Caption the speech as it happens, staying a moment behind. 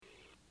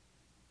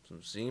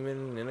Some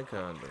semen in a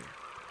condom.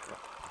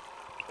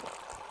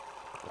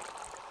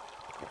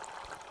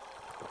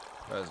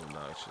 That's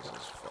obnoxious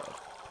as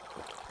fuck.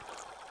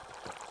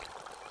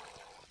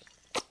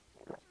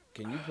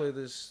 Can you play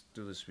this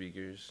through the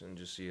speakers and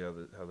just see how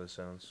this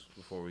sounds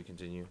before we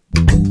continue?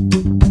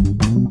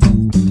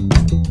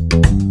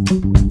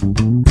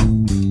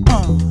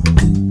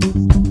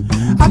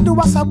 I do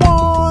what I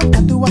want,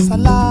 I do what I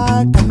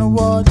like. I know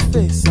what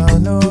face, I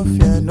no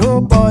fear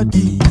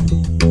nobody.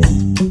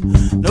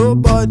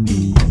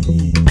 Nobody.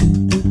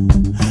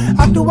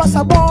 I do what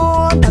I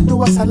want, I do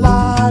what I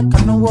like.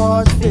 I know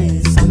what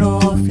face, I no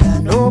fear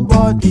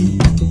nobody.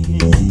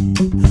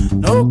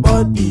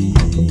 Nobody.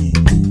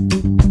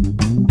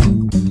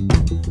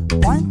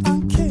 Point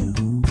and kill.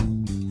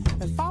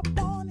 If I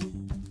want it.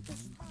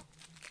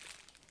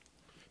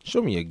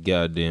 Show me your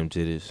goddamn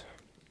titties.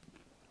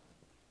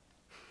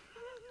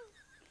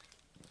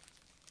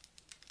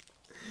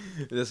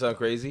 Does that sound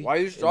crazy? Why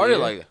you started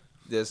like that?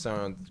 Does that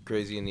sound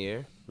crazy in the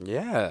air?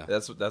 Yeah.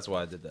 That's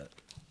why I did that.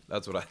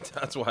 That's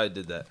why I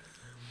did that.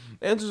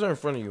 Answers are in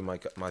front of you,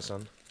 my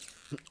son.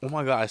 Oh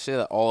my god, I say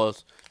that all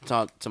the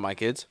time to my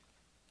kids.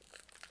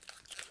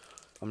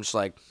 I'm just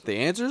like, the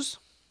answers?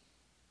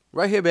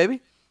 Right here,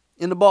 baby.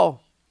 In the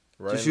ball.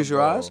 Right Just in use the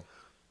your ball. eyes.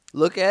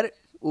 Look at it.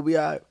 We'll be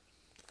all right.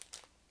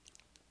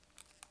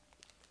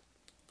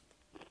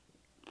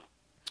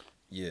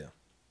 Yeah.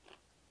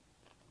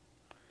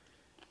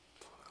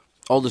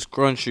 All this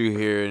crunch you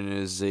hearing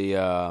is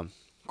the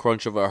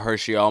crunch of a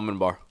Hershey almond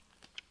bar.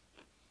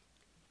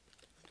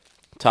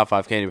 Top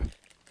 5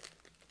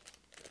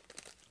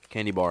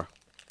 candy bar.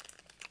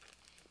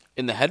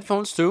 In the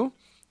headphones too,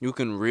 you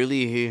can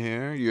really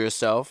hear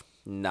yourself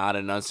not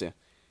enunciating.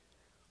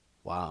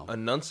 Wow.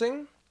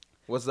 Enuncing?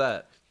 What's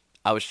that?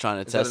 I was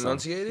trying to Is test that them.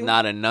 enunciating?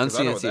 Not 'Cause I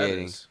know what that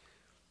enunciating. is.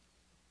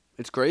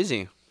 It's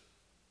crazy.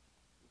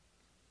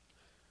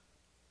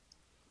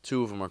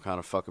 2 of them are kind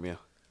of fucking me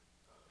up.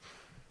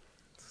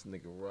 This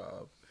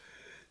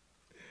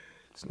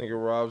nigga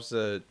Rob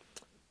said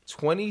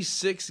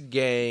 26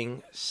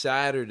 gang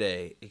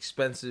Saturday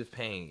expensive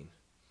pain.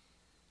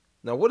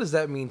 Now what does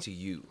that mean to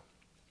you?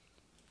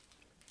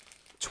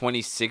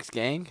 26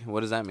 gang? What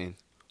does that mean?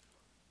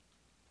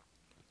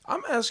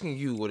 I'm asking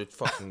you what it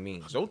fucking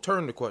means. Don't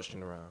turn the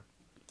question around.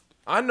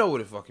 I know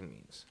what it fucking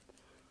means.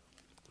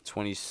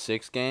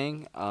 26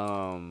 gang?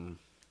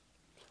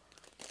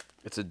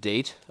 It's a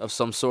date of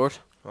some sort.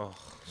 Oh,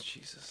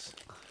 Jesus.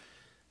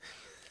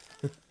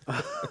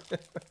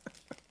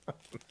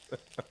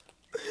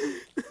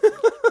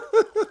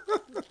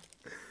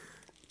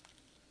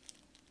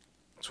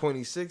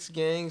 26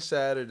 gang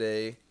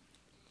Saturday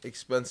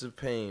expensive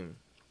pain.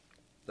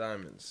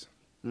 Diamonds.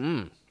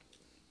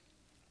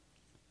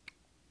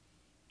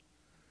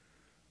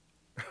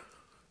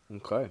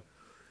 Okay.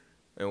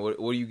 And what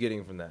are you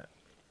getting from that?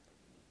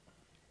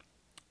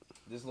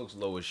 This looks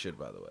low as shit,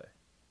 by the way.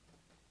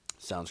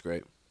 Sounds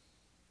great.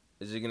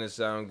 Is it going to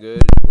sound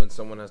good when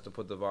someone has to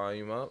put the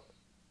volume up?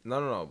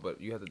 No,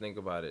 but you have to think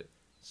about it.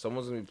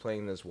 Someone's going to be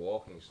playing this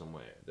walking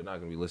somewhere. They're not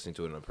going to be listening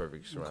to it in a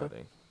perfect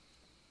surrounding.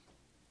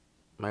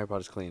 My AirPod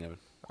is clean, Evan.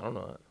 I don't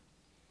know that.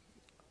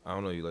 I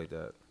don't know you like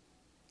that.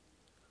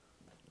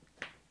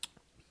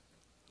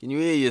 Can you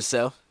hear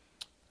yourself?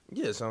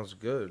 Yeah, it sounds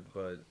good,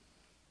 but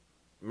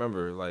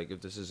remember, like,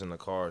 if this is in a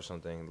car or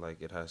something,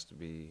 like, it has to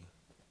be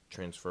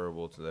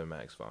transferable to the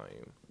max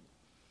volume.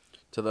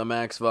 To the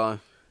max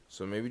volume.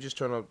 So maybe just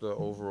turn up the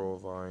overall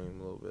volume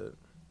a little bit.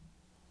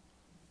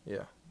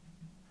 Yeah.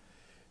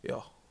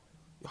 Yo.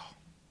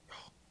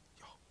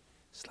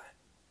 Slide.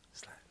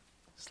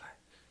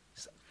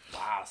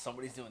 Wow,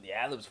 somebody's doing the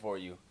ad-libs for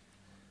you.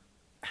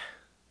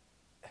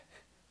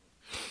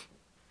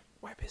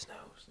 Wipe his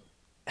nose.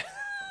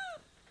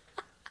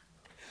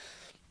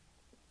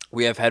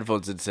 We have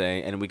headphones in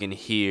today, and we can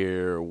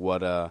hear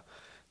what the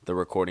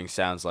recording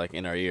sounds like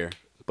in our ear.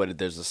 But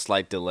there's a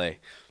slight delay.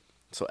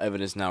 So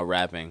Evan is now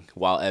rapping,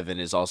 while Evan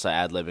is also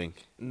ad-libbing.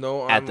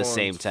 No, At I'm the on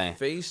same time.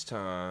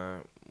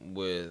 FaceTime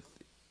with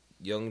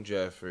Young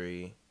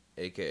Jeffrey,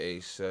 a.k.a.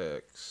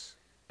 Sex,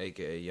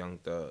 a.k.a. Young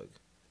Thug.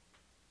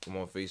 I'm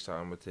on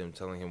FaceTime with him,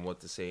 telling him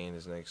what to say in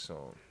his next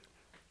song.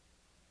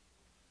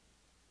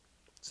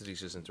 So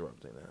he's just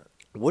interrupting that.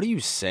 What are you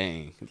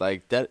saying?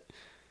 Like, that...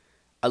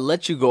 I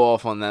let you go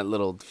off on that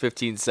little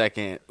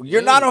 15-second...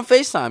 You're not on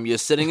FaceTime. You're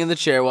sitting in the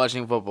chair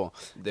watching football.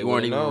 They You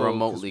weren't wouldn't even know,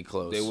 remotely 'cause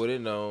close. They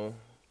wouldn't know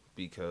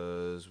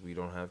because we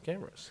don't have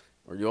cameras.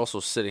 Or you're also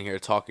sitting here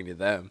talking to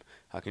them.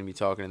 How can you be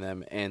talking to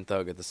them and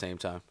Thug at the same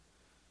time?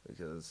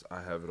 Because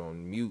I have it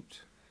on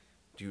mute.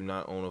 Do you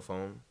not own a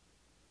phone?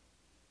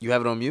 You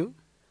have it on mute?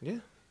 Yeah.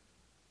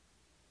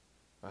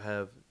 I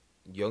have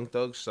Young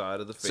Thug's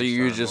side of the FaceTime. So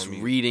you're just on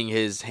mute. reading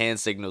his hand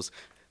signals.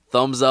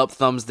 Thumbs up,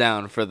 thumbs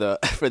down for the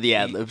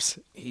ad-libs.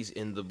 He's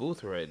in the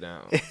booth right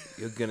now.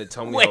 You're going to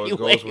tell me Wait, how it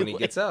goes when he wait.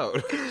 gets out.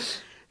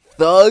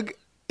 Thug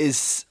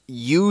is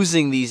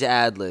using these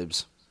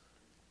ad-libs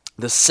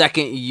the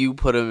second you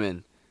put them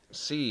in.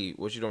 See,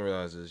 what you don't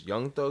realize is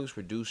Young Thug's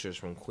producer's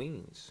from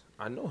Queens.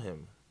 I know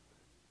him.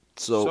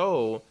 So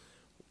So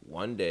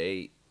one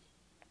day,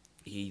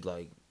 he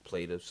like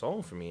played a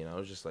song for me, and I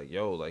was just like,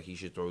 yo, like he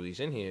should throw these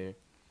in here.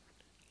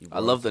 I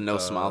love the no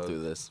smile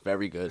through this.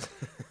 Very good.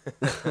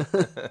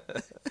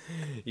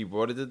 He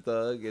brought it to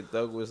Thug, and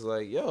Thug was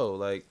like, yo,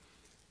 like,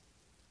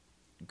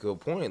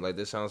 good point. Like,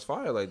 this sounds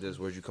fire like this.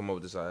 Where'd you come up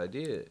with this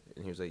idea?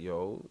 And he was like,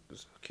 yo,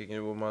 just kicking it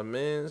with my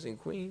mans in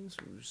Queens.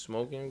 We was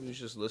smoking. We was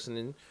just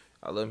listening.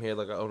 I let him hear,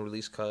 like, an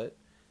unreleased cut.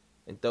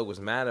 And Thug was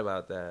mad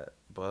about that.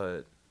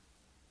 But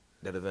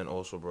that event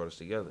also brought us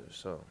together.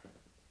 So,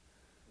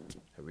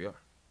 here we are.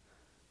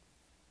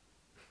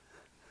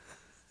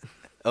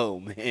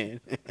 Oh,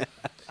 man.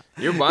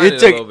 You're buying it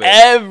It a little took bit.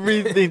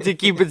 everything to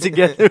keep it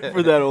together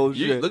for that old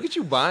shit. Look at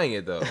you buying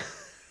it, though.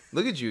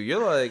 Look at you.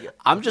 You're like...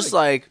 I'm just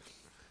like,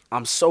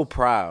 I'm so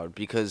proud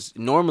because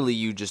normally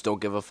you just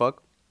don't give a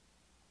fuck.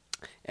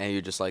 And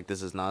you're just like,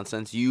 this is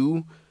nonsense.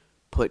 You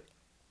put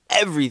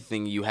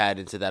everything you had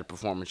into that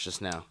performance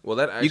just now. Well,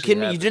 that actually You kidding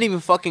me? You happened. didn't even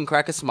fucking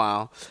crack a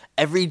smile.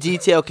 Every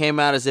detail came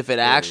out as if it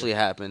actually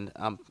happened.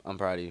 I'm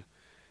proud of you.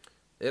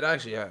 It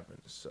actually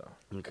happened, so...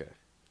 Okay.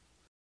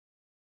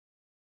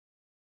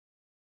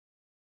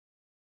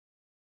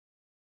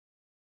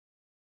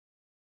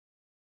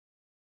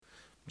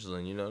 Just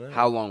letting you know that.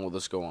 How long will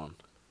this go on?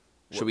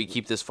 Should we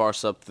keep this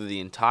farce up through the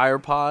entire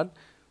pod,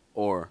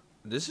 or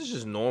This is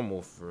just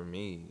normal for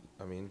me.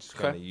 I mean, it's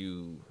Okay. kind of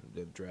you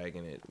that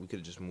dragging it. We could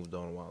have just moved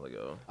on a while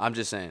ago. I'm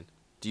just saying,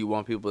 do you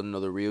want people to know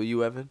the real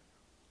you, Evan,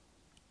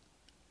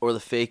 or the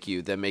fake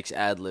you that makes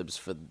ad libs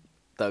for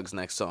Thug's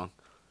next song?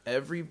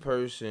 Every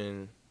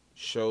person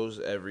shows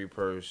every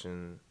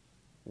person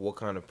what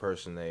kind of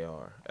person they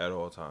are at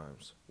all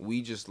times.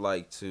 We just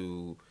like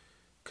to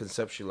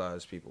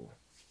conceptualize people.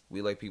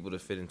 We like people to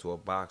fit into a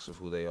box of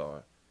who they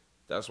are.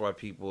 That's why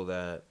people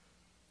that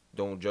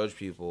don't judge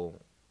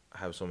people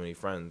have so many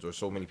friends or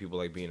so many people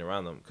like being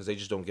around them because they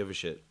just don't give a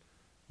shit.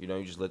 You know,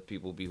 you just let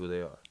people be who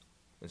they are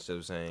instead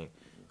of saying,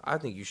 I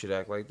think you should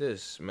act like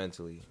this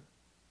mentally.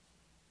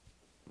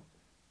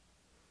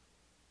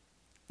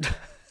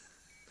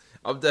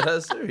 I'm dead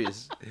ass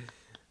serious.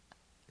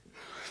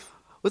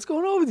 What's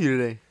going on with you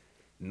today?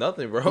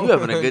 Nothing, bro. You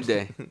having a good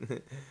day.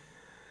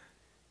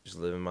 Just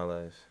living my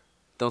life.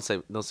 Don't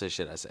say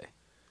shit I say.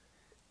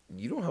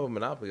 You don't have a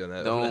monopoly on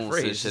that. Don't that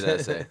say phrase. shit I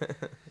say.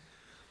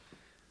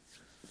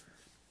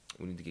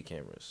 We need to get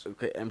cameras.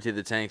 Okay, empty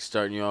the tank.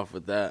 Starting you off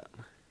with that.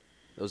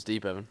 That was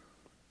deep, Evan.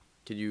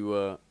 Could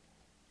you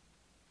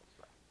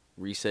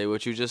re-say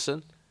what you just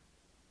said?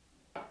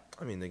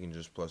 I mean, they can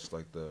just plus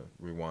like the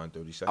rewind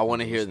 30 seconds. I want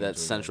to and hear listen that to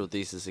it central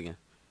again. thesis again.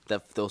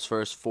 Those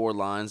first 4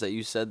 lines that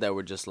you said that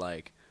were just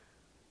like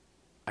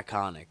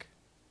iconic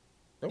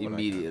They weren't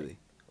immediately.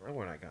 iconic. They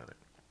weren't iconic.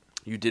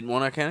 You didn't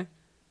want iconic?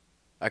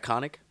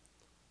 Iconic?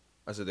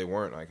 I said they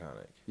weren't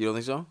iconic. You don't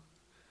think so?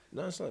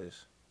 No, it's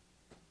nice.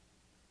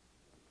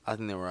 I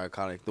think they were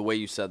iconic. The way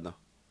you said them.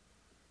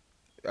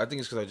 I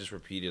think it's because I just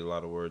repeated a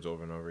lot of words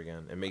over and over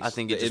again. It makes I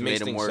think it just makes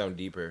made 'em things work. sound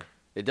deeper.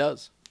 It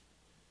does.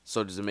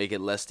 So does it make it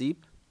less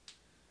deep?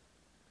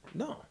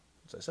 No,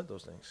 so I said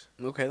those things,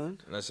 Okay then.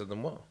 and I said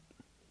them well.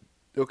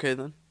 Okay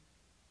then.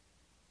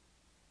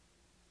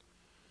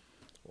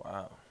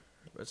 Wow,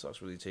 Red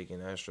Sox really taking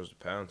Astros to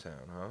Pound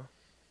Town, huh?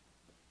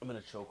 I'm in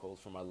a chokehold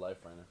for my life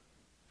right now.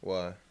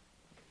 Why?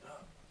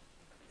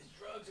 These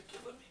drugs are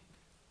killing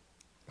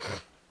me.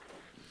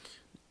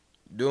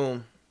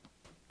 Doom.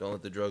 Don't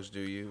let the drugs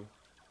do you.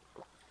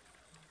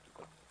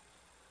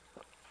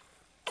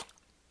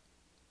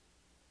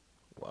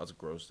 Wow, it's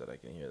gross that I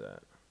can hear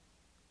that.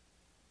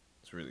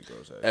 It's really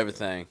gross. Actually.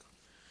 Everything.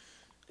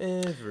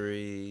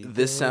 Everything.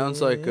 This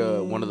sounds like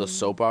one of the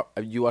soap operas.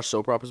 Have you watched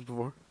soap operas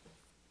before?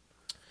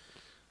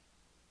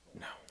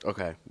 No.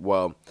 Okay.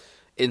 Well,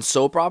 in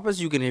soap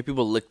operas, you can hear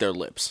people lick their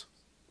lips.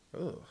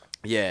 Ugh.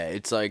 Yeah,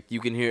 it's like you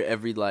can hear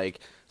every like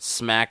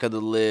smack of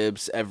the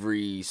lips,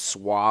 every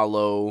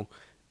swallow,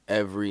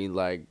 every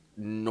like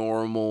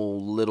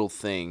normal little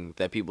thing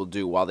that people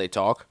do while they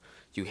talk.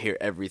 You hear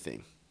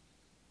everything.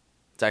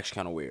 It's actually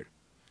kind of weird.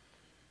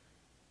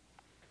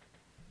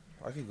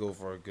 I could go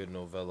for a good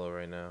novella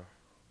right now.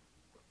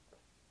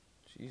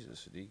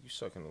 Jesus, Sadiq, you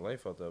sucking the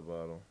life out that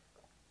bottle.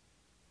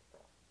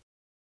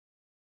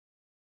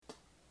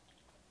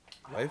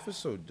 Life is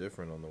so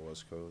different on the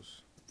West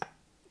Coast.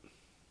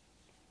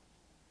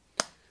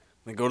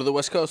 Then go to the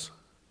West Coast.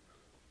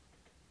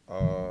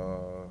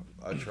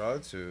 I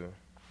tried to,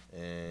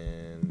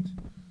 and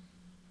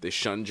They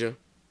shunned you.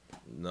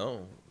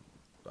 no.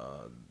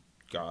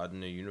 God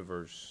in the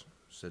universe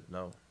said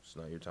no. It's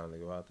not your time to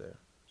go out there.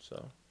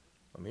 So,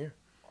 I'm here.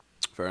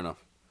 Fair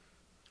enough.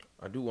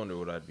 I do wonder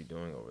what I'd be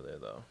doing over there,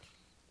 though.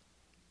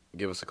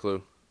 Give us a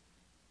clue.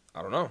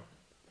 I don't know.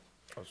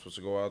 I was supposed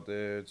to go out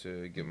there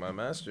to get my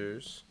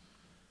master's,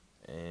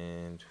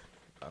 and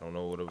I don't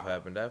know what would have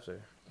happened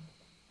after.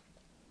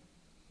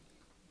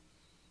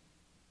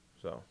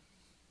 So,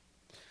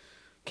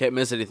 Can't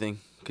miss anything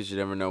because you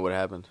never know what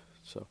happened.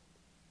 So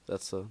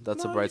that's a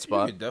no, bright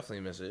spot. You could definitely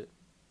miss it.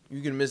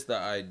 You can miss the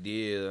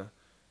idea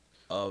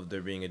of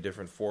there being a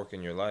different fork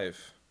in your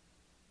life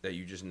that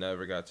you just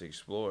never got to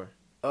explore.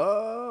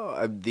 Oh,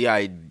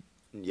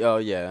 Oh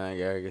yeah,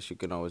 I guess you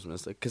can always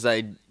miss it because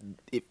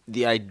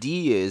the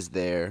idea is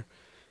there,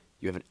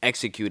 you haven't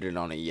executed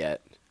on it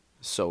yet,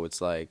 so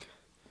it's like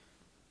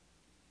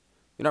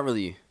you're not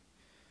really.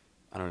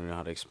 I don't know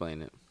how to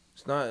explain it.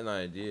 It's not an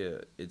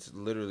idea. It's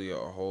literally a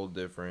whole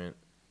different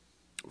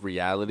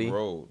Reality.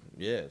 road.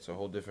 Yeah, it's a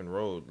whole different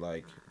road.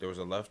 Like there was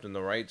a left and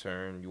the right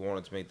turn. You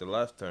wanted to make the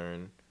left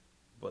turn,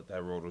 but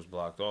that road was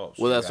blocked off.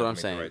 So Well, you that's had what to I'm make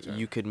the saying. right turn.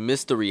 You could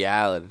miss the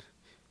reality,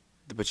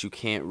 but you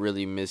can't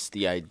really miss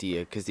the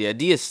idea because the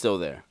idea is still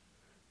there.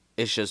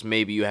 It's just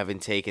maybe you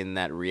haven't taken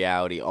that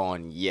reality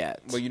on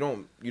yet. But you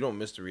don't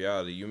miss the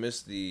reality. You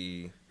miss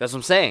the. That's what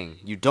I'm saying.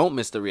 You don't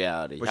miss the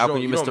reality. But How you can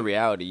don't- you you miss don't- the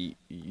reality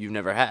you've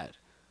never had?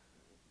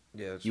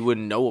 Yeah, that's You true.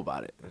 wouldn't know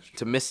about it That's true.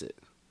 to miss it.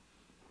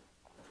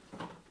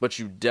 But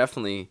you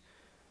definitely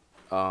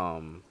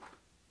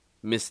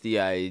miss the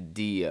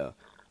idea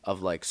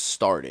of like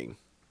starting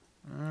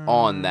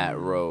on that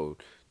road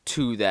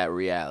to that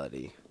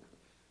reality.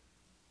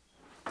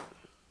 I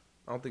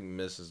don't think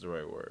miss is the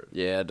right word.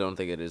 Yeah, I don't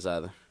think it is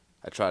either.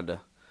 I tried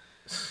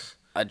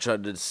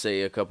to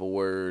say a couple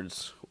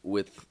words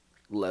with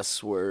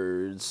less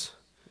words.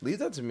 Leave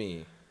that to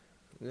me.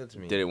 Leave that to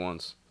me. Did it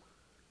once.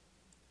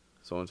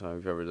 It's the only time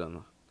you've ever done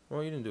that.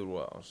 Well, you didn't do it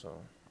well, so.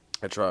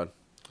 I tried.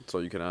 That's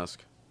all you can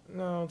ask.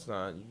 No, it's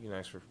not. You can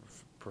ask for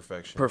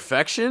perfection.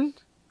 Perfection?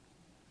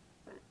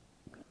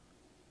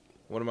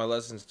 One of my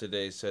lessons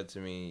today said to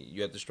me,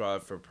 you have to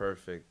strive for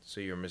perfect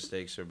so your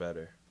mistakes are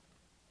better.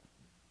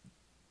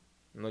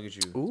 And look at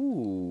you.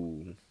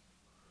 Ooh.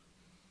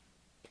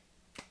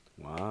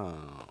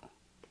 Wow.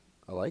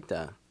 I like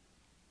that.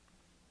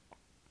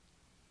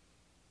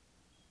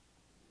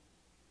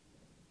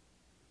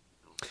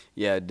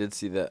 Yeah, I did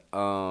see that.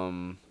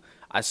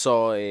 I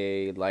saw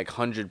a like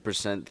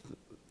 100%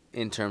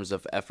 in terms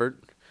of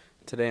effort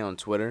today on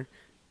Twitter,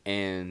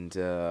 and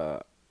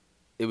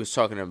it was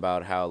talking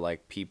about how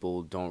like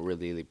people don't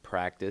really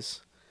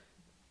practice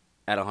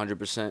at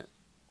 100%.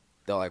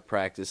 They'll like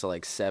practice at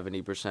like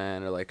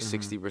 70% or like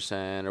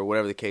 60% or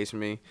whatever the case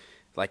may be.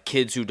 Like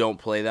kids who don't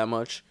play that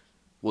much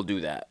will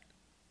do that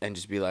and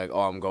just be like,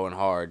 "Oh, I'm going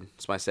hard.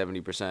 It's my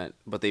 70%,"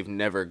 but they've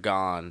never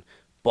gone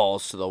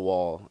balls to the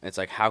wall. It's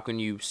like, how can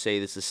you say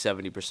this is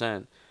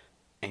 70%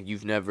 and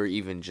you've never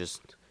even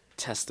just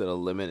tested a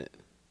limit?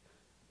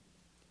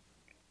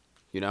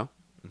 You know?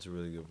 That's a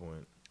really good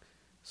point.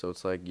 So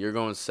it's like you're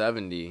going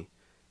 70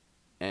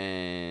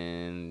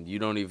 and you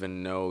don't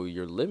even know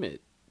your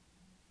limit.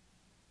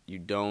 You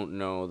don't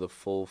know the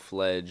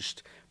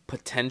full-fledged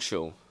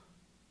potential.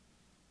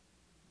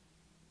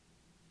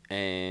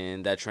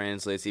 And that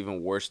translates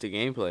even worse to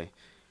gameplay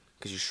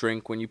because you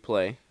shrink when you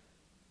play.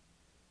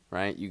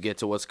 Right? You get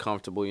to what's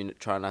comfortable. You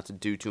try not to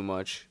do too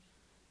much.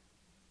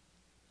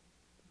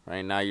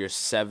 Right? Now your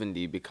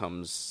 70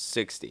 becomes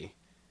 60.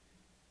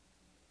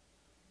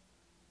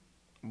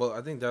 Well,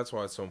 I think that's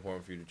why it's so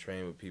important for you to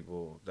train with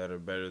people that are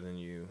better than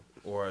you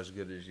or as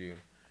good as you,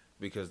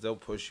 because they'll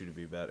push you to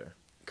be better.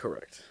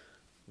 Correct.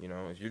 You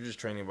know, if you're just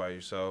training by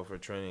yourself or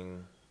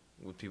training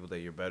with people that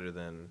you're better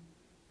than,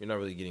 you're not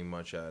really getting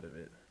much out of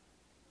it.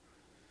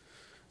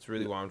 It's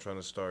really why I'm trying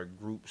to start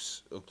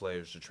groups of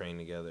players to train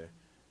together,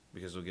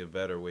 because they'll get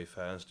better way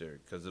faster,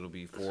 because it'll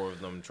be four of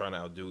them trying to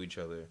outdo each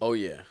other Oh,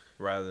 yeah.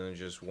 rather than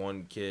just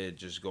one kid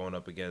just going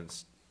up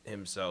against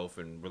himself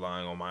and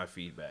relying on my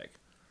feedback.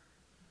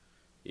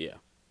 Yeah.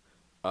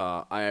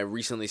 I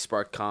recently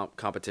sparked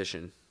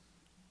competition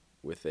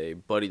with a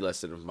buddy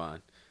lesson of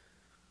mine,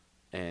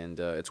 and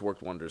it's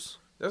worked wonders.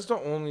 That's the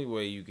only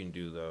way you can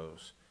do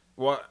those.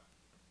 What?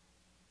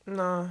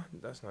 Nah,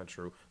 that's not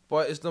true.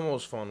 But it's the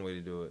most fun way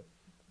to do it.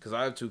 Because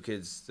I have two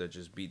kids that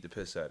just beat the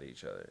piss out of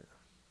each other.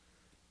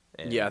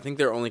 And Yeah, I think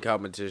their only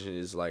competition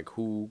is like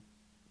who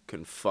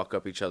can fuck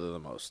up each other the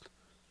most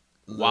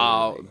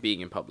while literally. being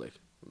in public.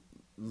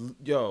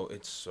 Yo,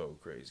 it's so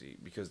crazy.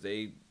 Because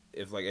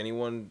if like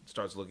anyone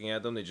starts looking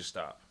at them, they just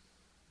stop.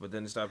 But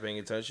then they stop paying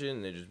attention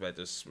and they're just back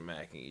to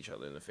smacking each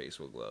other in the face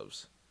with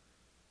gloves.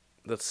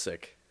 That's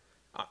sick.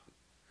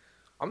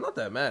 I'm not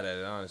that mad at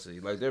it,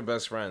 honestly. Like, they're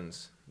best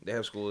friends. They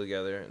have school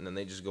together, and then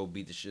they just go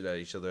beat the shit out of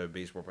each other at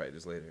baseball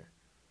practice later.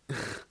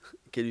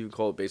 Can you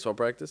call it baseball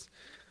practice?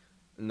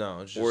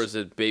 No, it's just Or is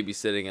it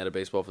babysitting at a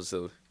baseball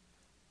facility?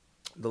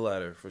 the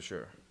latter, for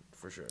sure.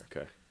 For sure.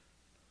 Okay.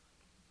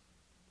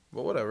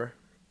 But whatever.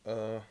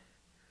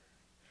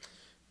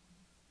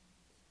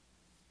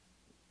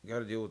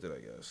 Gotta deal with it, I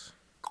guess.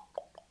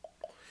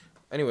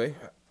 Anyway,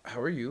 how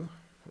are you?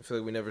 I feel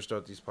like we never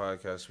start these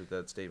podcasts with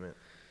that statement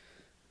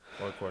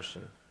or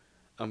question.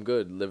 I'm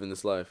good, living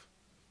this life.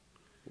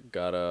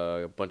 Got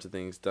a bunch of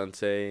things done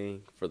today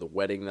for the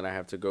wedding that I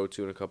have to go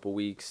to in a couple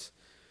weeks.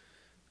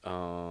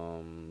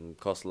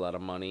 Cost a lot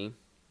of money.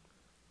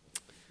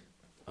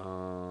 But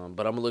I'm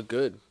going to look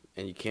good.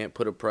 And you can't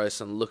put a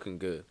price on looking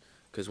good.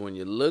 Because when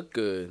you look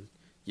good,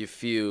 you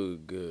feel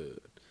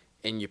good.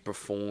 And you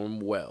perform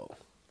well.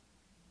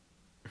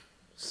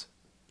 Is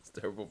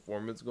there a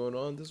performance going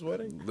on this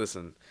wedding?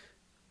 Listen,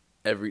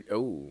 every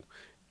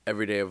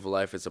day of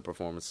life is a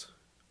performance.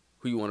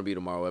 Who you want to be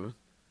tomorrow, Evan?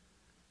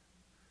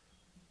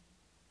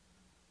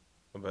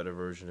 A better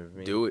version of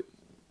me. Do it,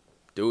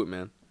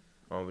 man.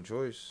 I don't have a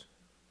choice.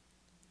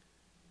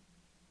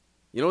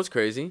 You know what's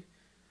crazy?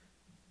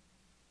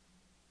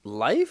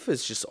 Life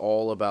is just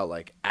all about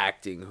like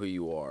acting who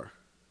you are.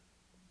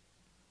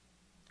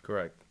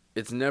 Correct.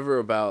 It's never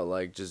about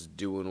like just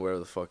doing whatever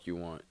the fuck you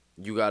want.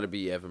 You got to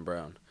be Evan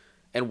Brown.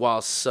 And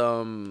while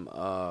some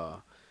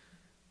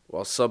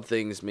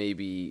things may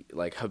be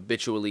like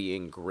habitually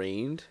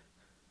ingrained,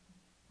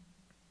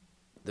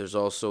 there's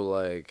also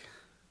like,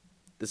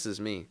 this is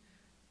me.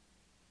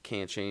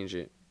 Can't change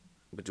it.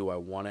 But do I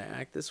want to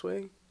act this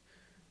way?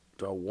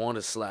 Do I want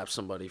to slap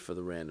somebody for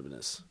the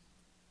randomness?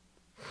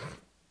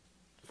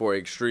 For an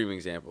extreme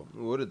example.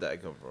 Where did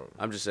that come from?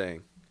 I'm just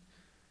saying.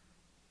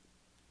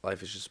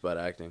 Life is just about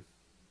acting.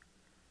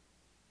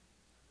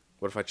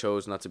 What if I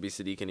chose not to be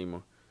Sadiq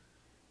anymore?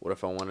 What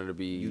if I wanted to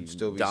be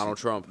Donald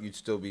Trump You'd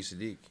still be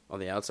Sadiq. on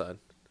the outside?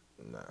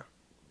 Nah.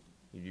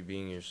 You'd be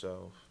being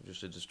yourself.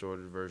 Just a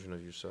distorted version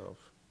of yourself.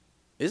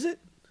 Is it?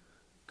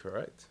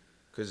 Correct.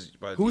 Because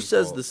Who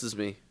says this is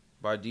me?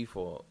 By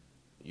default,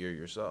 you're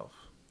yourself.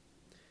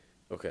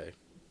 Okay.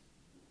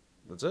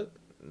 That's it.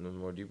 No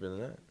more deeper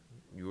than that.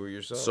 You were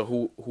yourself.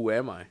 So who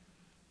am I?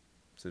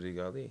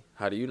 Sadiq Ali.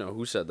 How do you know?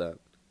 Who said that?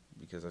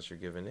 Because that's your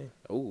given name.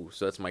 Oh,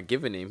 so that's my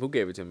given name. Who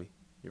gave it to me?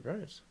 Your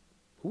parents.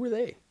 Who are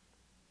they?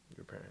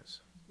 Your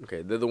parents.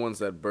 Okay, they're the ones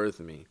that birthed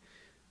me.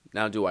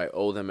 Now, do I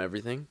owe them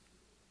everything?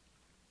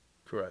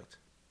 Correct.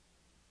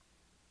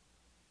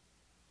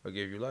 I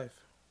gave you life.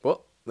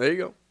 Well, there you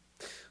go.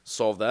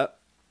 Solve that.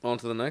 On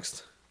to the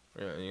next.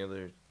 Yeah, any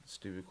other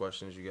stupid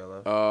questions you got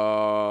left?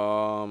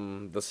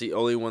 That's the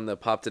only one that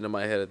popped into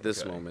my head at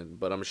this moment.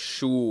 But I'm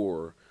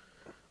sure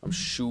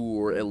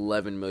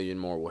 11 million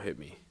more will hit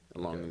me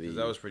along the.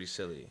 That was pretty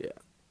silly. Yeah.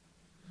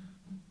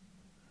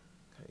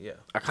 Yeah.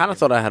 I kind of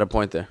thought I had a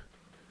point there.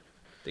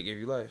 They gave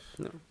you life.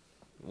 No.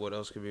 What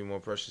else could be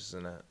more precious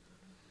than that?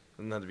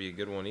 Doesn't have to be a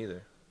good one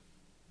either.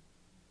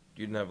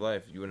 You didn't have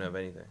life, you wouldn't have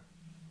anything.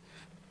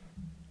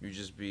 You'd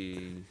just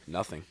be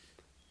Nothing.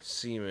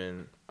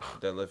 semen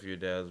that left your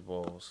dad's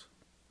balls.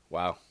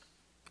 Wow.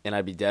 And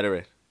I'd be dead or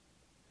it.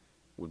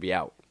 Would be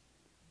out.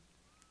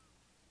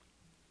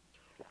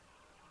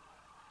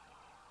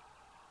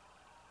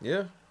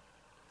 Yeah.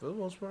 For the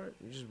most part,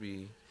 you just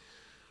be.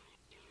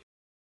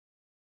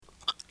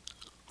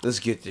 Let's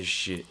get this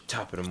shit.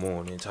 Top of the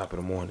morning, top of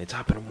the morning,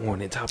 top of the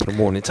morning, top of the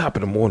morning, top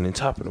of the morning,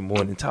 top of the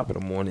morning, top of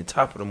the morning,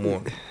 top of the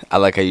morning. I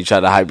like how you try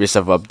to hype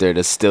yourself up there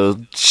to still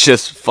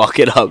just fuck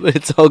it up.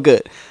 It's all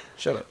good.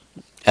 Shut up.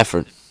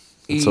 Effort.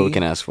 That's all we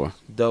can ask for.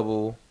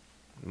 Double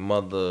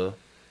mother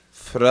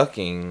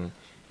fucking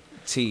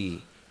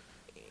T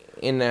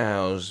in the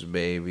house,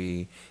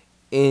 baby.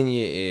 In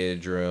your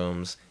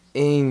eardrums,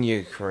 in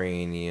your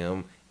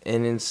cranium,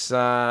 and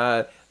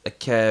inside a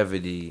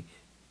cavity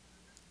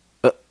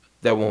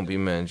that won't be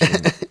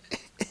mentioned.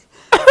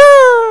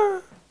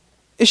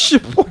 It's your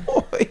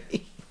boy.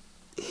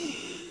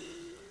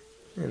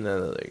 And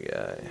that other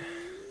guy.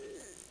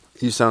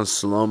 You sound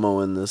slow-mo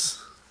in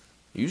this.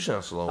 You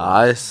sound slow.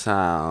 I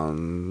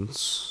sound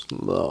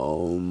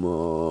slow-mo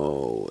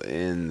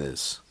in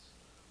this.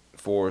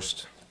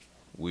 Forced.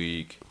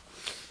 Weak.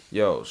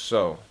 Yo,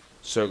 so,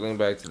 circling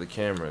back to the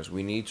cameras.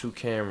 We need 2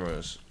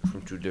 cameras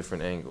from 2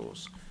 different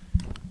angles.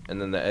 And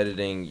then the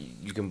editing,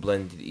 you can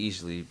blend it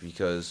easily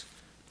because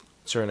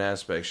certain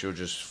aspects, you'll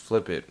just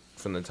flip it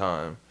from the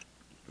time.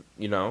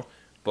 You know?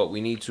 But we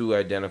need 2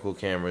 identical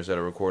cameras that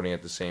are recording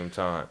at the same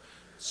time.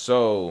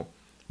 So...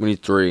 We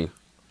need 3.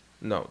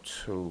 No,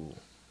 2.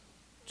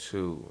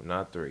 2,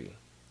 not 3.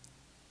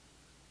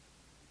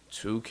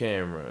 2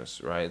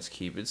 cameras, right? Let's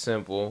keep it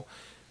simple.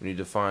 We need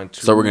to find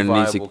 2 So we're going to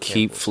need to viable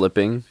keep cameras.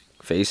 flipping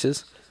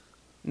faces?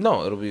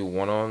 No, it'll be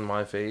one on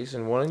my face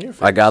and one on your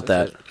face. I got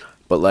That's that. it.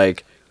 But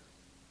like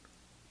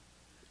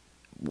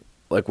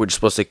we're just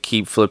supposed to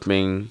keep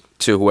flipping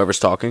to whoever's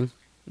talking?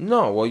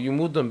 No, well, you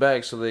move them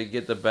back so they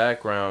get the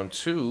background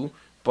too.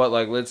 But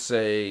like, let's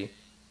say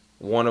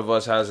one of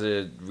us has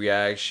a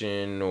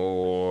reaction,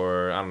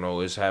 or I don't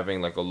know, is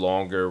having like a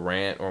longer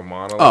rant or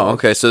monologue. Oh,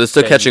 okay. So they're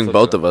still Then you catching flip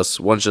both them. of us.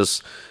 One's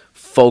just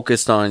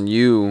focused on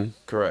you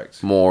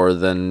Correct. more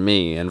than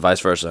me, and vice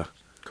versa.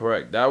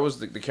 Correct. That was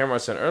the camera I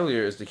sent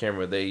earlier. Is the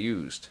camera they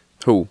used.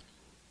 Who?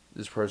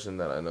 This person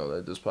that I know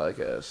that does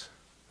podcast.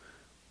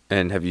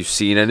 And have you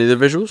seen any of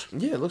the visuals?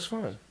 Yeah, it looks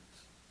fine.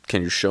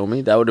 Can you show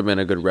me? That would have been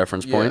a good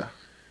reference point. Yeah.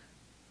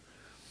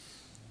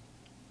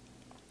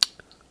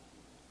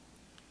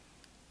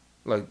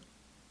 Like,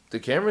 the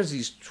cameras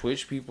these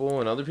Twitch people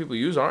and other people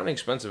use aren't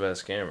expensive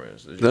ass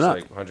cameras. They're They're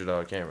just not. like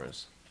 $100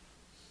 cameras.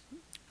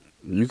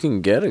 You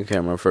can get a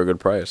camera for a good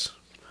price.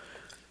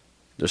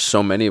 There's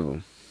so many of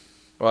them.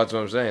 Well, that's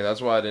what I'm saying.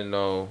 That's why I didn't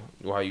know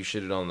why you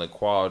shitted on the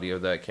quality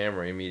of that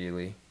camera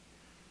immediately.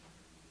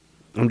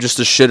 I'm just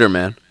a shitter,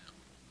 man.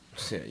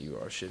 Yeah, you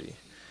are shitty.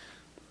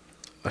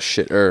 A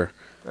shitter.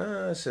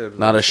 I said what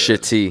Not I a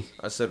said. shitty.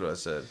 I said what I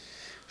said.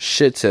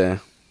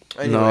 Shitter.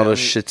 Anyway, Not a I'm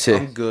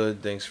shitty.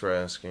 good. Thanks for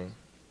asking.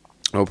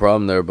 No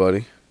problem there,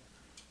 buddy.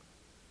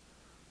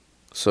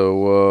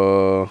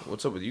 So,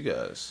 What's up with you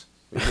guys?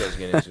 What you guys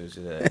getting into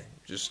today?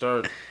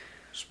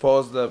 Just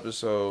pause the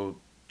episode,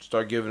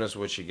 start giving us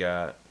what you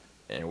got,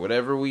 and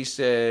whatever we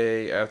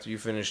say after you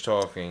finish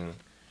talking,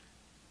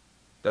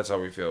 that's how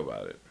we feel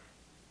about it.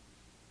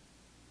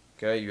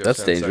 Okay, you have That's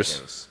 10 dangerous.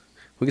 seconds.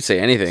 We could say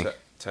anything.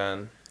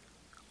 10,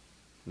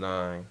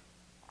 9,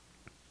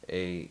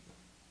 8,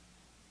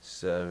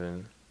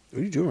 7, What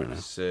are you doing right now?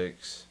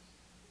 6,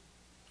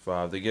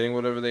 5. They're getting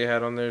whatever they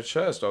had on their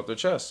chest, off their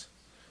chest.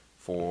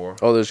 4,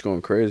 Oh, they're just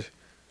going crazy.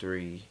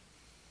 3,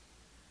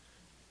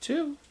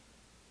 2,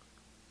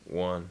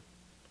 1.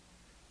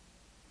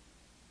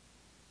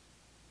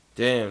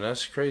 Damn,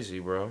 that's crazy,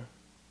 bro.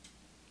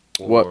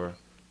 What? Or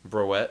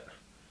broette.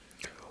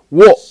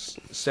 Whoa!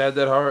 Sad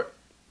that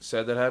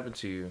happened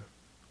to you,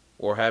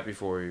 or happy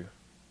for you.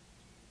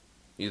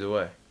 Either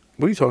way,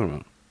 What are you talking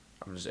about?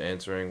 I'm just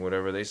answering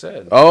whatever they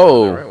said.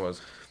 Oh. Whatever it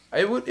was.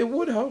 It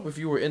would help if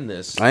you were in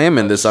this. I am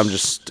in Not this.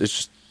 It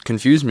just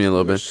confused me a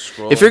little bit.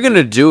 scrolling If you're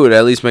gonna do it,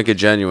 at least make it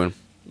genuine.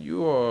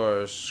 You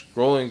are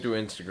scrolling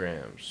through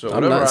Instagram, so I'm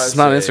whatever not- I it's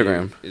not say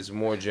Instagram. is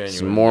more genuine.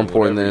 It's more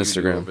important than whatever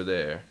you do Instagram. over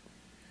there,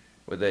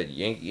 with that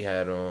Yankee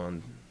hat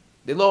on,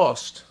 they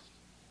lost.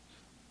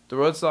 The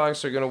Red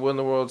Sox are gonna win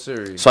the World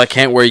Series. So I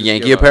can't wear Just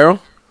Yankee give up. apparel?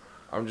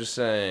 I'm just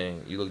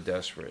saying, you look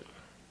desperate.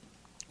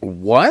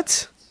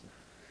 What?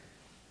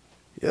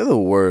 You're the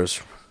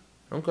worst.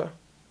 Okay,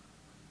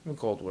 I've been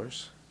called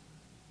worse.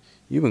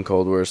 You've been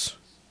called worse.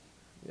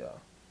 Yeah.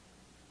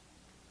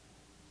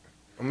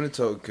 I'm gonna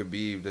tell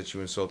Khabib that you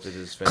insulted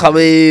his family.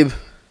 Khabib.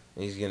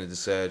 And he's gonna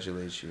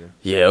disagulate you.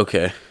 Yeah,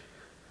 okay.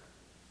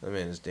 That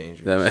man is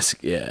dangerous.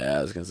 Yeah,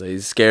 I was gonna say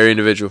he's a scary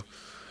individual.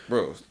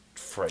 Bro,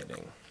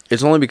 frightening.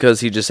 It's only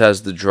because he just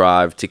has the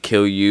drive to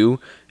kill you,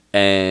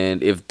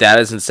 and if that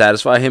doesn't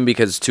satisfy him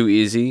because it's too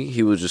easy,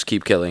 he will just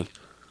keep killing.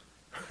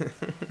 He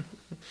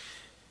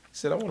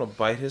said, I want to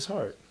bite his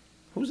heart.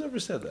 Who's ever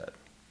said that?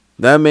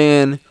 That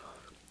man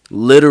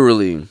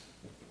literally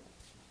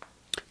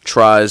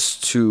tries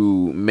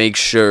to make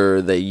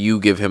sure that you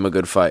give him a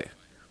good fight.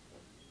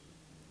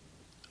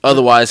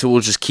 Otherwise, he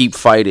will just keep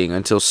fighting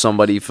until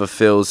somebody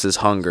fulfills his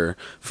hunger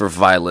for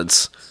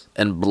violence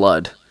and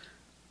blood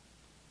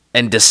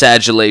and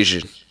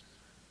disagulation.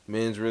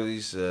 Man's really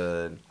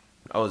said,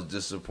 I was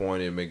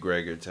disappointed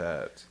McGregor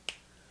tapped.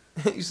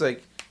 He's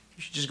like,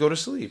 you should just go to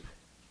sleep.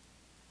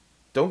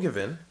 Don't give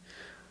in.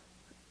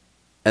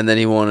 And then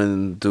he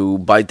wanted to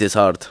bite his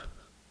heart.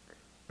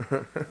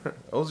 That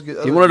was good.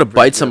 That He was wanted to pretty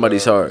bite good,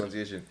 somebody's heart.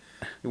 pronunciation.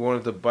 He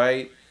wanted to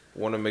bite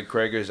one of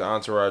McGregor's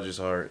entourage's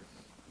heart.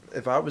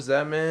 If I was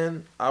that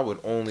man, I would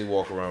only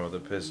walk around with a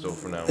pistol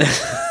from now on.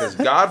 Because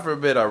God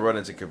forbid I run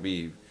into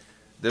Khabib.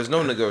 There's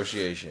no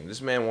negotiation.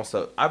 This man wants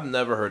to. I've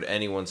never heard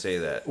anyone say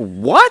that.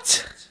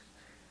 What?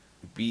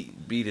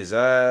 Beat his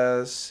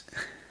ass,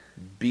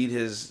 beat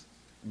his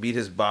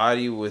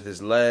body with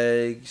his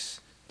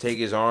legs, take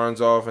his arms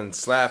off and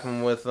slap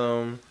him with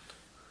them.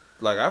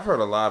 Like, I've heard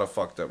a lot of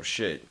fucked up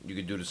shit you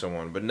could do to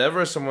someone, but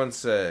never someone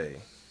say,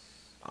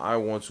 I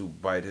want to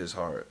bite his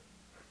heart.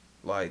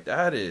 Like,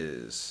 that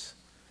is,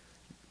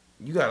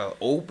 you gotta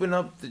open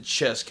up the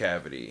chest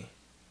cavity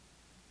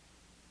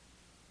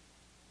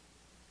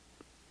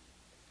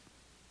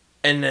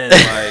and then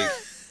like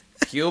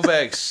peel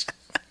back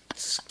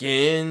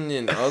skin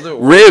and other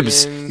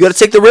Ribs. organs. You gotta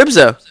take the ribs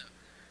out.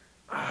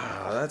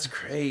 Ah, that's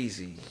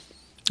crazy.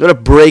 You gotta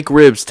break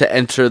ribs to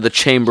enter the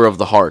chamber of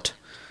the heart.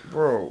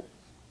 Bro,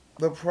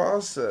 the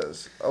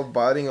process of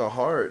biting a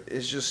heart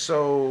is just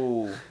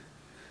so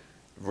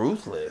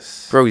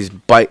ruthless. Bro, he's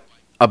bite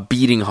a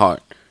beating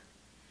heart.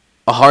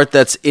 A heart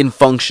that's in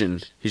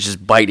function. He's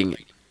just biting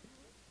it.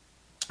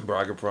 Bro,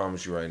 I can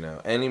promise you right now,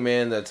 any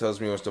man that tells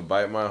me he wants to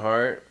bite my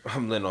heart,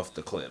 I'm letting off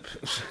the clip.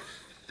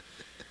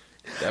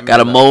 That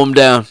Gotta man- mow him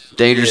down.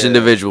 Dangerous Yeah.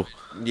 individual.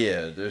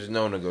 Yeah, there's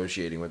no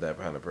negotiating with that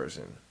kind of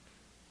person.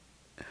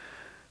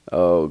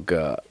 Oh,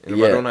 God. And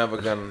if I don't have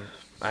a gun,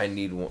 I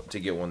need one to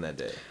get one that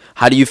day.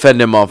 How do you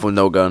fend him off with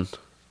no gun?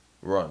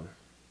 Run.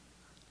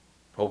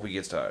 Hope he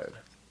gets tired.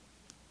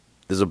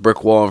 There's a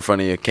brick wall in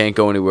front of you. Can't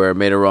go anywhere.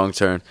 Made a wrong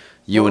turn.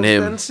 You and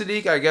Then him.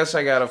 Sadiq, I guess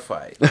I gotta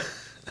fight.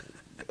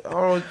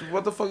 Oh,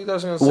 what the fuck you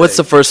guys gonna say? What's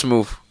the first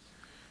move?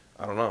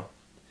 I don't know.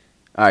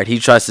 All right, he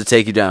tries to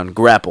take you down.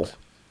 Grapple.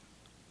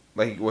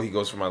 Like, what, he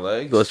goes for my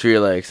legs? Goes for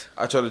your legs.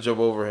 I try to jump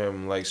over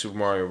him like Super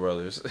Mario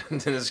Brothers and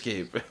then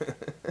escape.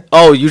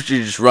 Oh, you're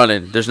just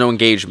running. There's no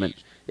engagement.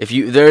 If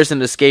there's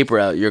an escape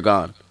route, you're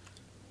gone.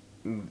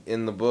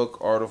 In the book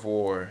Art of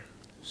War,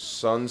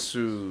 Sun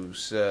Tzu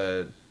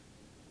said,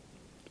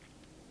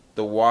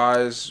 "The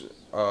wise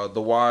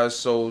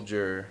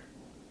soldier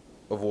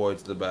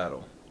avoids the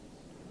battle."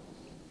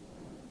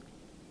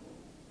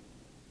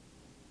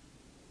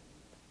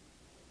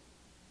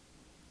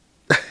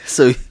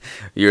 So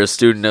you're a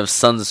student of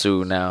Sun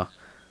Tzu now.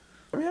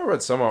 I mean, I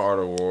read some of Art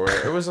of War.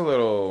 It was a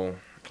little,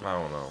 I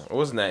don't know. It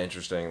wasn't that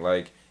interesting.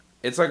 Like,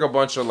 it's like a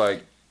bunch of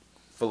like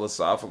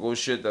philosophical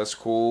shit that's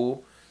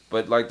cool,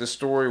 but like the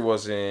story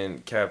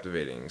wasn't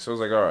captivating. So I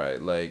was like, all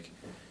right, like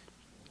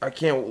I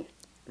can't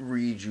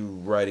read you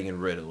writing in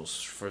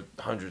riddles for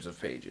hundreds of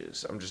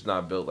pages. I'm just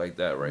not built like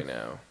that right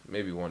now.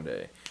 Maybe one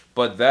day.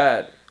 But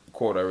that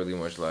quote I really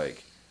much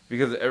like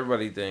because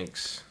everybody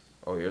thinks,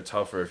 oh, you're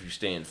tougher if you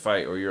stay and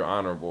fight or you're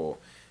honorable.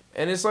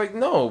 And it's like,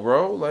 no,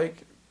 bro.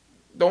 Like,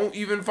 don't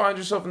even find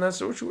yourself in that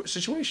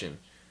situation.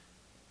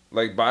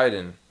 Like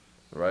Biden,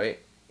 right?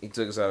 He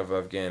took us out of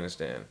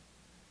Afghanistan.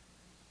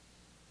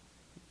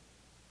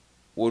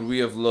 Would we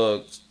have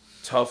looked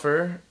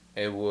tougher?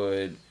 And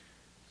would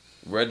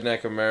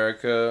redneck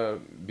America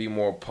be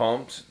more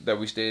pumped that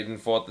we stayed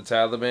and fought the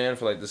Taliban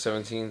for like the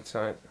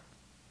 17th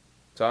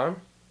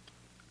time?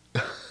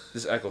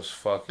 This echo's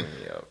fucking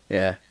me up.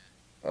 Yeah.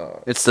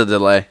 It's the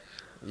delay.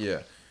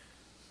 Yeah.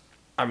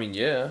 I mean,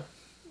 yeah.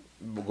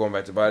 Going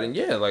back to Biden,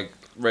 yeah, like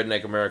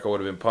redneck America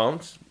would have been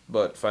pumped,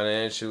 but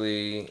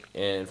financially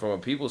and from a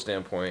people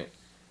standpoint,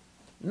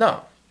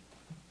 no.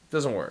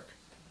 Doesn't work.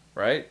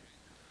 Right?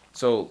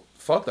 So,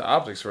 fuck the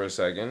optics for a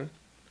second.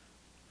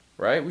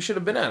 Right? We should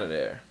have been out of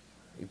there.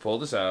 He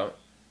pulled us out.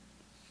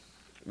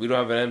 We don't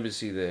have an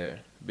embassy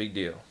there. Big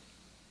deal.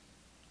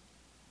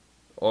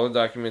 All the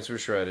documents were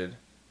shredded.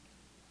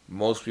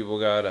 Most people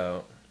got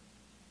out.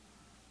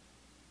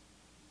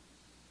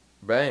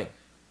 Bang.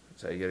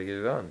 That's how you gotta get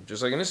it done.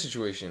 Just like in this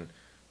situation.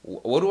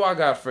 What do I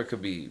got for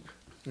Khabib?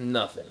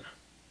 Nothing.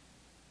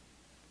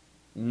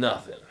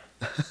 Nothing.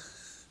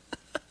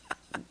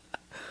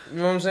 You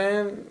know what I'm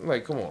saying?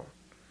 Like, come on.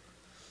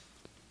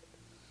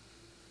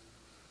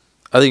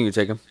 I think you can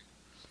take him.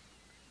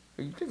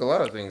 You think a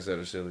lot of things that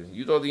are silly.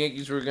 You thought the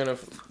Yankees were gonna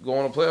go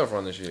on a playoff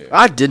run this year.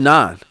 I did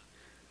not.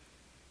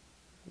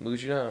 Look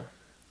at you now.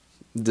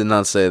 Did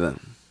not say that.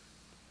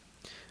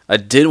 I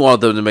did want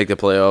them to make the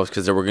playoffs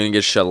because they were going to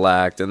get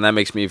shellacked, and that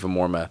makes me even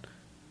more mad.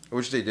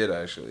 Which they did,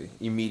 actually.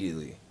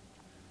 Immediately.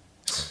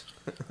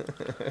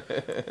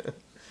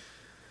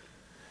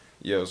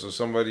 Yo, so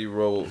somebody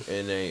wrote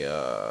in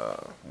a,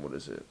 what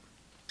is it?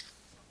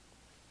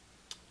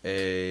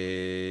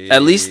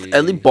 At least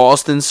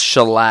Boston's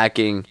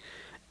shellacking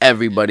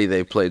everybody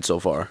they played so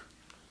far.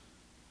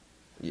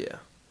 Yeah.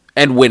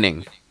 And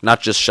winning,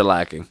 not just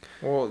shellacking.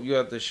 Well, you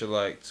have to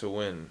shellac to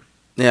win.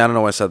 Yeah, I don't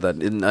know why I said that.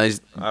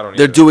 I don't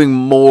They're either. doing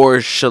more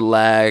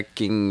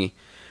shellacking.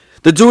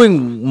 They're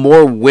doing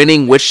more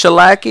winning with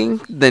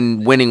shellacking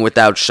than winning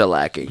without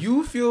shellacking.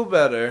 You feel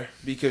better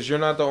because you're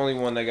not the only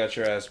one that got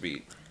your ass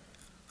beat.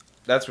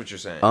 That's what you're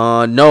saying.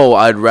 No,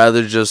 I'd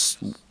rather just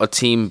a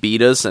team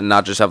beat us and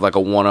not just have like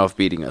a one-off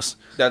beating us.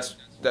 That's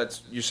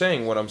you're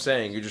saying what I'm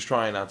saying. You're just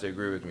trying not to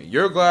agree with me.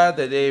 You're glad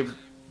that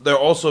they're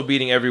also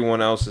beating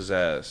everyone else's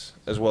ass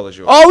as well as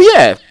yours. Oh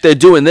yeah, they're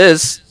doing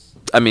this.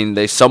 I mean,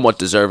 they somewhat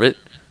deserve it.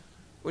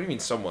 What do you mean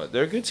somewhat?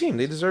 They're a good team.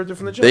 They deserved it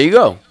from the jump. There you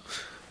go.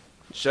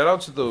 Shout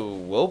out to the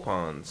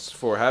Wilpons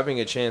for having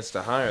a chance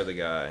to hire the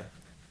guy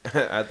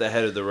at the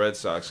head of the Red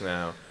Sox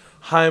now,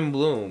 Chaim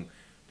Bloom.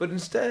 But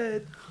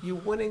instead, you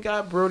went and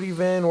got Brody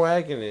Van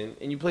Wagenen,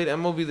 and you played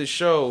MLB The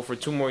Show for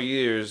 2 more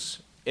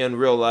years in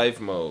real life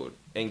mode.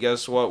 And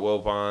guess what,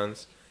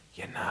 Wilpons?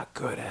 You're not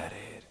good at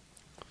it.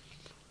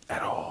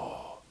 At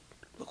all.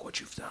 Look what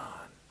you've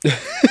done.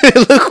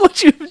 Look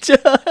what you've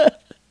done.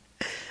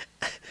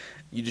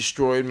 You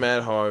destroyed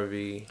Matt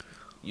Harvey.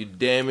 You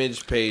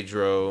damaged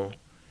Pedro.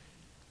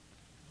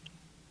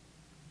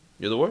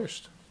 You're the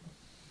worst.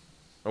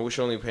 I wish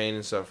only pain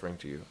and suffering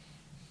to you.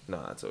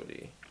 Nah, that's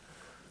OD.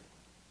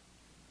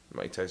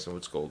 Mike Tyson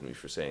would scold me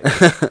for saying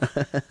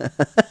that.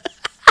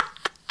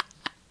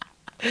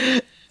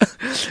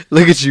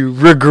 Look at you,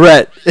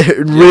 regret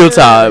in real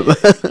time.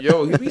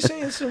 Yo, he be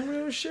saying some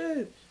real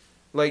shit.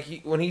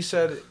 Like when he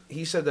said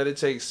that it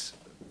takes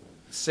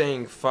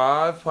saying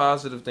 5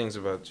 positive things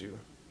about you.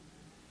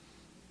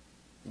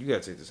 You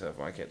gotta take this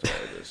headphone. I can't talk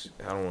like this.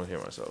 I don't want to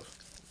hear myself.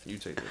 You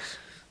take this.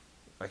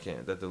 I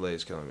can't. That delay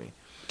is killing me.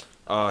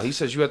 He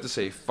says you have to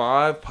say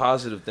 5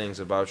 positive things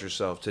about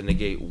yourself to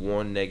negate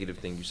 1 negative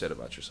thing you said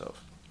about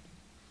yourself.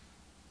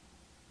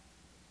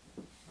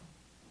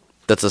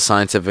 That's a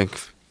scientific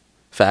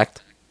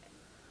fact.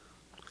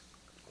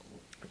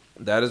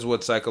 That is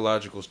what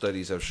psychological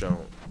studies have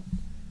shown.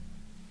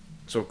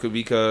 So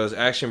because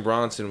Action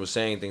Bronson was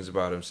saying things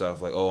about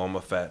himself like, oh, I'm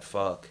a fat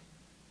fuck.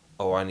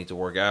 Oh, I need to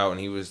work out. And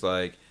he was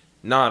like,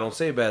 nah, don't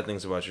say bad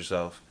things about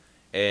yourself.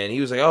 And he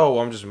was like, oh,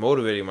 well, I'm just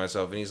motivating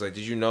myself. And he's like,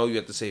 did you know you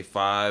have to say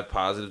 5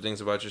 positive things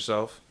about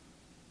yourself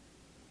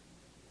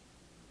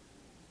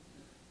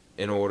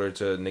in order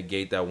to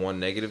negate that 1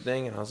 negative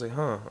thing? And I was like,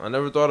 huh, I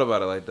never thought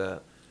about it like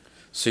that.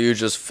 So you're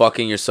just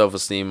fucking your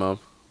self-esteem up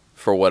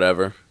for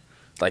whatever.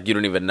 Like you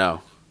don't even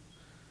know.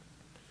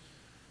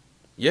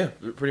 Yeah,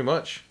 pretty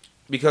much.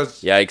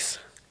 Because Yikes.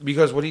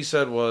 Because what he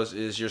said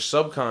is your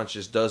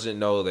subconscious doesn't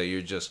know that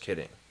you're just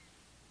kidding.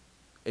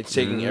 It's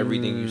taking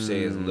everything you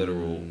say as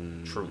literal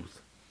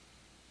truth.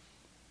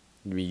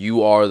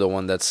 You are the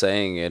one that's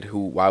saying it.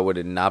 Why would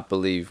it not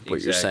believe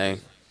what you're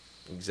saying?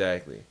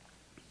 Exactly.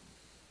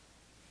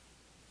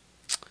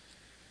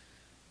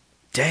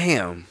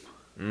 Damn.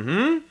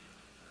 Mike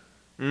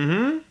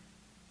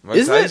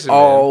Isn't Tyson, it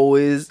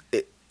always...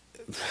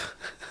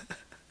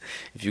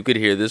 If you could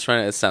hear this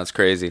right now, it sounds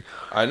crazy.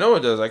 I know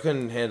it does. I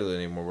couldn't handle it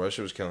anymore, bro. That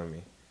shit was killing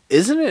me.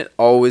 Isn't it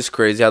always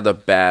crazy how the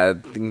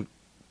bad thing...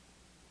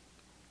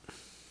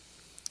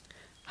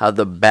 how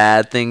the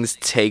bad things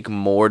take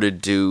more to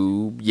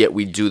do, yet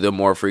we do them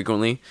more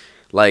frequently?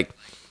 Like,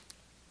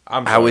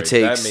 I'm how sorry, it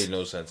takes. that made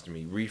no sense to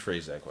me.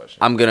 Rephrase that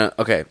question.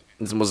 Okay,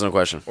 this wasn't a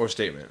question. Or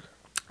statement.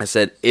 I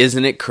said,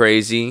 isn't it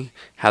crazy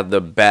how the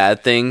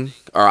bad thing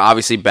are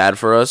obviously bad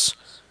for us,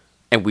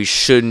 and we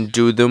shouldn't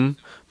do them,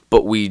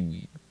 but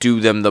we do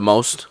them the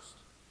most?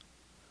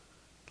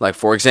 Like,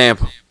 for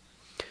example,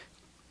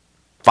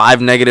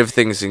 5 negative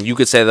things, and you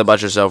could say that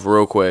about yourself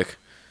real quick.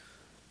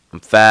 I'm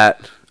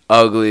fat,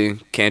 ugly,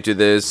 can't do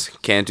this,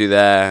 can't do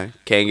that,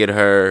 can't get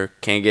her,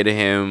 can't get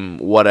him,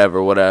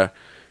 whatever,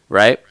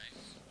 right?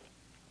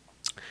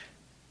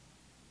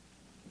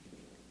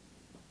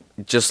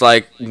 Just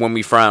like when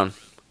we frown.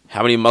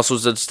 How many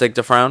muscles does it take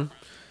to frown?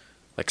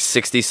 Like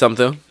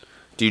 60-something.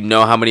 Do you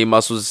know how many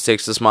muscles it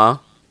takes to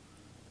smile?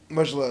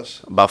 Much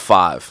less. About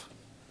 5.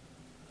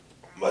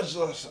 Much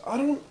less.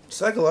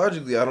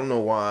 Psychologically, I don't know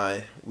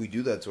why we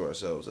do that to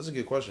ourselves. That's a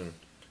good question.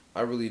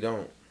 I really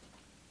don't.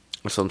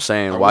 That's what I'm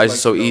saying. I Why would is like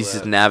it so to know easy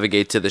that. to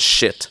navigate to the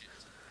shit?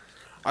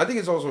 I think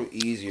it's also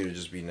easier to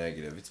just be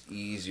negative. It's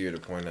easier to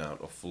point out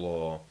a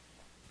flaw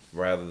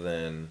rather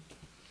than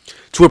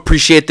To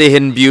appreciate the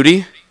hidden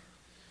beauty?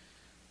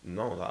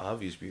 no, the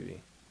obvious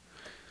beauty.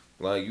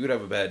 Like, you would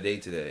have a bad day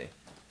today,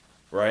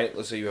 right?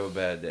 Let's say you have a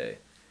bad day.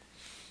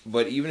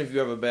 But even if you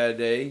have a bad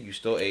day, you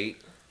still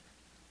ate.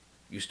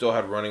 You still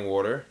had running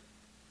water.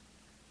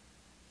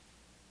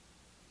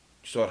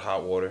 You still had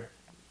hot water.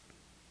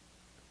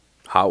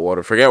 Hot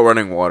water. Forget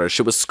running water.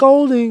 She was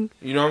scalding.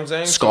 You know what I'm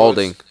saying? So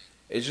Scalding.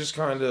 it's just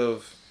kind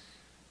of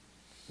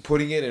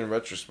putting it in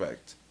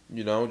retrospect,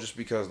 you know, just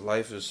because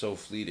life is so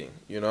fleeting,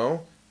 you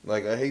know?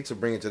 Like, I hate to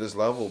bring it to this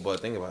level,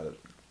 but think about it.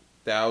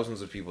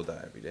 Thousands of people die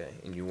every day,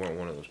 and you weren't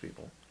one of those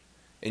people.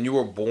 And you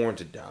were born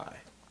to die.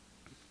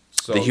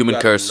 So The human you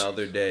got curse.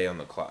 Another day on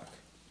the clock.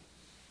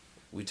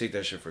 We take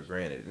that shit for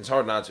granted. It's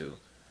hard not to,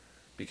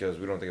 because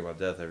we don't think about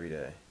death every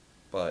day.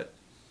 But,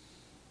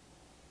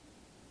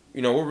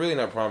 you know, we're really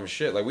not promised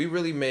shit. Like, we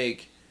really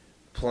make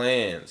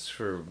plans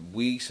for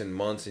weeks and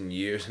months and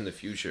years in the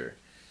future.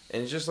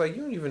 And it's just like,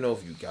 you don't even know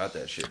if you got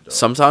that shit done.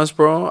 Sometimes,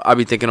 bro, I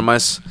be thinking to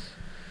myself,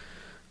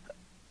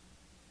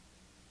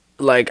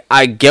 like,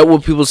 I get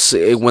what people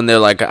say when they're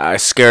like,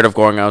 scared of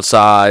going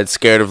outside,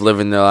 scared of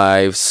living their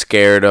life,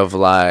 scared of,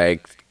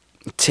 like,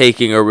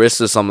 taking a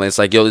risk or something. It's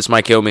like, yo, this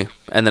might kill me.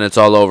 And then it's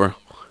all over.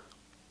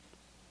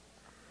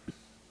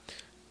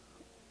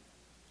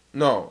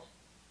 No.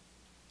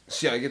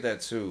 See, I get that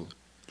too.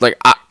 Like,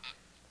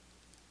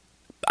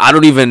 I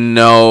don't even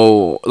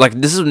know. Like,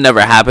 this has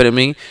never happened to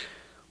me.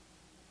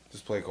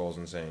 This play call's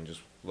insane. Just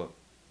look.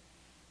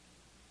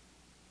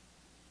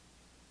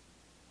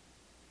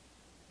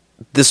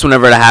 This will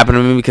never happen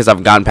to me because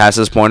I've gotten past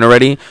this point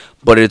already.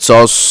 But it's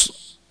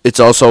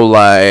also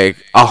like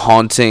a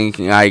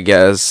haunting, I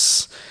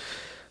guess.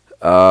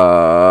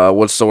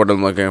 What's the word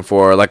I'm looking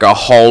for? Like a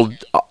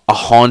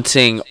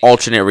haunting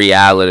alternate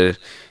reality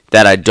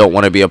that I don't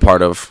want to be a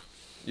part of.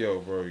 Yo,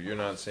 bro, you're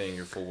not saying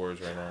your full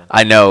words right now.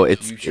 I know You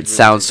it should really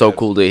sounds take so the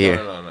cool to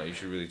headphones- hear. No. You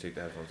should really take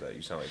the headphones out.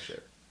 You sound like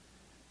shit.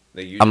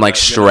 Like, I'm like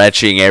you're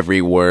stretching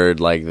every word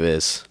like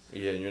this.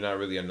 Yeah, and you're not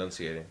really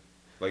enunciating.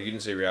 Like, you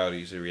didn't say reality,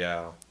 you said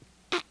real.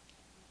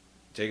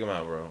 Take them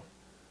out, bro.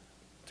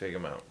 Take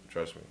them out.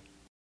 Trust me.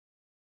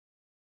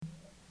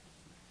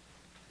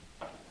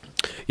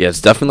 Yeah, it's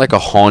definitely like a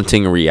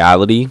haunting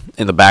reality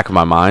in the back of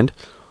my mind.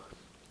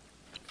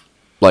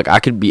 Like, I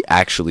could be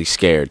actually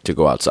scared to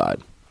go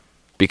outside.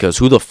 Because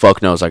who the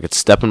fuck knows, I could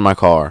step in my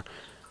car,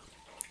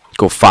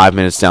 go 5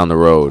 minutes down the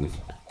road,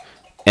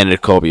 and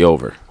it'd call me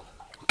over.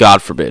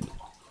 God forbid.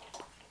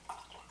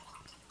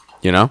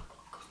 You know?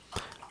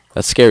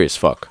 That's scary as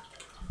fuck.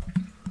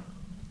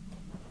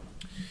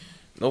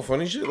 No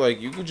funny shit. Like,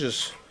 you could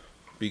just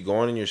be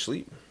gone in your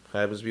sleep.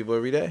 Happens to people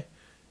every day.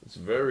 It's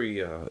very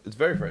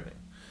frightening.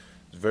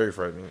 It's very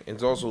frightening.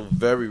 It's also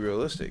very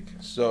realistic.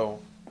 So,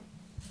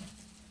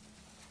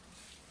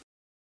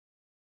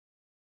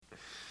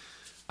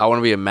 I want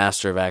to be a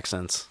master of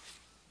accents.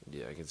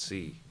 yeah, I can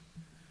see.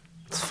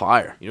 It's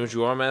fire. You know what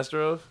you are a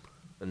master of?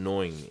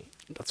 Annoying me.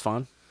 That's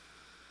fine.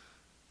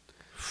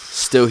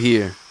 Still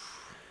here.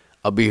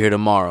 I'll be here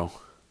tomorrow.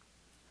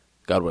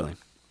 God willing.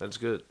 That's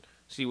good.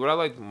 See, what I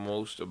like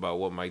most about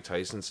what Mike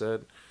Tyson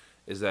said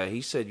is that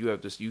he said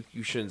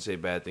you shouldn't say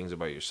bad things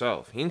about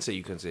yourself. He didn't say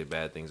you couldn't say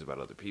bad things about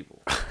other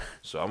people.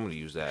 So I'm going to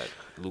use that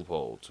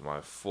loophole to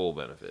my full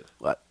benefit.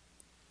 What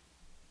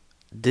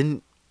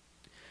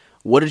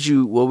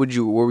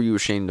were you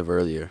ashamed of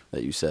earlier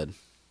that you said?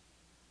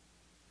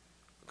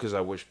 Because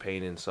I wish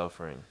pain and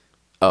suffering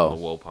Oh. on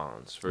the woe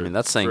ponds. I mean,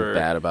 that's saying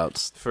bad about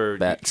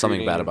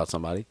something bad about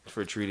somebody.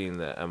 For treating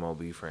the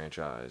MLB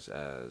franchise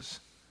as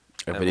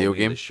A video MLB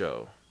game? The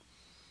show.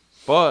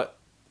 But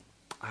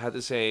I had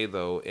to say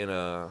though, in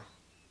a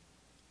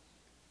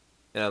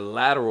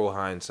lateral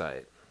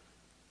hindsight,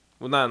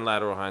 well, not in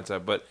lateral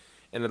hindsight, but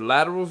in a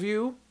lateral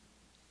view,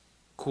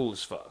 cool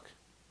as fuck.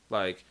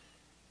 Like,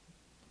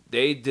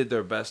 they did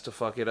their best to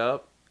fuck it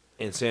up,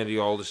 and Sandy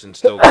Alderson,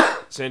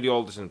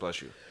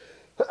 bless you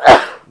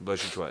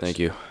twice. Thank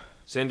you.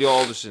 Sandy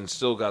Alderson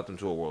still got them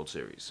to a World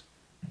Series.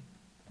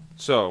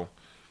 So,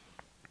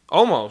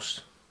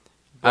 almost.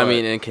 I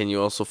mean, and can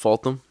you also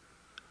fault them?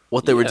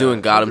 What they were doing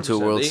got them to a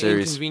 100%. World They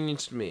Series.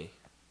 inconvenienced me.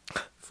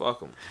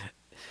 Fuck them.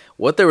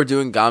 What they were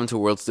doing got them to a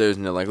World Series,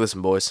 and they're like,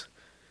 listen, boys,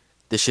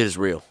 this shit is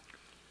real.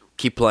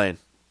 Keep playing.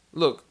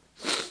 Look,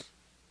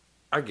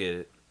 I get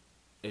it.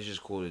 It's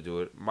just cool to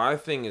do it. My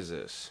thing is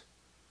this,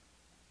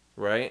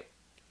 right?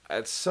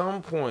 At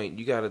some point,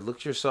 you got to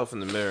look yourself in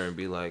the mirror and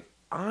be like,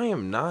 I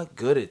am not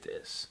good at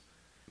this.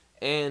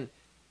 And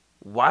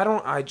why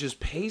don't I just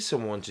pay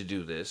someone to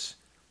do this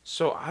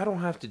so I don't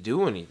have to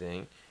do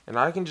anything and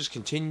I can just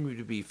continue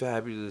to be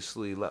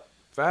fabulously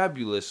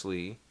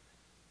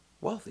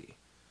wealthy?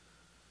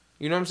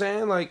 You know what I'm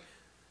saying? Like,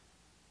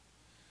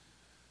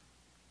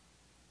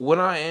 when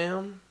I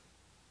am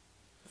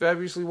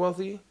fabulously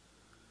wealthy,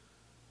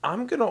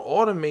 I'm going to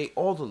automate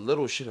all the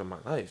little shit in my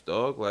life,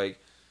 dog. Like,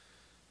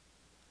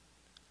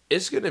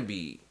 it's going to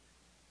be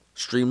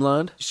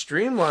Streamlined?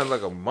 streamlined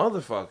like a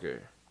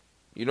motherfucker.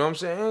 You know what I'm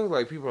saying?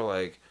 Like, people are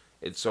like,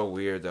 it's so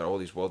weird that all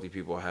these wealthy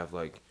people have,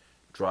 like,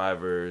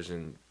 drivers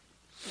and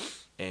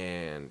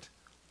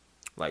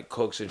like,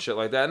 cooks and shit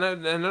like that.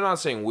 And they're not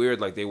saying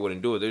weird like they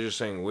wouldn't do it. They're just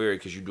saying weird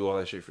because you do all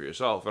that shit for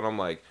yourself. And I'm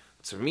like,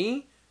 to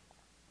me,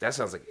 that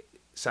sounds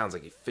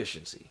like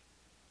efficiency.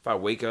 If I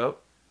wake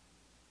up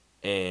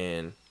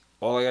and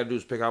all I gotta do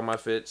is pick out my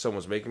fit,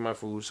 someone's making my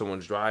food,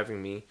 someone's driving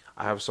me,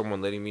 I have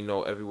someone letting me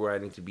know everywhere I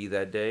need to be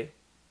that day.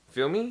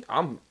 Feel me?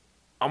 I'm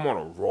on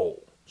a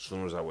roll as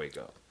soon as I wake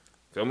up.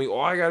 Feel me? All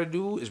I gotta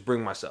do is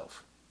bring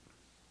myself.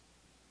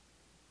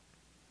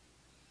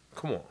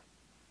 Come on.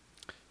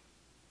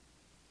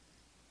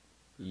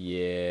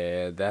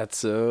 Yeah,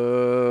 that's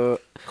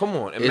Come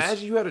on.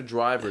 Imagine you had a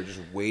driver just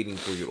waiting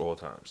for you at all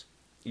times.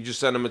 You just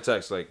send him a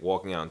text like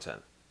walking out in 10.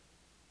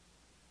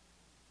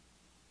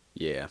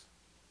 Yeah.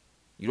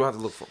 You don't have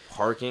to look for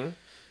parking.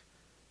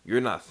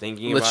 You're not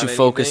thinking Lets about you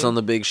focus anything. on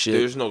the big shit.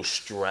 There's no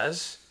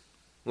stress.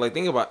 Like,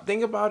 think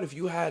about if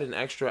you had an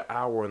extra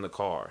hour in the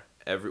car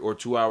or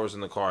 2 hours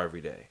in the car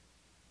every day.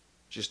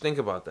 Just think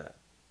about that.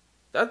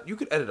 That you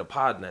could edit a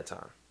pod in that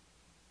time.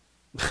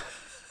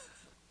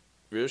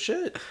 Real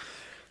shit.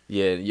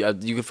 Yeah,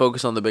 you can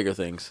focus on the bigger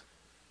things.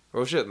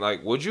 Real shit.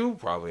 Like, would you?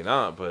 Probably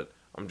not, but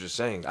I'm just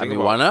saying. I Think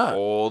mean, about why not?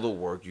 all the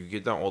work you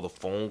get done, all the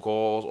phone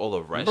calls, all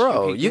the rest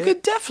Bro, you you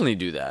could definitely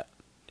do that.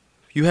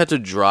 You had to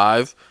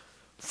drive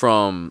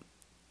from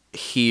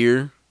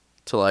here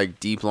to,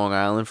 like, Deep Long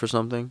Island for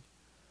something.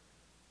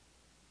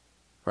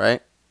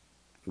 Right?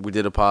 We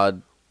did a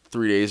pod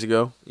 3 days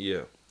ago.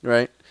 Yeah.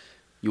 Right?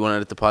 You want to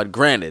edit the pod.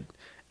 Granted,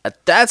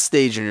 at that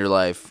stage in your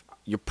life,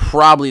 you're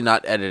probably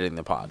not editing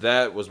the pod.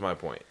 That was my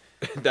point.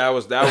 that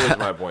was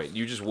my point.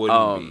 You just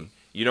wouldn't be.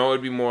 You know,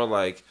 it'd be more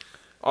like,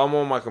 I'm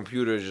on my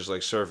computer just,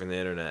 like, surfing the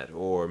internet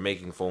or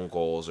making phone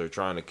calls or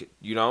trying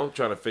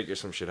to figure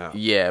some shit out.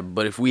 Yeah,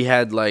 but if we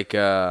had, like,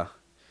 I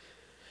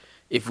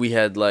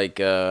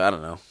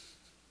don't know,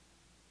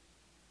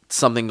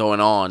 something going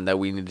on that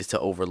we needed to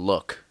oversee,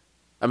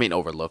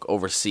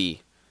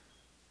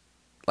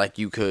 like,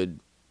 you could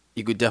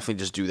definitely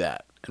just do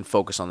that and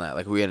focus on that.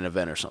 Like, we had an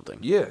event or something.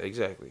 Yeah,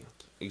 exactly.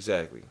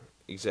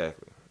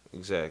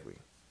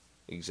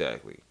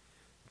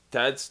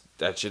 That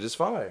shit is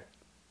fire.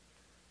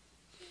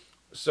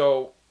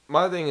 So,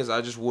 my thing is,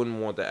 I just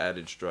wouldn't want the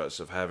added stress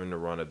of having to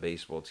run a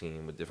baseball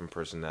team with different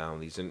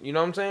personalities. And, you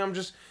know what I'm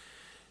saying?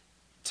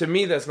 To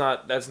me, that's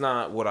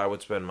not what I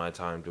would spend my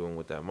time doing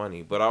with that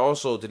money. But I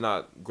also did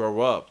not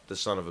grow up the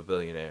son of a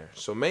billionaire.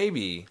 So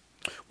maybe...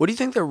 What do you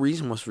think their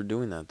reason was for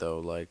doing that, though?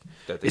 Like,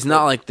 That they it's could.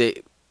 not like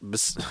they...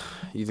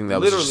 You think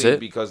that was just Literally it?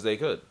 because they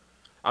could.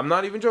 I'm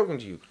not even joking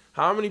to you.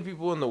 How many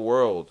people in the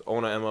world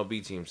own an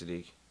MLB team,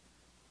 Sadiq?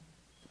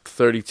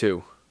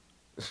 32.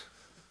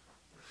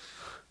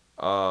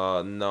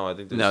 No, I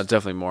think there's... No,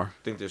 definitely more.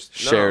 I think there's...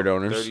 Shared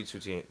owners.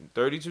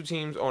 32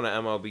 teams own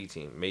an MLB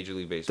team, Major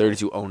League Baseball.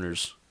 32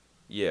 owners.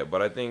 Yeah,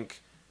 but I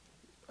think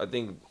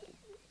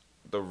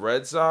the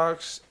Red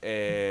Sox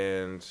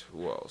and...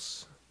 Who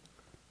else?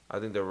 I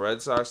think the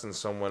Red Sox and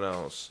someone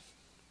else.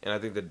 And I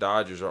think the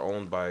Dodgers are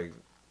owned by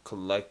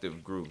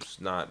collective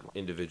groups, not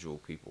individual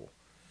people.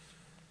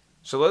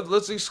 So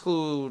let's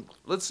exclude,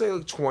 let's say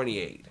like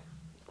 28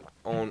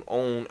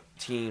 own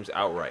teams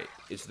outright.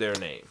 It's their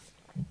name.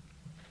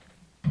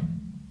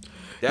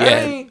 That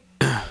Yeah. ain't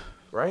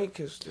right,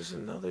 because there's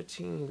another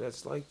team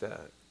that's like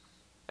that.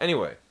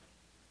 Anyway,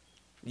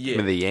 yeah, I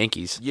mean, the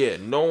Yankees. yeah,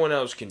 no one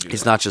else can do.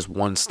 It's that. not just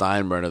one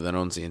Steinbrenner that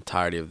owns the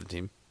entirety of the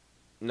team.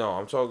 No,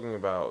 I'm talking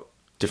about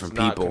Different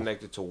it's people. not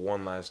connected to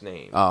one last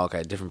name. Oh,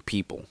 okay. Different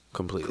people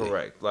completely.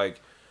 Correct.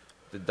 Like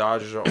the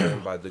Dodgers are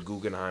owned by the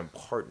Guggenheim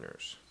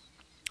Partners.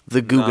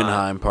 The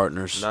Guggenheim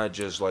partners. Not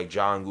just like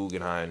John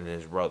Guggenheim and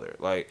his brother.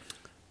 Like,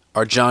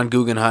 Are John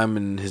Guggenheim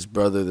and his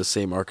brother the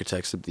same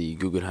architects of the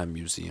Guggenheim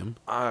Museum?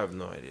 I have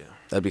no idea.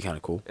 That'd be kind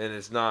of cool. And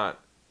it's not.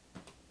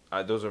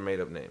 Those are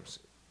made up names.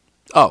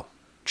 Oh,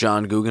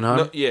 John Guggenheim?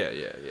 No, yeah.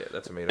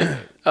 That's a made up name.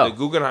 Oh. The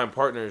Guggenheim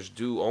Partners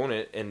do own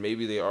it, and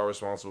maybe they are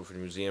responsible for the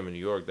museum in New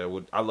York.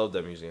 I love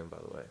that museum, by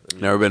the way. The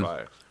Never museum's been.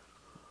 fire.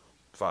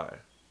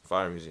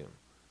 Fire museum.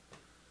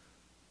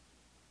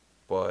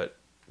 But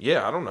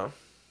yeah, I don't know.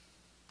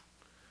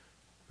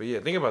 But yeah,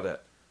 think about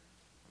that.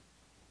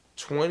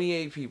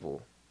 28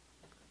 people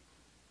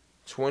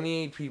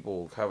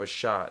have a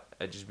shot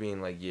at just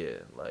being like, yeah,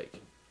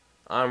 like,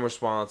 I'm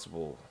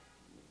responsible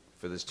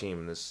for this team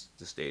in this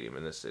stadium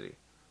in this city.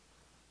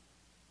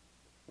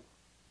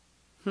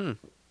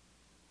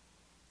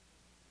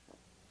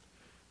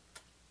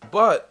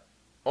 But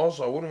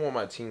also, I wouldn't want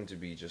my team to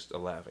be just a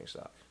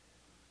laughingstock.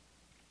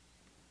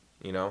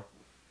 You know?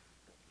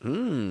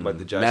 Like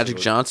the Magic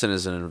Johnson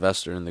is an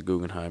investor in the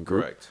Guggenheim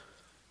Group. Correct.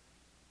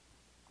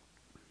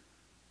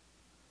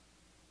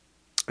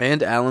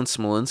 And Alan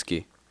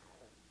Smolinski.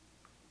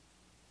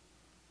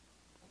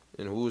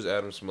 And who's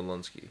Adam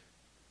Smolinski?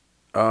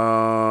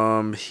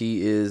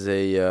 He is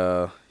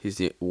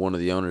he's one of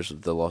the owners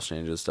of the Los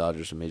Angeles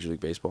Dodgers in Major League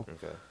Baseball.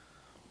 Okay.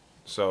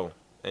 So,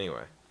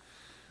 anyway.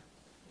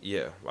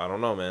 Yeah, I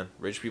don't know, man.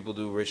 Rich people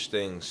do rich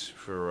things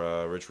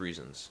for rich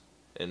reasons.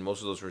 And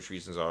most of those rich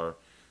reasons are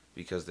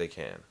because they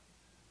can.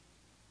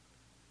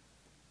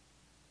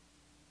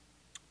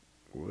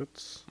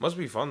 What? Must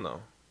be fun,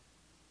 though.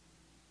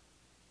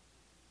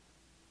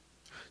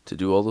 To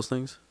do all those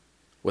things?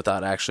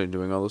 Without actually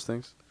doing all those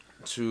things?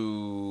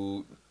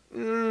 To...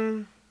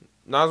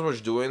 not as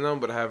much doing them,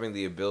 but having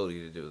the ability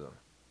to do them.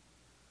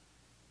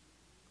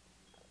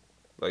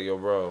 Like, yo,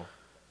 bro,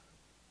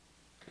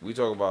 we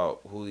talk about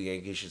who the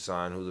Yankees should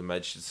sign, who the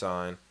Mets should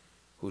sign,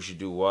 who should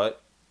do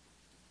what.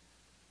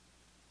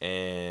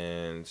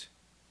 And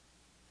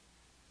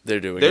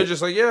they're doing they're it.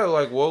 just like, yeah,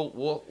 like,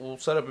 we'll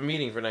set up a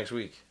meeting for next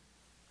week.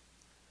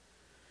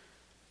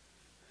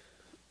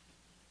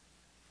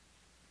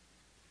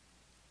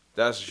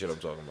 That's the shit I'm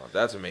talking about.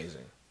 That's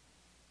amazing.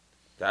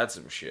 That's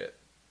some shit.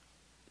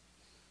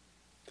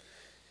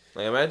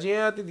 Like, imagine,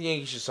 yeah, I think the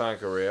Yankees should sign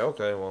Correa.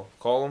 Okay, well,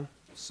 call them.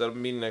 Set up a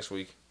meeting next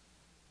week.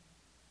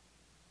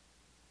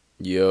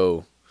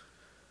 Yo.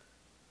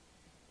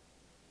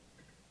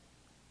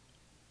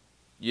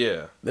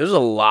 Yeah. There's a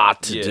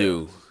lot to Yeah.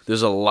 do.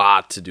 There's a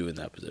lot to do in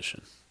that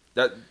position.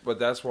 But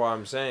that's why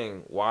I'm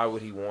saying, why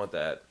would he want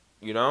that?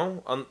 You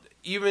know?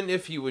 Even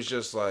if he was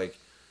just, like,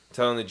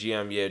 telling the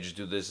GM, yeah, just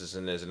do this,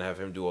 and this, and have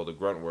him do all the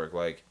grunt work,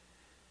 like,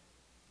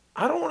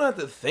 I don't want to have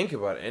to think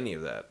about any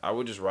of that. I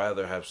would just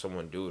rather have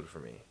someone do it for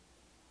me.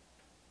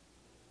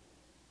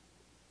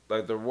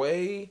 Like, the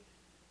way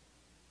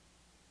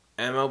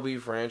MLB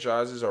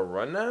franchises are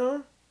run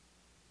now,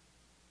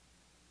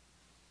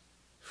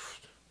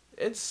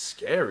 it's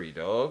scary,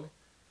 dog.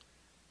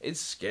 It's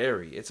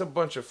scary. It's a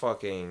bunch of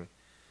fucking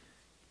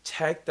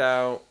teched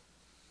out,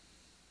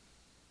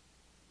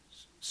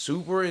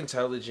 super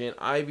intelligent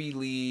Ivy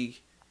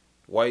League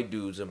white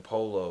dudes in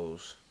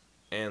polos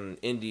and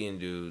Indian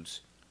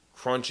dudes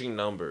crunching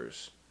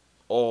numbers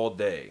all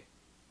day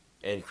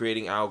and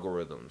creating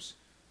algorithms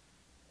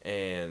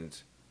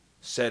and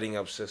setting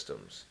up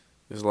systems.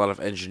 There's a lot of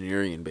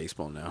engineering in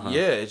baseball now, huh?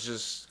 Yeah, it's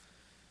just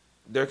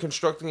they're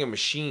constructing a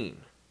machine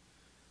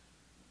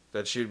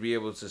that should be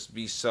able to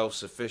be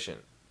self-sufficient.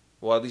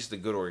 Well, at least the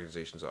good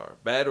organizations are.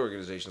 Bad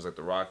organizations like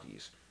the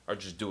Rockies are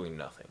just doing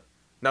nothing.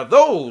 Now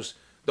those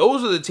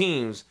are the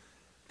teams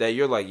that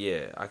you're like,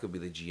 yeah, I could be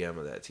the GM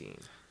of that team.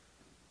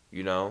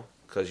 You know?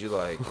 Because you're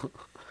like...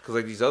 Because,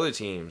 like, these other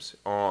teams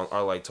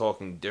are, like,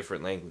 talking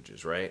different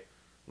languages, right?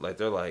 Like,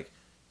 they're like,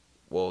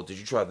 well, did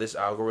you try this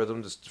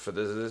algorithm for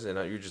this? And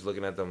you're just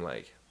looking at them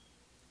like...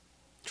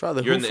 Try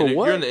the You're who for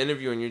what? You're in the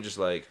interview and you're just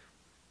like...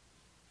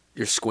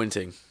 You're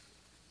squinting.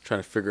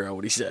 Trying to figure out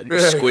what he said. You're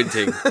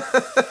squinting.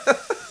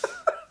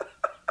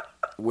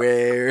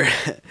 Where...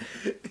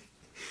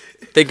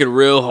 Thinking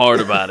real hard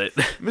about it.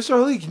 Mr.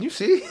 Ali, can you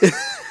see?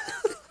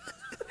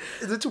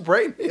 Is it too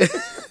bright?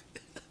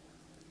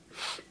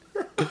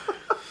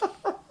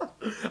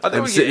 I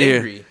think we get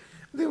angry.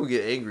 I think we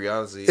get angry,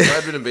 honestly. If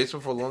I've been in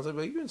baseball for a long time,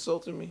 but you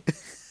insulted me.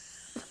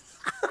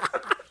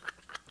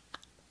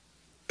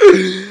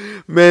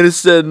 Man, it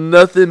said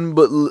nothing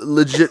but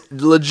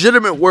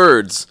legitimate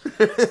words.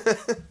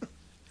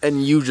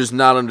 And you just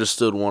not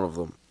understood one of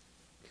them.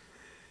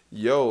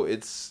 Yo,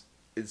 it's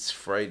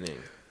frightening.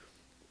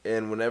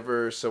 And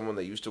whenever someone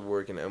that used to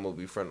work in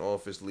MLB front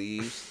office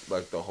leaves,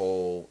 like the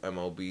whole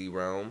MLB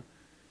realm,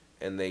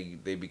 and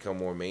they become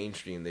more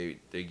mainstream,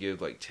 they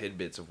give like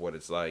tidbits of what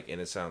it's like, and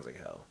it sounds like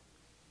hell.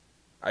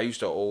 I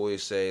used to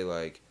always say,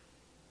 like,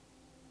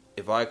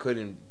 if I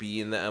couldn't be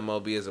in the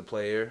MLB as a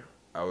player,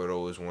 I would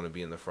always want to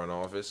be in the front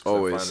office.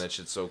 'Cause I find that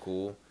shit so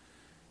cool.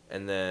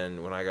 And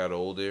then when I got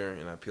older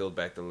and I peeled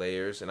back the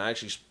layers, and I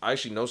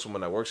actually know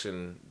someone that works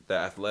in the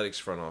athletics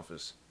front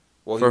office.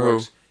 Well,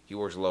 he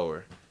works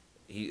lower.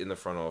 He in the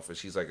front office.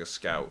 He's like a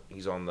scout.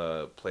 He's on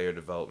the player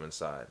development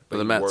side. But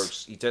the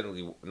Mets. He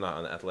technically not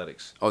on the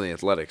athletics. Oh, the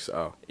athletics.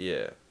 Oh.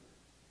 Yeah.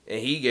 And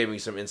he gave me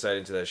some insight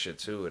into that shit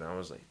too, and I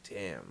was like,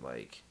 damn,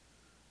 like,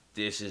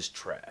 this is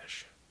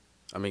trash.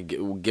 I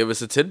mean, give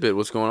us a tidbit.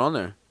 What's going on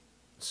there?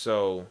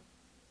 So,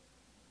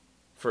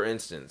 for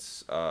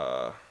instance,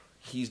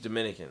 he's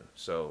Dominican,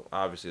 so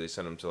obviously they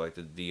sent him to like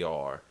the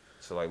DR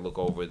to like look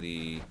over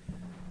the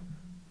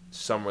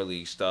summer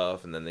league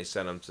stuff, and then they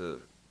send them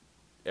to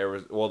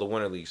the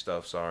winter league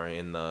stuff. Sorry,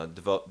 and the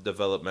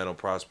developmental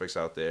prospects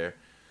out there,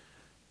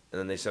 and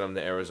then they send them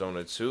to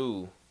Arizona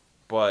too.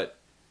 But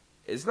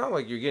it's not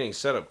like you're getting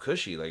set up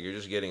cushy. Like you're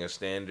just getting a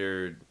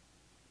standard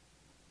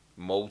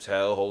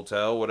motel,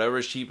 hotel, whatever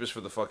is cheapest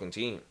for the fucking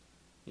team,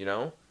 you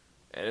know.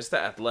 And it's the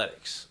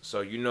Athletics,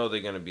 so you know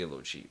they're gonna be a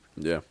little cheap.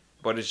 Yeah.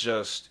 But it's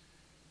just,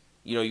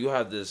 you know, you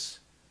have this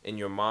in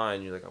your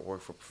mind. You're like, I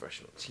work for a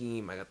professional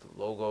team. I got the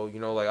logo. You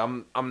know, like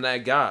I'm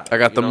that guy. I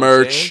got you the know what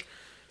I'm merch. saying?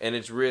 And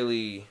it's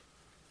really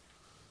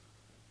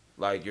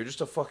like you're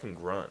just a fucking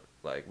grunt.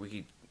 Like we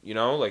could, you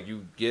know, like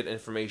you get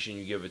information,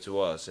 you give it to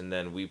us, and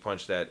then we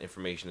punch that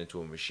information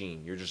into a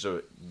machine. You're just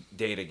a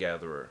data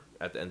gatherer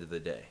at the end of the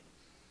day.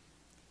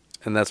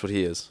 And that's what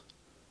he is.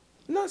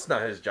 No, it's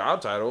not his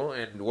job title,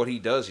 and what he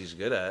does, he's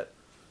good at.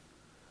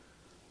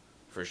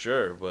 For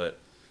sure, but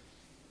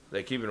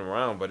they keep him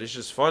around. But it's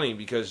just funny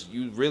because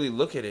you really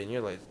look at it and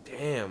you're like,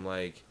 damn,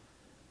 like,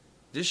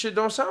 this shit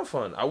don't sound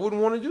fun. I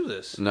wouldn't want to do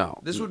this. No.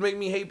 This would make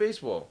me hate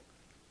baseball.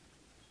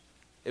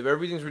 If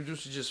everything's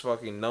reduced to just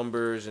fucking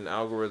numbers and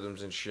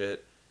algorithms and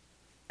shit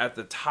at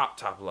the top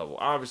level.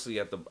 Obviously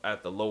at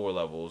the lower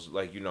levels,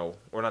 like, you know,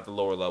 or not the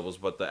lower levels,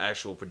 but the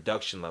actual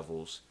production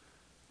levels,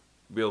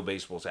 real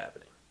baseball's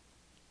happening.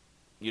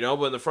 You know,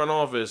 but in the front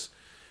office,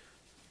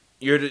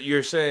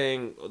 you're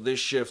saying this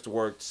shift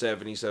worked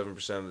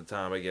 77% of the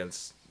time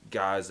against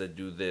guys that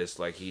do this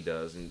like he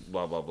does and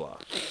blah, blah, blah.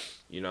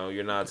 You know,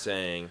 you're not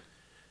saying,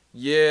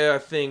 yeah, I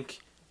think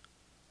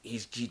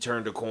he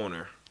turned a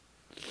corner,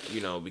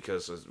 you know,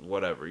 because of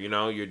whatever. You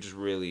know, you're just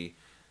really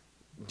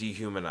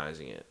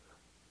dehumanizing it.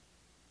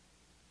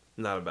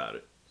 Not about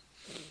it.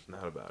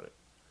 Not about it.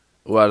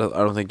 Well, I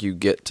don't think you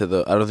get to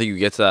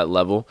that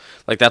level.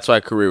 Like that's why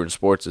a career in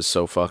sports is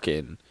so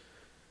fucking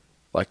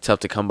like tough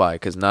to come by,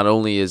 because not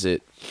only is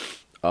it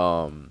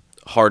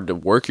hard to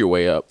work your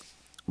way up,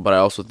 but I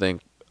also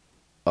think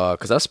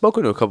because I've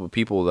spoken to a couple of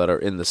people that are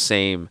in the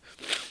same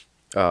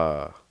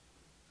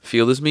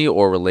field as me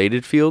or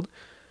related field,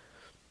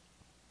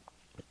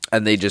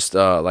 and they just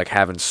like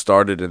haven't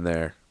started in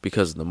there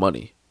because of the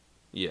money.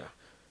 Yeah.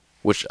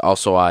 Which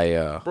also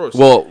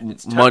Bro,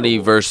 it's money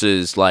terrible.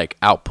 versus like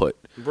output.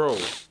 Bro,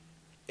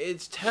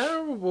 it's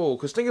terrible.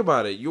 Because think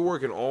about it. You're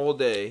working all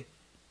day,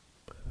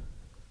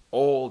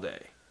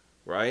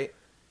 right?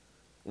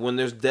 When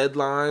there's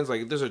deadlines,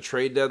 like if there's a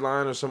trade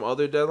deadline or some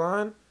other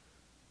deadline,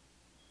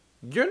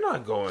 you're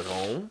not going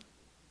home.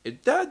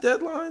 If that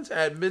deadline's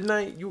at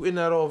midnight, you in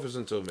that office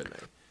until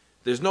midnight.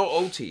 There's no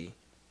OT.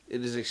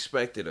 It is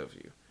expected of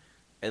you.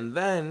 And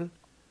then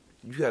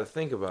you got to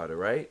think about it,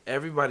 right?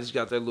 Everybody's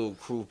got their little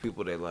crew of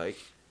people they like.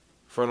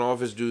 Front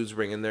office dudes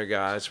bringing their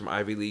guys from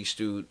Ivy League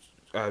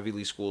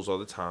schools all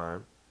the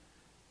time.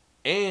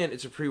 And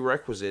it's a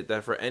prerequisite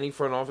that for any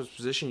front office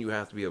position, you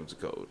have to be able to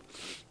code.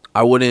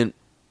 I wouldn't.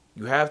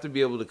 You have to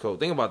be able to code.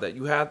 Think about that.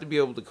 You have to be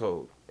able to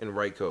code and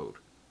write code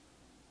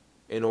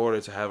in order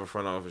to have a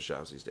front office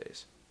job these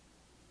days.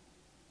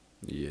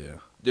 Yeah.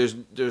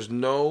 There's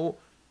no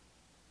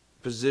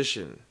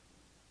position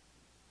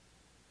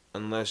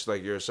unless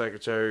like you're a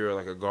secretary or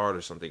like a guard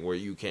or something where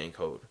you can't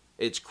code.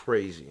 It's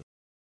crazy.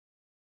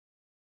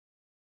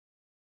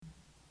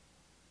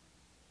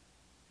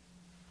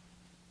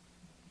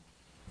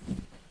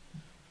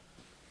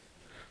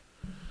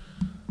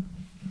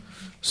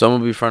 Some will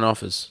be front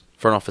offices.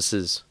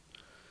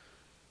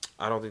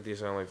 I don't think they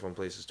sound like fun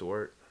places to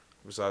work.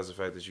 Besides the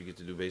fact that you get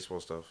to do baseball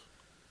stuff.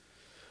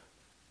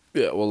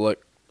 Yeah, well,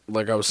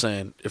 like I was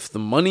saying, if the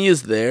money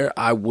is there,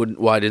 I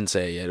wouldn't. Well, I didn't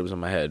say it yet; it was in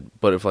my head.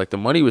 But if like the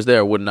money was there,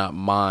 I would not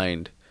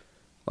mind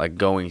like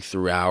going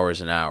through hours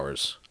and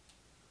hours.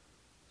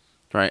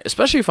 Right,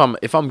 especially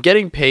if I'm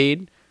getting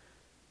paid.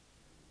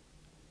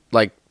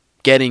 Like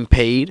getting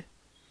paid,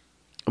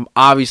 I'm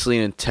obviously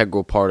an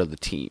integral part of the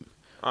team.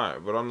 All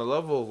right, but on the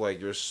level of like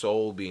your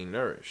soul being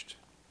nourished,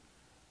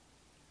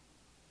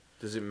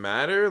 does it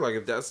matter? Like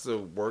if that's the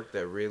work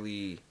that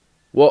really.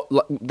 Well,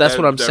 that's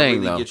what I'm that saying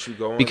really though, gets you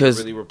going, because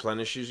that really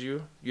replenishes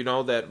you. You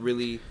know, that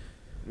really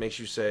makes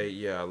you say,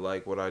 "Yeah, I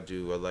like what I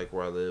do. I like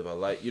where I live. I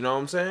like." You know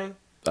what I'm saying?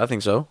 I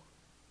think so.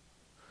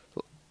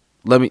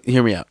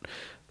 Hear me out.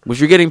 If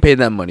you're getting paid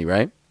that money,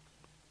 right?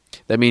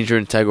 That means you're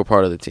an integral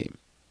part of the team,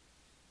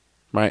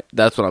 right?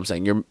 That's what I'm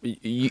saying.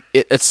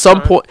 At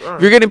some point,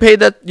 if you're getting paid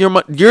that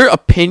your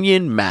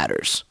opinion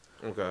matters.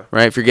 Okay.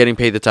 Right? If you're getting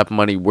paid the type of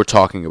money we're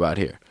talking about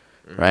here,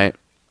 right?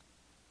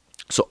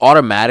 So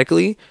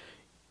automatically,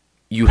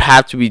 you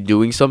have to be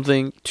doing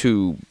something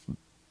to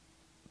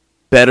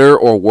better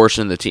or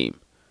worsen the team.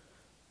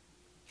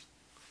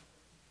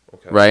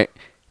 Okay. Right?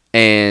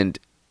 And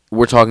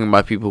we're talking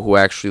about people who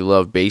actually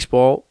love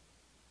baseball.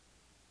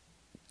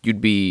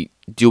 You'd be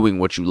doing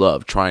what you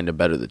love, trying to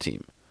better the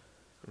team.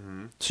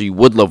 Mm-hmm. So you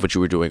would love what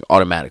you were doing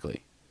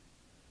automatically.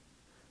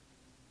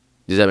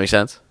 Does that make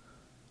sense?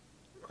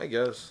 I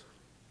guess.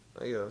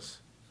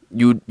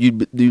 You'd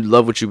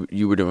love what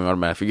you were doing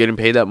automatically. If you're getting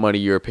paid that money,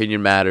 your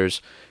opinion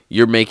matters.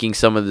 You're making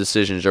some of the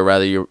decisions, or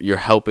rather, you're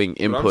helping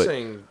input. But I'm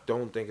saying,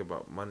 don't think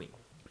about money.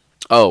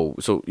 Oh,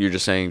 so you're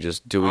just saying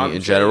just doing it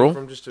in general?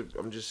 I'm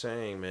just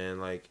saying, man.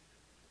 Like,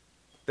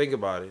 think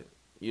about it.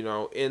 You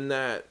know, in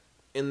that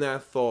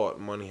thought,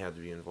 money had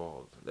to be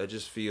involved. That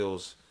just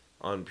feels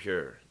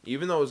unpure,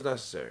 even though it's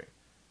necessary.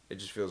 It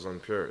just feels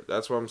unpure.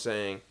 That's what I'm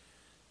saying.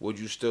 Would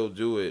you still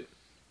do it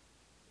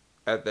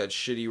at that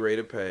shitty rate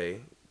of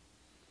pay,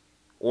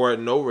 or at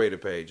no rate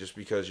of pay, just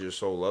because your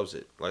soul loves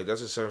it? Like,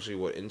 that's essentially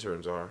what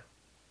interns are.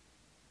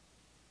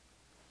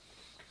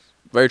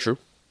 Very true.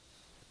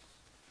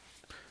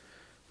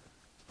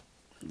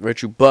 Very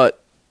true,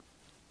 but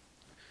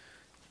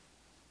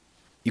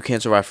you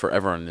can't survive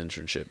forever on an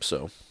internship,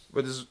 so.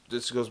 But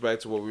this goes back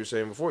to what we were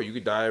saying before. You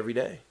could die every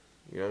day.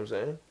 You know what I'm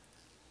saying?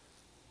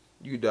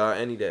 You could die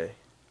any day.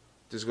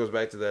 This goes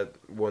back to that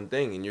one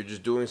thing, and you're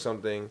just doing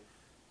something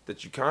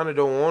that you kind of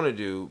don't want to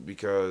do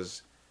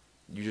because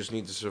you just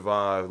need to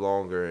survive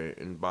longer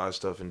and buy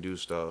stuff and do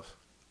stuff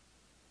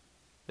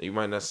that you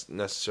might not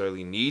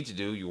necessarily need to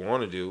do, you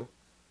want to do,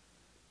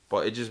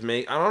 but it just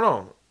I don't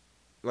know.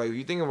 Like, if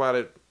you think about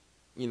it,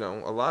 you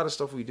know, a lot of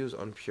stuff we do is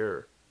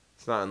unpure.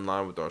 It's not in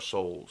line with our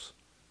souls.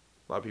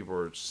 A lot of people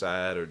are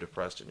sad or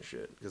depressed and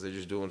shit because they're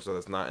just doing stuff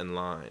that's not in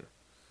line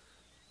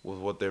with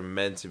what they're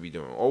meant to be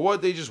doing or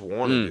what they just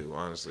want to do,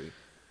 honestly.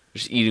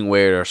 Just eating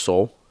away at our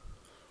soul?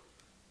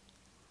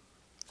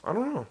 I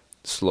don't know.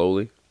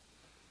 Slowly?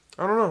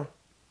 I don't know.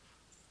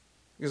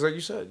 Because like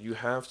you said, you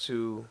have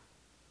to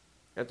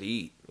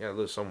eat. You gotta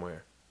live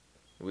somewhere.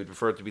 We'd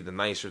prefer it to be the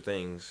nicer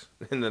things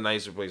and the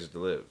nicer places to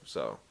live.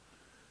 So,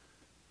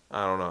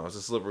 I don't know. It's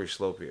a slippery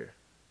slope here.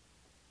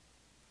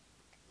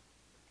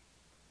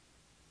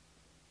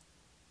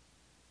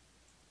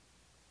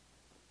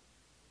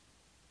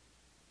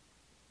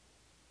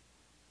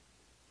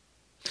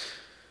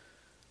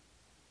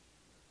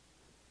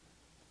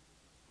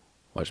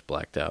 Watch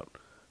blacked out.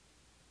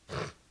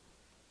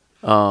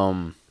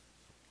 Oh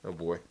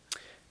boy.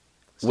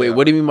 Wait,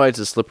 what do you mean by it's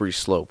a slippery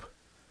slope?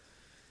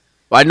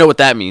 Well, I know what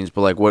that means,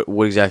 but like,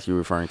 what exactly are you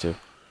referring to?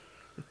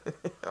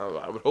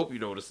 I would hope you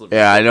know what a slippery.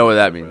 Yeah, I know what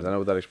that means. I know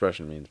what that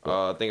expression means.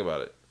 Think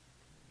about it.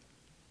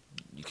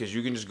 Because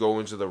you can just go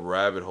into the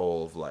rabbit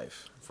hole of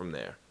life from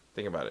there.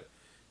 Think about it.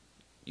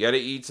 You gotta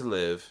eat to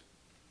live.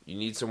 You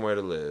need somewhere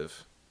to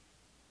live.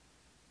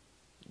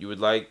 You would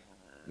like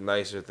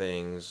nicer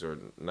things or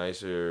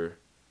nicer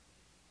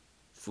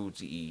food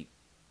to eat.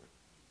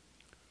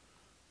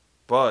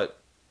 But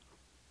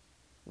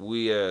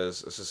we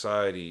as a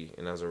society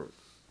and as a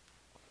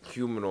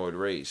humanoid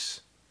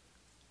race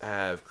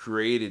have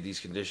created these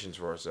conditions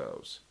for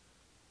ourselves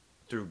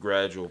through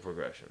gradual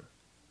progression.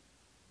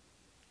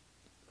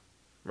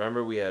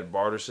 Remember, we had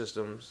barter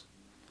systems,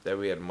 that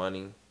we had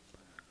money.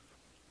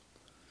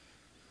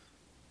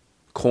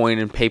 Coin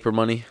and paper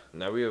money.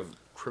 Now we have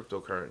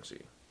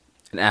cryptocurrency.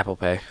 And Apple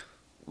Pay.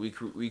 We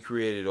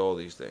created all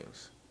these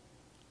things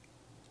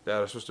that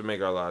are supposed to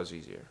make our lives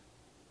easier.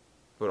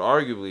 But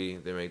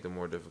arguably, they make them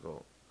more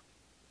difficult.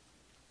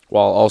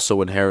 While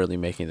also inherently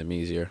making them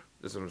easier.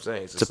 That's what I'm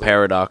saying. It's a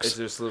paradox. It's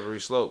a slippery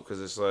slope because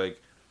it's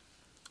like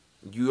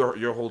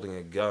you're holding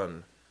a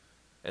gun,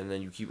 and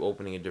then you keep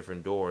opening a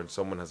different door, and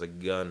someone has a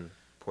gun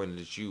pointed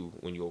at you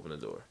when you open the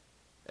door,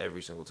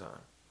 every single time.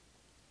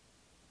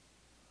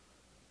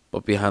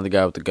 But behind the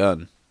guy with the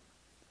gun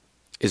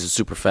is a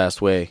super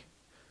fast way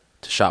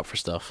to shop for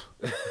stuff.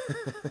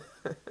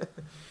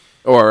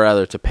 Or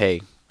rather, to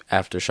pay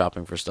after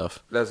shopping for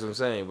stuff. That's what I'm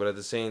saying. But at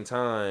the same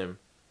time,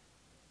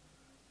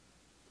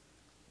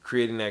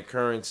 creating that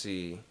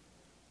currency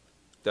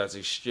that's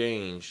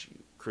exchanged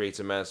creates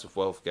a massive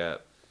wealth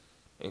gap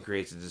and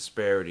creates a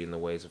disparity in the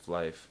ways of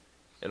life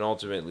and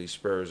ultimately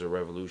spurs a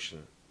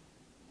revolution,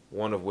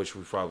 one of which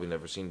we've probably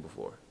never seen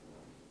before.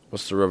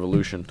 What's the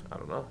revolution? I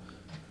don't know.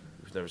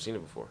 We've never seen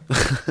it before.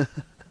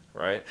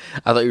 Right?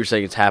 I thought you were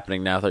saying it's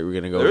happening now. I thought you were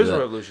going to go There is that. a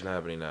revolution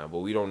happening now, but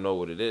we don't know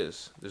what it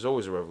is. There's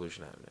always a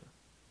revolution happening.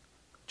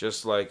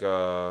 Just like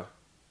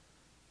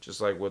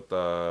with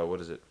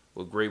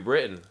with Great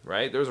Britain,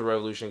 right? There was a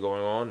revolution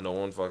going on. No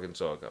one fucking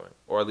saw it coming,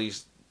 or at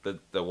least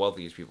the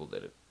wealthiest people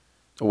did it.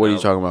 What are you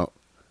talking about?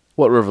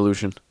 What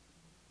revolution?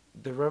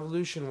 The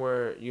revolution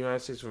where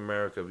United States of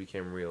America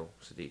became real,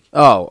 Sadiq.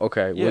 Oh,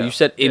 okay. Yeah, Well, you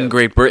said in yeah,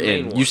 Great the main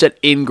Britain. one. You said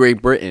in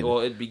Great Britain. Well,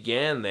 it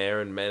began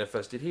there and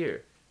manifested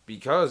here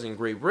because in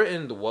Great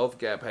Britain the wealth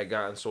gap had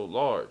gotten so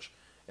large,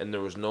 and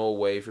there was no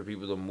way for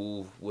people to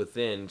move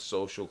within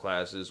social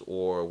classes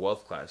or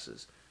wealth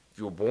classes. If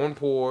you were born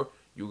poor,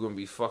 you were gonna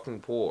be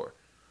fucking poor.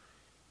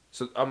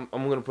 So I'm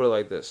gonna put it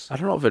like this. I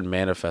don't know if it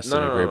manifested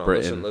in Great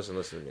Britain.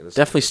 Listen to me.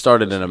 Definitely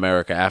started in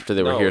America after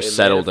they were here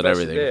settled and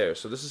manifested everything. there.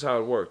 So this is how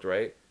it worked,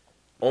 right?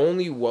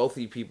 Only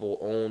wealthy people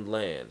owned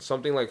land.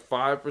 Something like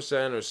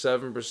 5% or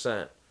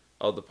 7%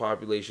 of the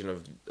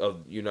population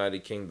of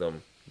United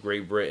Kingdom,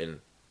 Great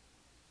Britain,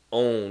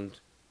 owned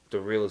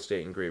the real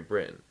estate in Great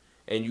Britain.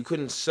 And you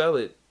couldn't sell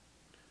it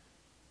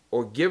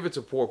or give it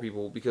to poor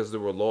people because there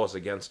were laws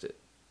against it.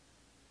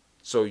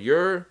 So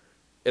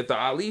if the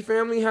Ali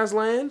family has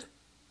land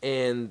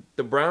and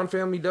the Brown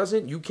family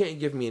doesn't, you can't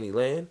give me any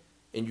land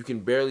and you can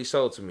barely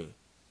sell it to me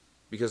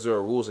because there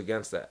are rules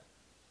against that.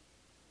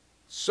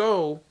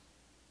 So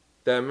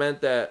that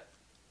meant that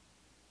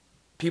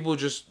people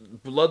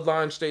just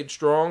bloodline stayed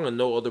strong and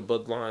no other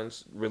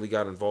bloodlines really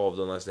got involved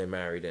unless they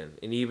married in.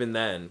 And even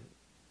then,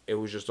 it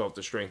was just off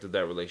the strength of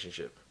that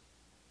relationship.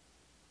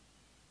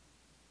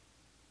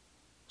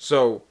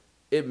 So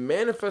it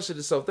manifested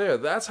itself there.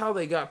 That's how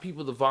they got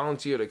people to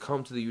volunteer to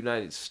come to the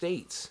United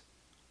States,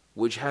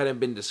 which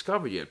hadn't been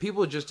discovered yet.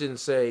 People just didn't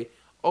say,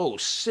 oh,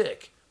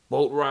 sick,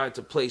 boat ride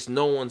to place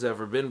no one's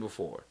ever been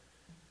before.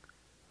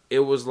 It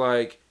was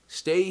like,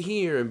 stay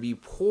here and be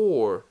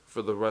poor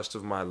for the rest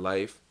of my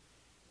life,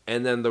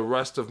 and then the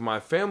rest of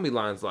my family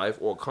line's life,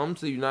 or come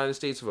to the United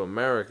States of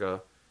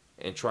America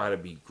and try to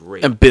be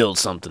great. And build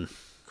something.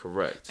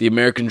 Correct. The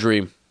American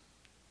dream.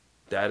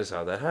 That is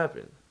how that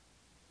happened.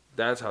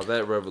 That's how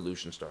that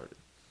revolution started.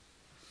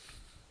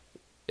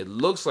 It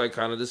looks like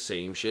kind of the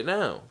same shit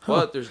now,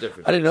 but there's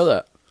differences. I didn't know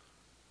that.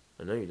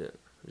 I know you didn't.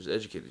 I just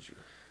educated you.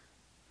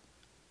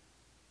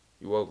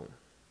 You're welcome.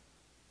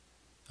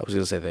 I was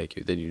going to say thank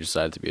you. Then you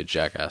decided to be a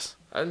jackass.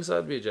 I didn't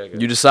decide to be a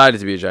jackass. You decided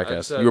to be a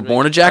jackass. decided You were to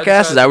born a make- I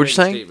jackass? Is decided that to what make you're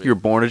a saying? statement. You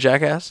were born a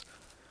jackass?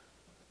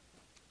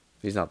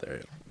 He's not there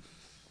yet.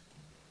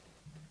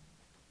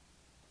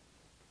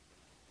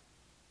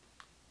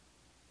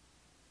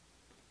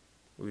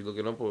 What are you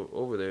looking up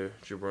over there,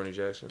 Jabroni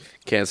Jackson?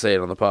 Can't say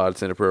it on the pod.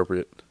 It's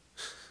inappropriate.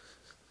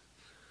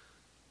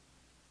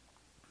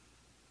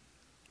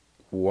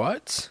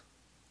 What?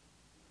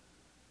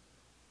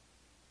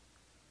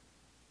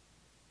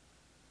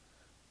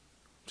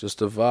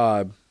 Just a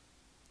vibe.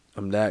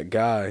 I'm that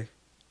guy.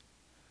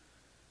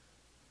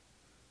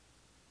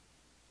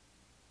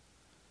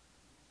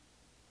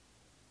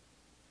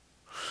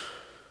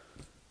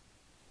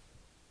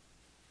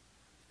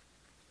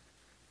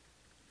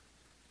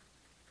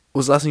 What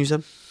was the last thing you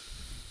said?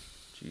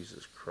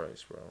 Jesus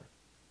Christ, bro.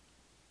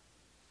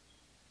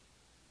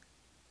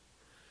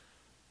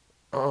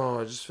 Oh,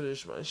 I just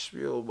finished my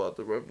spiel about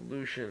the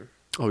revolution.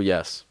 Oh,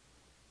 yes.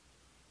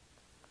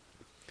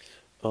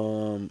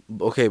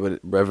 Okay, but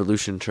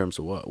revolution in terms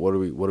of what? What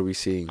are we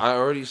seeing? I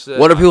already said.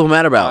 What are people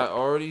mad I about?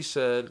 already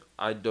said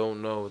I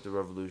don't know what the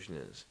revolution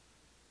is.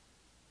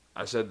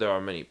 I said there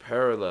are many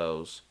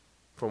parallels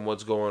from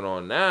what's going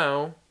on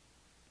now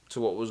to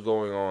what was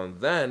going on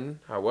then.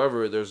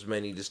 However, there's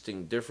many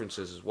distinct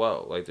differences as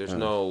well. Like there's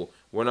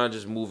we're not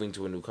just moving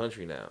to a new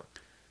country now.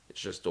 It's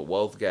just the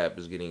wealth gap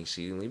is getting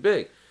exceedingly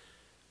big.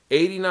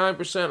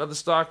 89% of the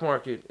stock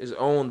market is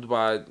owned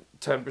by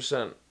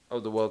 10%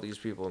 of the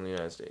wealthiest people in the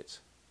United States.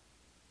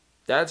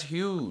 That's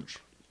huge.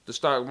 The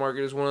stock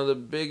market is one of the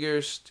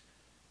biggest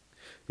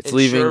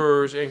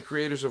insurers and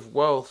creators of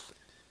wealth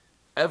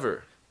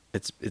ever.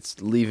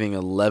 It's leaving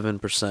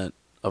 11%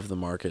 of the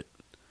market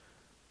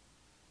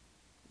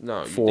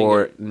No,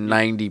 for think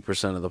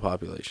 90% of the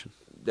population.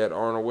 that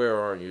aren't aware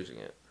aren't using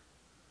it.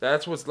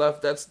 That's what's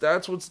left.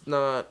 That's what's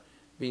not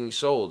being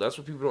sold. That's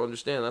what people don't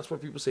understand. That's why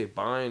people say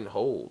buy and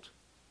hold.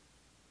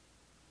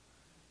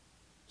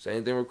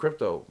 Same thing with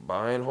crypto.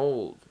 Buy and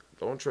hold.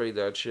 Don't trade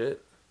that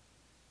shit.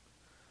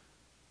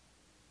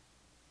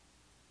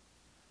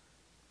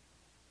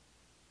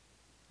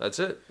 That's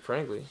it,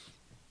 frankly.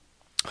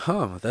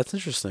 Huh, that's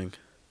interesting.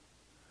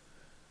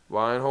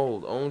 Buy and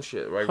hold. Own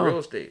shit. Right? Huh. Real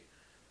estate.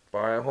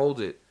 Buy and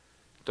hold it.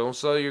 Don't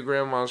sell your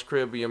grandma's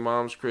crib or your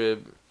mom's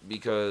crib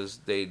because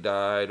they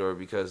died or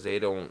because they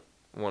don't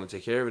want to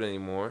take care of it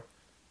anymore.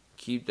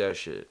 Keep that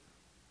shit.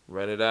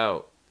 Rent it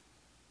out.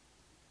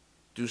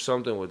 Do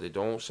something with it.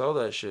 Don't sell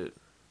that shit.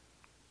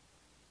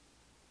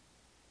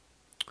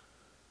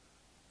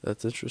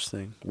 That's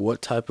interesting.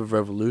 What type of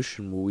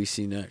revolution will we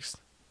see next?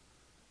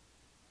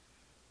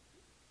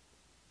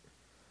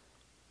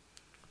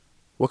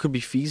 What could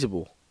be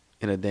feasible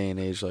in a day and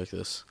age like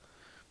this?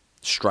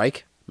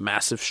 Strike?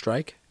 Massive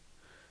strike?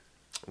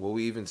 Will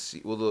we even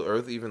see? Will the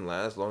Earth even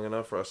last long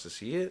enough for us to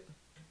see it?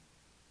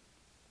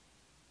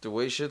 The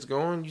way shit's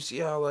going, you see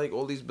how like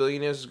all these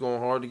billionaires is going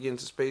hard to get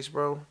into space,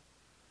 bro?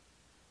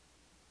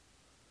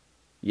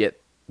 Yet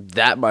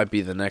that might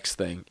be the next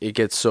thing. It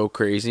gets so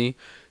crazy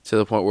to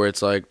the point where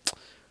it's like,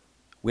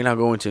 we're not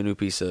going to a new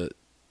piece of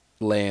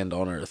land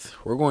on Earth.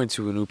 We're going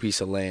to a new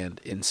piece of land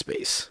in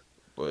space.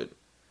 But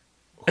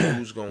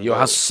who's going? Yo,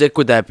 how sick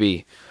would that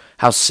be?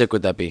 How sick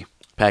would that be?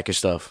 Pack your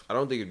stuff. I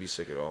don't think it'd be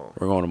sick at all.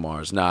 We're going to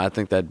Mars. Nah, I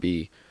think that'd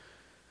be...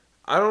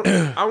 I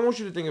want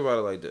you to think about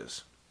it like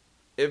this.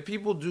 If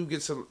people do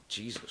get some...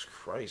 Jesus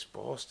Christ,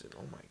 Boston.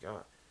 Oh, my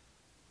God.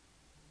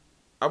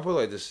 I'll put it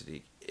like this,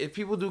 Sadiq. If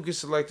people do get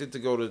selected to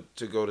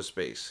go to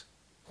space,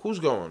 who's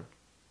going?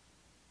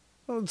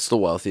 Well, it's the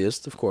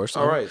wealthiest, of course.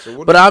 All right.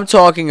 So but I'm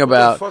talking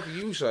about... what the fuck are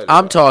you excited I'm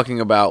about? talking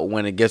about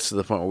when it gets to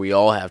the point where we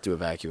all have to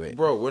evacuate.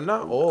 Bro, we're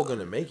not all going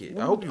to make it.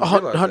 I hope you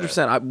realize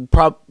 100%.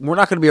 that. We're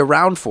not going to be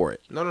around for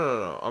it.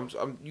 No.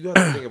 You got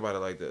to think about it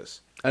like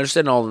this. I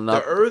understand all the...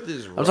 The Earth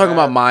is... I'm talking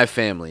about my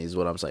family is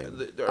what I'm saying.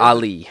 The Earth,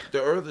 Ali.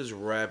 The Earth is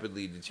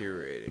rapidly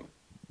deteriorating.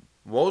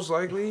 Most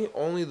likely,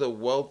 only the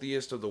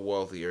wealthiest of the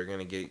wealthy are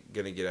gonna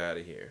get out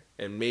of here,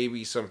 and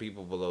maybe some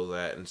people below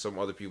that, and some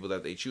other people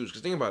that they choose.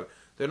 Because think about it,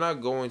 they're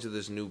not going to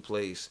this new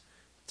place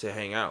to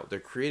hang out. They're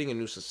creating a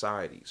new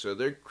society. So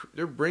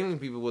they're bringing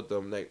people with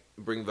them that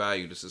bring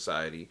value to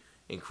society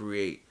and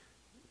create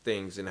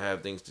things and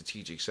have things to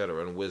teach,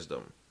 etc., and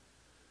wisdom.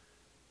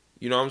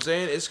 You know what I'm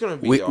saying? It's gonna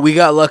be. We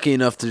got lucky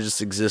enough to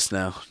just exist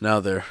now.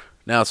 Now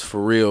it's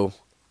for real,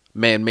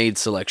 man-made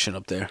selection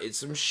up there. It's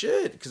some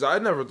shit because I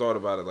never thought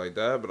about it like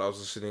that. But I was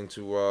listening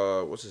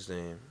to what's his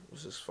name?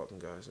 What's this fucking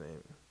guy's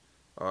name?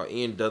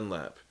 Ian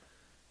Dunlap.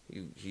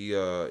 He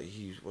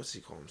what's he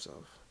call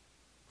himself?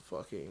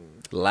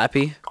 Fucking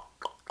Lappy?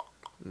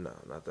 No,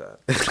 not that.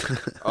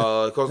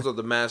 It calls himself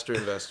the Master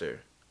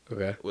Investor.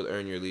 Okay. With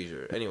Earn Your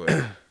Leisure.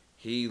 Anyway,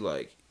 he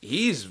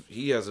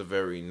has a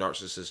very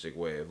narcissistic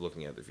way of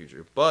looking at the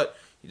future, but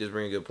he does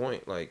bring a good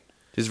point. Like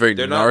his very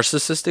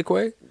narcissistic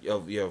way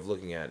of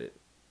looking at it.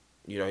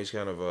 You know, he's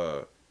kind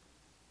of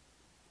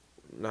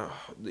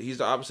he's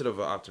the opposite of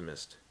an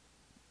optimist.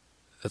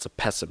 That's a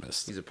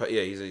pessimist. He's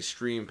an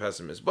extreme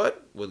pessimist,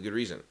 but with good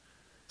reason.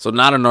 So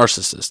not a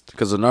narcissist,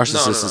 because a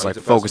narcissist is like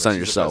focused on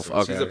yourself.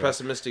 Okay, he's a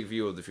pessimistic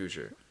view of the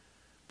future.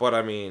 But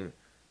I mean,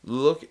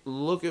 look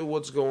at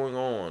what's going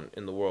on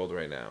in the world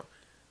right now.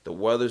 The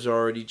weather's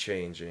already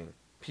changing.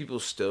 People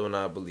still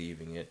not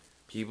believing it.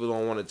 People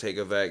don't want to take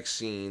a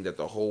vaccine that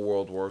the whole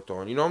world worked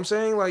on. You know what I'm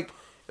saying? Like,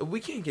 we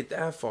can't get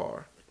that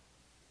far.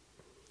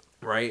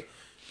 Right?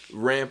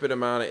 Rampant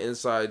amount of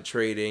inside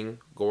trading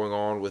going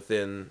on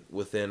within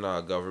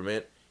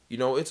government. You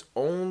know, it's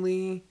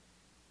only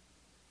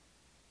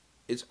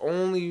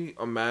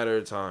a matter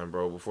of time,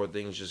 bro, before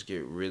things just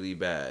get really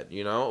bad.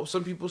 You know,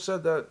 some people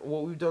said that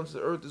what we've done to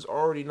the earth is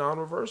already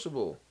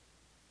non-reversible.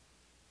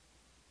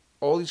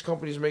 All these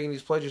companies making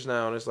these pledges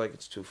now, and it's like,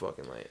 it's too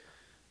fucking late.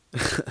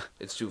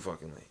 It's too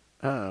fucking late.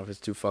 I don't know if it's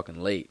too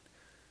fucking late.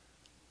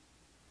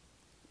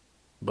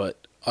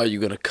 But are you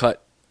going to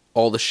cut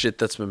all the shit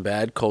that's been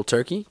bad cold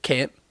turkey?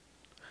 Can't.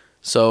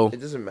 So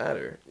it doesn't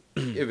matter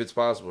if it's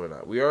possible or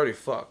not. We already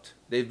fucked.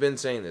 They've been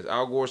saying this.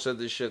 Al Gore said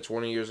this shit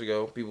 20 years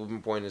ago. People have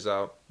been pointing this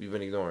out. We've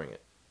been ignoring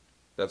it.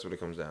 That's what it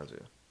comes down to.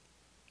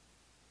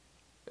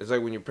 It's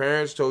like when your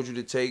parents told you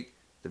to take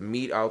the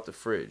meat out the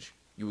fridge.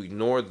 You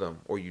ignored them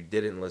or you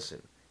didn't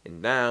listen.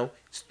 And now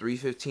it's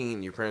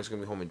 3:15. Your parents are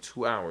going to be home in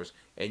 2 hours.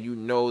 And you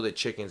know the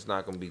chicken's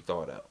not going to be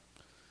thawed out.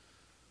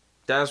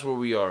 That's where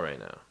we are right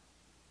now.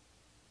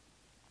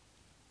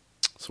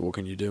 So what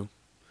can you do?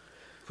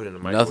 Put it in the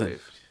microwave.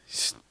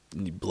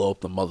 Nothing. You blow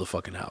up the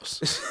motherfucking house.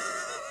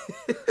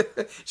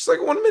 Just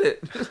like 1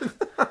 minute.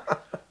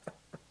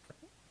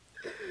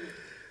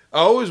 I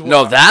always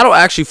No, that'll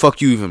actually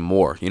fuck you even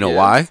more. You know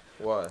why?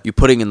 Why? You're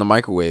putting it in the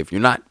microwave.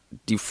 You're not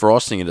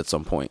defrosting it at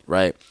some point,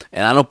 right?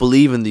 And I don't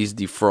believe in these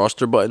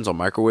defroster buttons on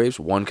microwaves.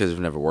 One, because they've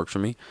never worked for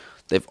me.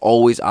 They've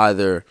always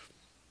either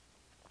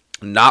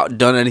not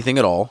done anything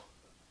at all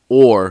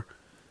or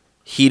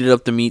heated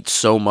up the meat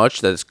so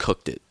much that it's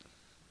cooked it.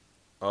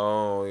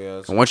 Oh,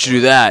 yeah. And once you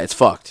do that, it's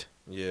fucked.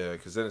 Yeah,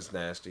 because then it's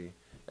nasty.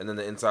 And then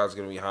the inside's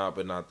going to be hot,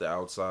 but not the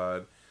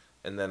outside.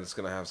 And then it's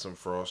going to have some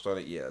frost on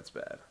it. Yeah, it's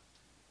bad.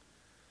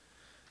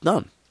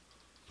 Done.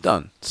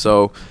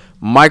 So,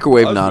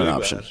 microwave That's not really an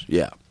option. bad.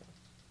 Yeah.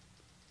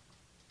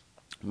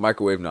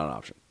 Microwave not an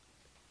option.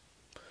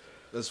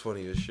 That's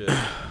funny as shit.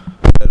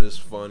 That is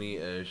funny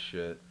as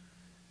shit.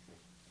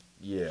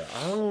 Yeah,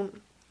 I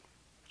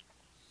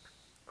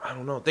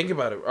don't know. Think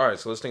about it. All right,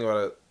 so let's think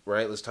about it,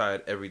 right? Let's tie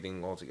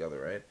everything all together,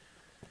 right?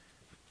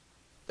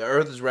 The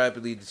earth is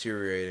rapidly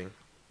deteriorating.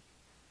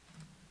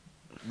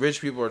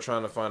 Rich people are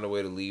trying to find a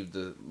way to leave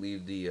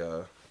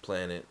the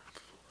planet.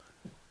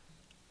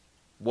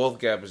 Wealth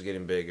gap is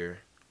getting bigger.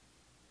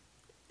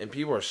 And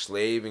people are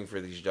slaving for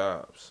these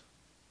jobs.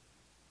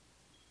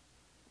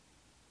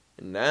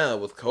 And now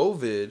with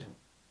COVID,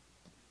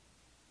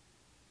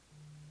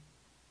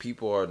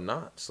 people are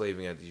not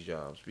slaving at these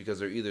jobs because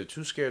they're either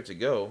too scared to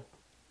go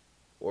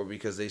or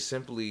because they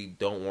simply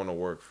don't want to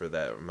work for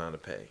that amount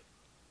of pay.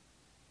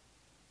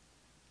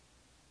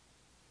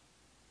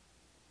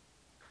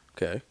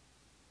 Okay.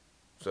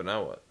 So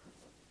now what?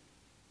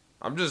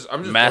 I'm just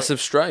Massive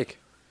strike.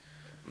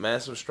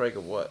 Massive strike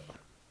of what?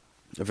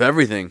 Of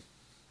everything.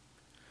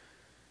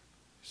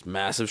 Just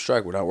massive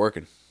strike. We're not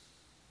working.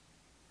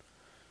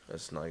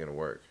 That's not gonna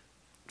work.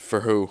 For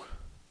who?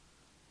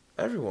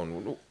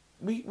 Everyone.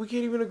 We can't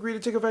even agree to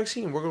take a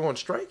vaccine. We're going on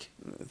strike?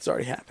 It's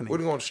already happening. We're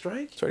going on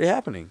strike? It's already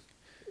happening.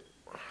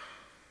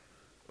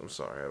 I'm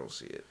sorry, I don't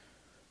see it.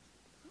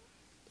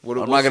 I'm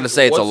not going to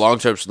say it's a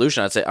long-term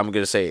solution. I'm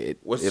going to say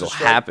it'll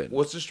happen.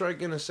 What's the strike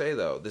going to say,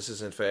 though? This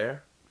isn't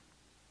fair?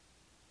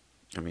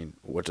 I mean,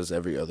 what does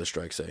every other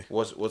strike say?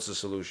 What's the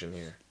solution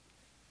here?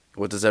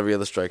 What does every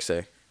other strike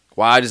say?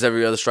 Why does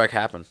every other strike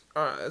happen?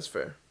 All right, that's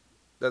fair.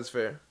 That's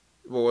fair.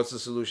 Well, what's the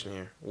solution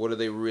here? What are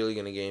they really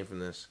going to gain from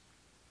this?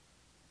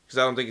 Because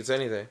I don't think it's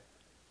anything.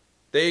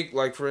 They,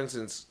 like, for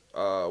instance,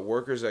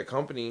 workers at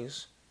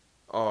companies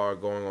are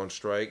going on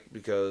strike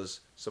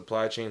because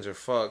supply chains are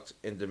fucked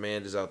and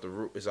demand is out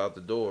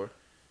the door.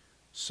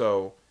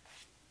 So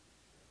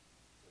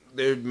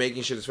they're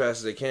making shit as fast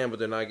as they can, but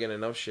they're not getting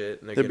enough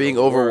shit. And They're being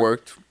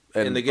overworked.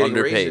 and they're getting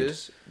underpaid.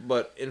 raises,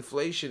 but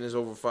inflation is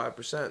over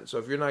 5%. So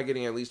if you're not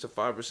getting at least a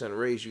 5%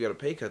 raise, you got a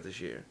pay cut this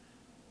year.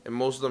 And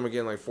most of them are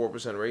getting like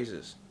 4%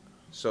 raises.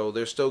 So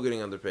they're still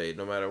getting underpaid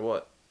no matter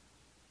what.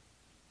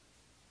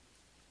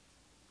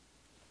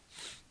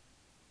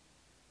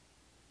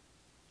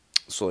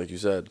 So like you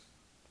said,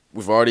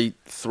 we've already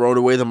thrown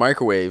away the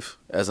microwave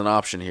as an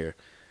option here.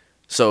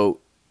 So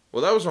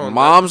Well, that was on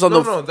Moms on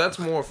no, the no, that's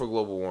more for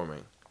global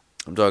warming.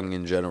 I'm talking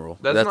in general.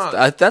 That's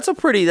not- That's a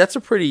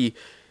pretty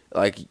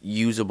like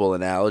usable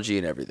analogy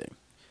and everything.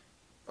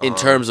 In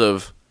terms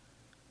of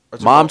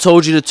That's Mom about-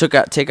 told you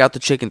to take out the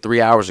chicken 3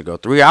 hours ago.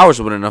 3 hours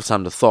would have been enough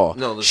time to thaw.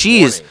 No, this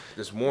she morning. is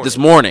This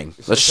morning.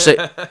 Let's just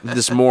say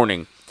this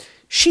morning.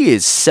 She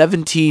is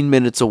 17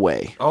 minutes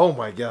away. Oh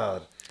my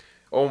god.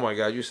 Oh my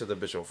god, you set the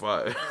bitch on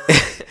fire.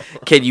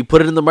 Can you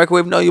put it in the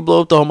microwave? No, you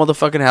blow up the whole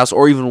motherfucking house.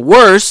 Or even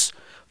worse,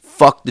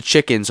 fuck the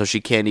chicken so she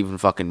can't even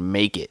fucking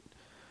make it.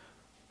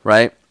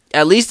 Right?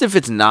 At least if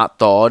it's not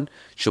thawed,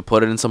 she'll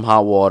put it in some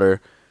hot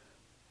water,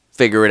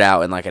 figure it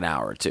out in like an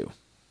hour or two.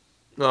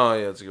 Oh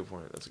yeah, that's a good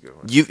point.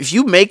 If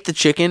you make the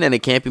chicken and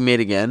it can't be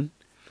made again,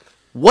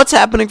 what's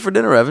happening for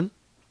dinner, Evan?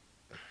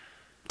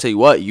 Tell you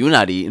what, you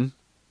not eating.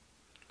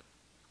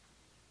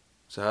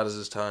 So how does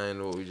this tie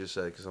into what we just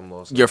said? Because I'm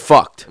lost. You're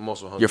fucked. I'm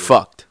also hungry. You're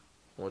fucked.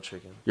 More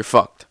chicken. You're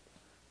fucked.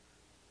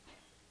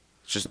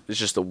 It's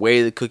just the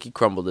way the cookie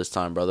crumbled this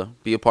time, brother.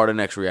 Be a part of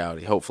next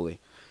reality, hopefully,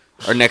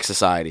 or next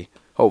society,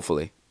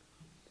 hopefully.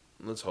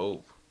 Let's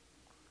hope.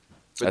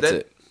 But That's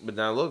it. But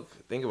now look,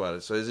 think about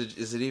it. So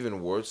is it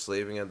even worth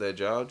slaving at that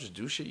job? Just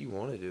do shit you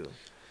want to do.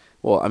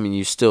 Well, I mean,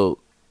 you still,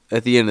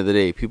 at the end of the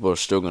day, people are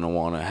still going to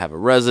want to have a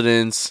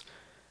residence.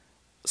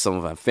 Some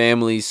of them have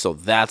families, so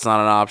that's not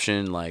an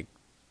option. Like,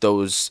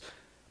 those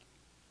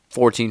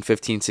 14,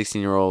 15,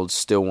 16-year-olds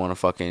still want to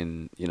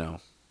fucking,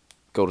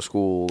 go to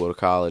school, go to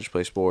college,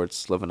 play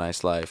sports, live a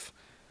nice life.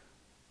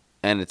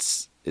 And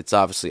it's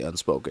obviously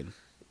unspoken.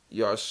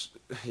 Yeah.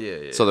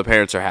 So the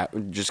parents are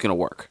just going to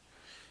work.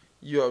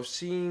 Yo, I've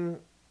seen.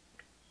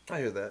 I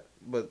hear that,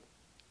 but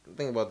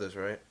think about this,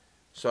 right?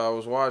 So I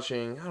was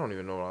watching. I don't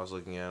even know what I was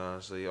looking at,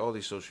 honestly. All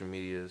these social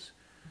medias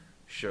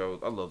show.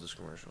 I love this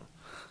commercial.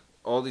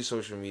 All these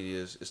social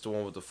medias. It's the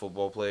one with the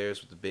football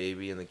players with the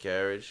baby in the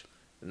carriage,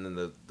 and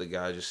then the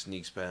guy just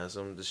sneaks past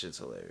them. This shit's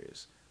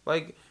hilarious.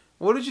 Like,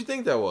 what did you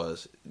think that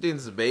was? You think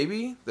it's a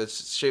baby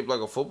that's shaped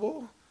like a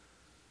football?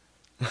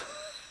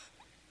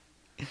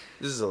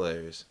 This is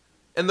hilarious.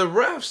 And the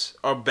refs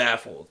are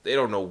baffled. They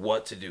don't know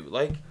what to do.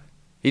 Like,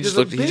 there's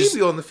a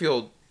baby on the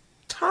field.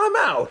 Time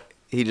out.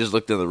 He just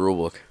looked in the rule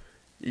book.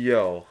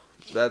 Yo,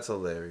 that's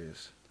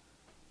hilarious.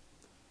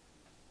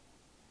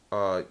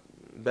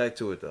 Back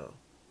to it though.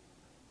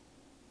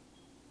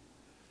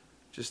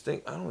 Just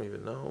think, I don't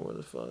even know where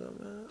the fuck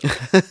I'm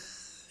at.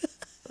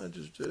 I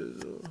just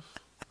did.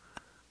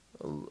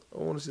 I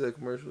want to see that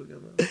commercial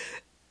again though.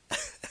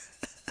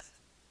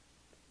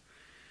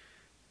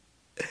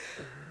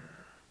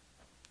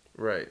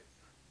 Right.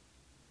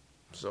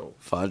 So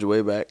Find your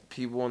way back.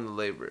 people in the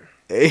labor.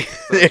 Hey,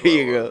 there That's where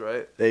you I go. was,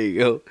 right? There you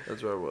go.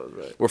 That's where I was,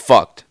 right? We're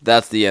fucked.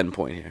 That's the end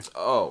point here.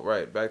 Oh,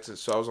 right. Back to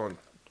so I was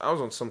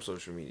on some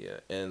social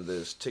media and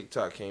this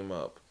TikTok came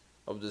up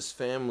of this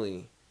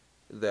family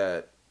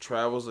that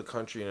travels the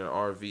country in an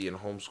RV and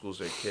homeschools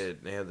their kid.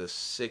 And they have the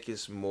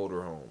sickest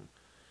motorhome.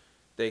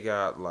 They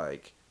got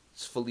like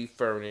it's fully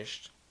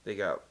furnished. They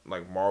got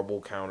like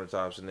marble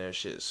countertops in there.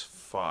 Shit is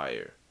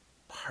fire.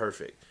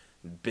 Perfect.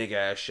 Big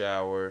ass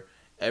shower.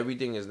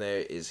 Everything is there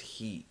is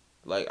heat.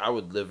 Like I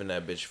would live in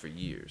that bitch for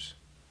years.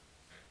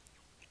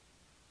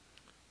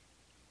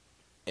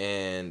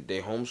 And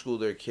they homeschool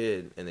their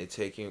kid, and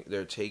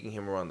they're taking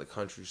him around the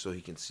country so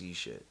he can see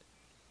shit.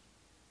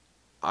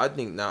 I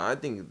think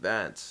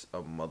that's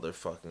a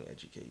motherfucking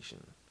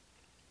education,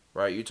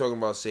 right? You're talking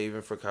about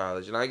saving for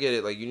college, and I get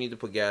it. Like you need to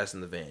put gas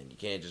in the van. You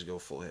can't just go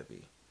full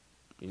hippie.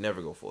 You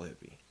never go full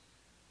hippie.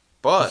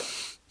 But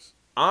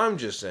I'm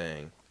just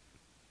saying,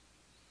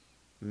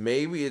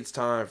 maybe it's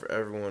time for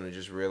everyone to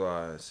just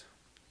realize,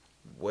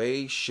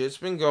 way shit's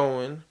been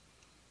going,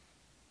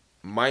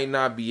 might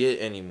not be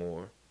it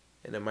anymore.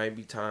 And it might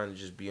be time to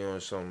just be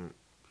on some,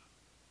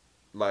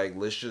 like,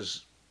 let's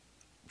just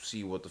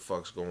see what the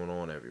fuck's going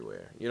on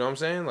everywhere. You know what I'm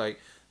saying?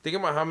 Like, think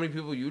about how many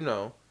people you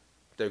know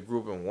that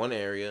grew up in one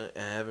area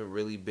and haven't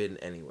really been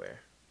anywhere.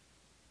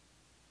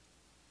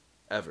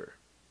 Ever.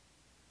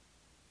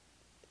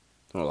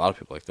 A lot of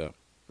people like that.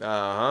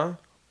 Uh-huh.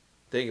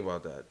 Think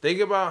about that. Think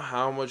about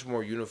how much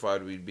more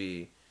unified we'd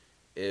be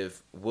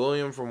if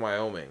William from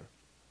Wyoming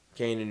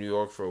came to New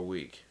York for a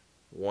week,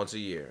 once a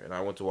year, and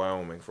I went to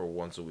Wyoming for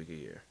once a week a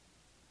year.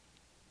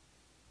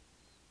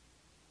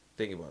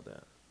 Think about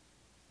that.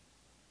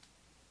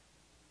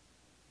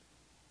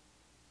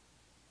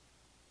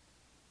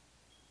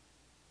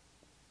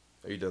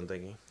 Are you done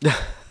thinking? I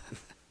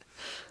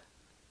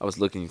was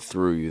looking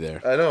through you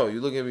there. I know. You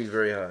look at me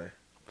very high.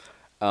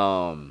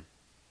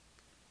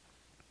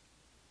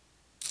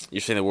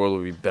 You're saying the world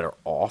would be better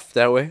off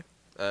that way?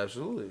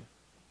 Absolutely.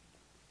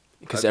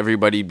 Because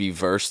everybody'd be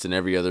versed in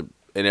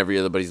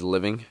everybody's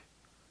living?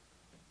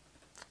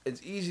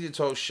 it's easy to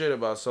talk shit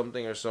about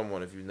something or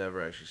someone if you've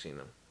never actually seen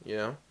them. You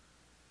know?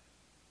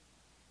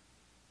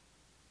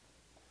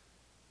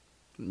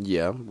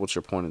 Yeah. What's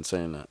your point in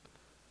saying that?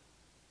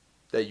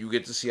 That you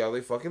get to see how they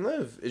fucking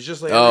live. It's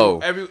just like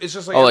it's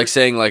just like like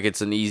saying like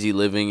it's an easy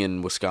living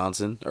in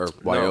Wisconsin or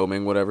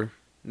Wyoming, whatever.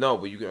 No,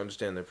 but you can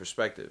understand their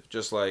perspective.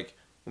 Just like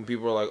when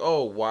people are like,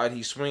 "Oh, why'd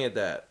he swing at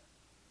that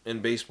in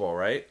baseball?"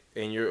 Right?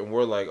 And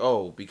we're like,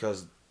 "Oh,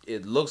 because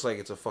it looks like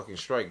it's a fucking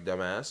strike,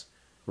 dumbass."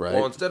 Right.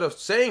 Well, instead of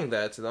saying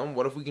that to them,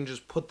 what if we can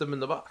just put them in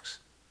the box?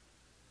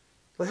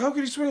 Like, how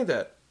could he swing at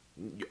that?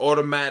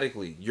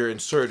 Automatically, you're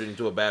inserted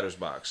into a batter's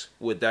box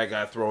with that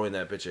guy throwing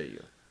that pitch at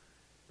you.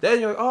 Then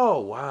you're like,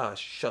 oh, wow,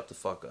 shut the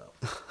fuck up.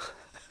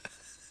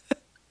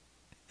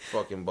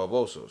 Fucking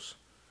babosos.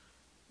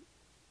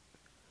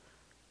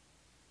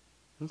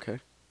 Okay.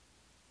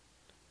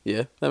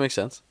 Yeah, that makes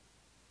sense.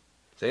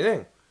 Same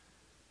thing.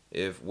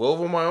 If Will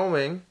from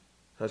Wyoming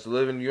has to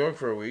live in New York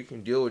for a week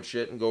and deal with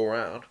shit and go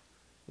around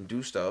and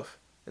do stuff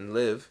and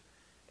live,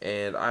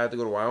 and I have to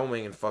go to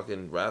Wyoming and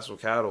fucking wrestle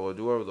cattle or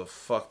do whatever the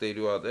fuck they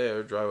do out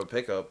there, drive a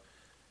pickup,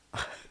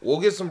 we'll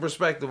get some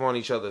perspective on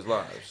each other's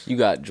lives. You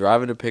got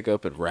driving a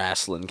pickup and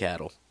wrestling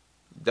cattle.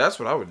 That's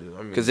what I would do. I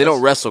mean, because they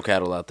don't wrestle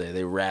cattle out there;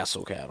 they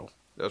wrestle cattle.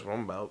 That's what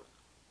I'm about.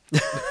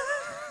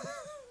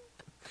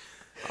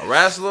 I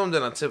wrestle them,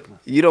 then I tip them.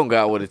 You don't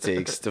got what it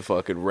takes to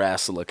fucking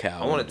wrestle a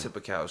cow. I want to tip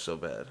a cow so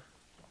bad.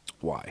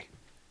 Why?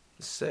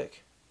 It's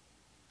sick.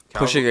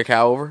 Pushing a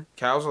cow over?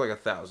 Cows are like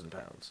 1,000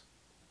 pounds.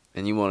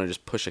 And you want to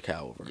just push a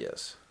cow over?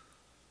 Yes.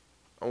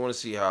 I want to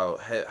see how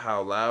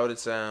loud it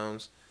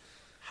sounds,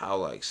 how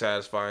like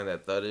satisfying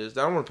that thud is.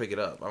 I don't want to pick it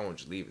up. I want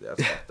to just leave it.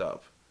 That's fucked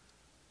up.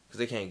 Because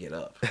they can't get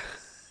up.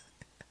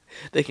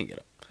 They can get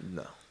up.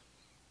 No.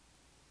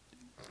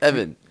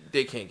 Evan.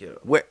 They can't get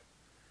up.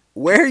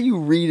 Where are you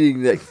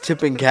reading that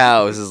tipping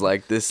cows is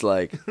like this,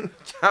 like...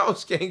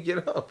 Cows can't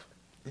get up.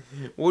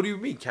 What do you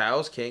mean?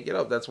 Cows can't get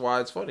up. That's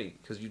why it's funny.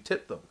 Because you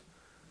tip them.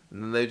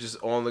 And then they're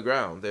just on the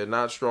ground. They're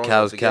not strong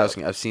enough to get up.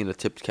 I've seen a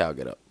tipped cow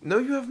get up. No,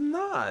 you have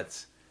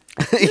not.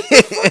 Get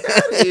the fuck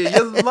out of here.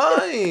 You're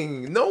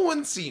lying. No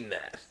one's seen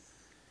that.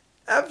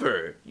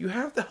 Ever. You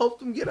have to help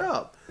them get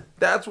up.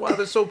 That's why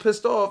they're so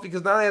pissed off,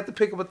 because now they have to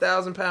pick up a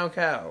 1,000-pound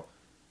cow.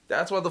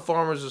 That's why the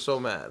farmers are so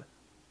mad.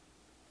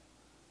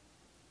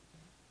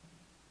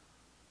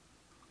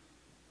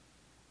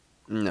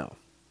 No.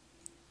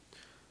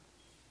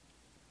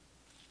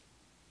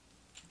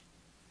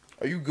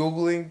 Are you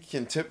Googling,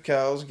 can tip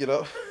cows get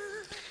up?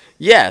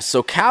 Yeah,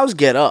 so cows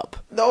get up.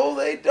 No,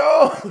 they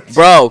don't.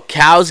 Bro,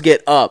 cows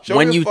get up.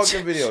 Show me a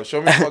fucking video.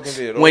 Show me a fucking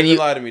video. Don't even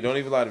lie to me. Don't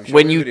even lie to me. Show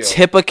when me a you video.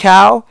 tip a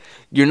cow,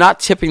 you're not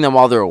tipping them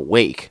while they're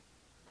awake.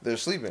 They're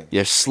sleeping.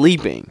 You're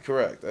sleeping.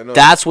 Correct. I know.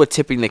 That's what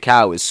tipping the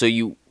cow is. So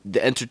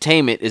the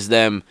entertainment is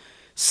them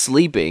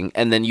sleeping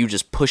and then you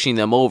just pushing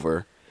them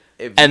over.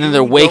 And then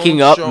they're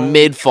waking up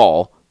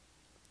mid-fall.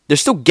 They're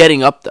still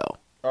getting up, though.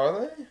 Are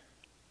they?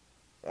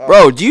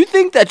 Bro, do you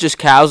think that just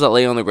cows that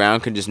lay on the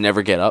ground can just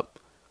never get up?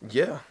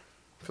 Yeah.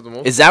 For the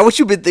most Is that what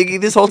you've been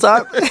thinking this whole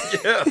time?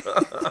 Yeah.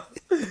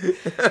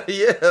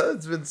 Yeah,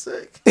 it's been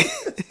sick.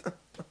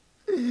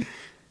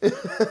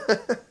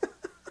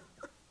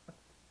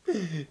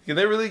 Can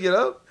they really get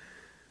up?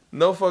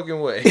 No fucking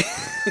way. I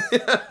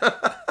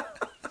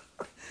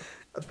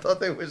thought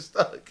they were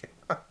stuck.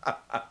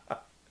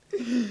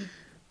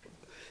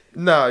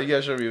 No, you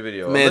gotta show me a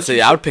video. Man,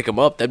 I would pick them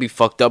up. That'd be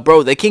fucked up.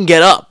 Bro, they can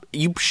get up.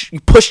 You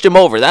pushed them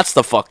over. That's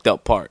the fucked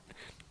up part.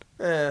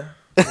 Now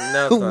it's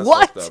not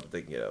What? fucked up.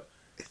 They can get up.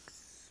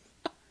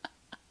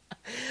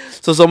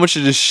 So someone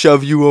should just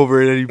shove you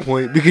over at any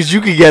point because you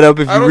could get up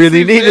if you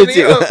really needed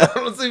to. I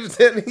don't see you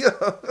standing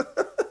up.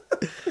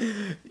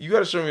 You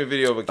gotta show me a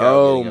video of a cow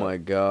Oh getting my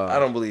up. god. I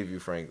don't believe you,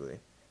 frankly.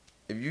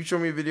 If you show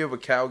me a video of a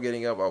cow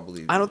getting up, I'll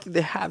believe you. I don't think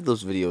they have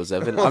those videos,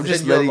 Evan. Well, I'm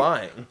just then you're letting...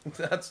 lying.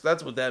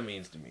 That's what that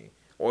means to me.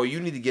 Or you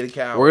need to get a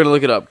cow. We're gonna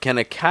look it up. Can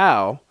a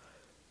cow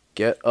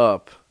get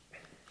up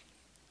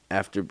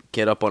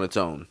on its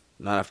own,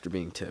 not after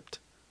being tipped?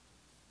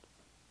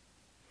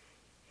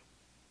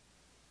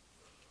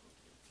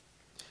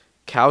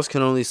 Cows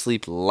can only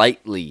sleep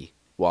lightly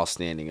while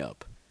standing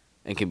up,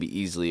 and can be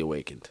easily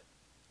awakened.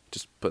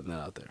 Just putting that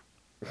out there.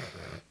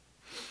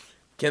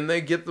 Can they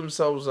get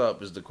themselves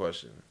up is the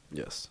question.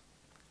 Yes.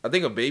 I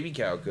think a baby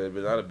cow could,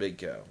 but not a big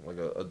cow, like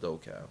a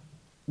adult cow.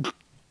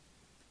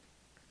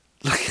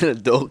 Like an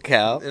adult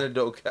cow. An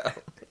adult cow.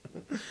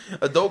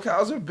 Adult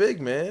cows are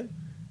big, man.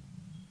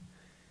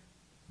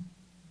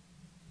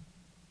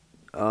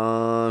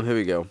 Here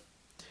we go.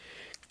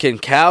 Can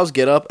cows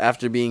get up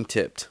after being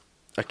tipped?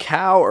 A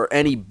cow, or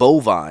any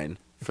bovine,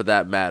 for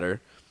that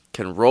matter,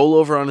 can roll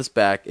over on its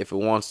back if it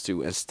wants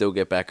to and still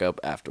get back up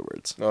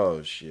afterwards.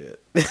 Oh,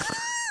 shit.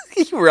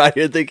 You were out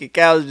here thinking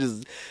cows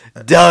just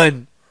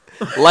done.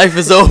 Life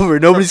is over.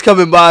 Nobody's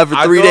coming by for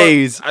 3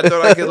 days. I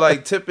thought I could,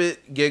 like, tip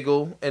it,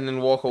 giggle, and then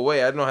walk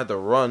away. I didn't have to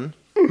run.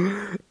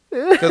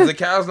 Because the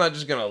cow's not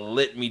just going to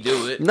let me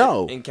do it.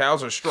 No. And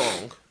cows are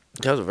strong.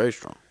 Cows are very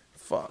strong.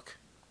 Fuck.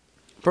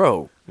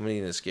 Bro. I'm going to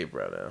need an escape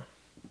route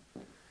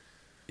now.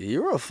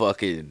 You're a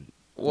fucking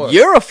What?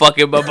 You're a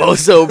fucking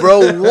baboso,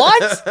 bro.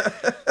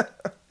 What?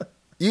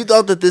 You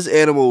thought that this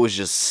animal was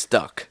just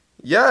stuck.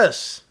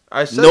 Yes.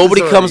 I said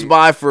Nobody this comes already.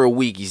 by for a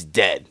week. He's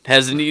dead.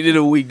 Hasn't eaten in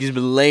a week. He's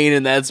been laying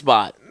in that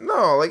spot.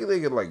 No, like they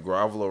could like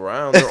grovel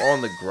around. They're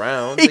on the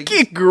ground. He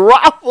can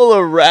grovel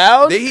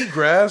around. They eat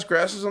grass.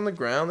 Grass is on the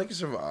ground. They can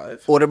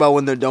survive. What about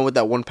when they're done with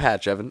that one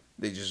patch, Evan?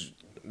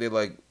 They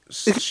like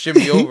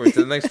shimmy over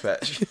to the next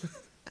patch.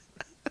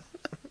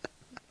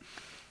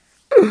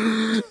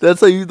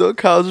 That's how you thought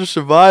cows are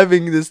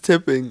surviving this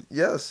tipping.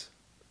 Yes.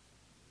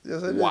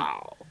 Yes, I did.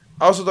 Wow.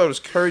 I also thought it was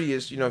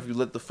courteous, if you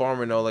let the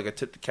farmer know, like I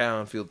tipped the cow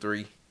in field 3.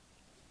 You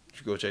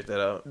should go check that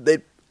out.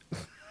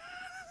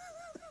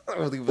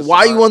 Why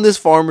are you on this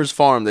farmer's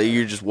farm that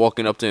you're just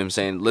walking up to him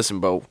saying, listen,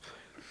 bro,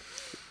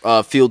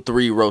 field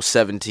 3, row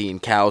 17,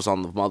 cows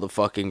on the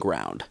motherfucking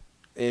ground?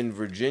 In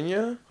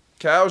Virginia,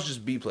 cows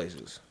just be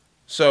places.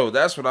 So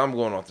that's what I'm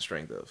going off the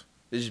strength of.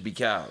 They just be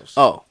cows.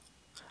 Oh,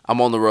 I'm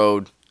on the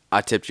road.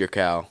 I tipped your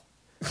cow.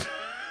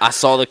 I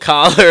saw the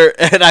collar,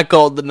 and I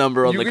called the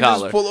number on the You can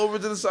collar. just pull over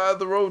to the side of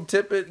the road,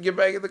 tip it, get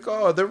back in the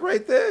car. They're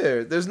right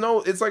there.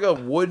 It's like a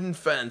wooden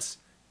fence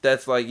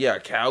that's like, yeah, a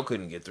cow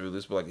couldn't get through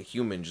this, but like a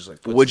human just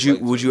like puts Would his you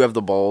legs Would in. you have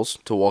the balls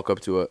to walk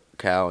up to a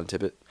cow and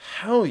tip it?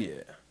 Hell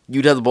yeah.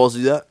 You'd have the balls to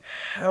do that?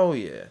 Hell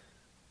yeah.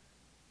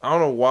 I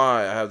don't know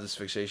why I have this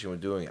fixation with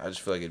doing it. I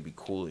just feel like it'd be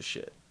cool as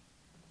shit.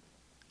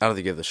 I don't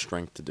think you have the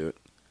strength to do it.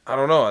 I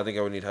don't know. I think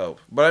I would need help.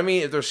 But I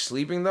mean, if they're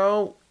sleeping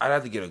though, I'd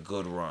have to get a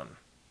good run.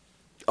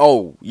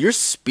 Oh, you're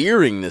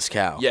spearing this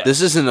cow. Yes.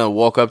 This isn't a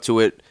walk up to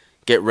it,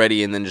 get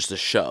ready, and then just a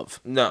shove.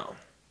 No.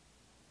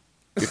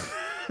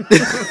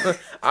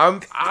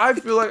 I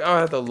feel like I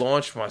have to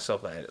launch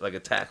myself at it like a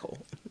tackle.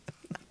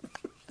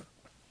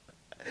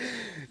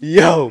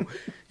 Yo,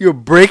 you're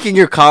breaking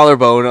your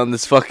collarbone on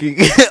this fucking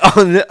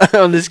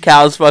on this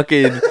cow's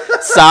fucking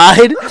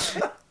side,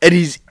 and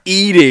he's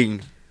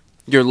eating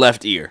your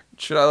left ear.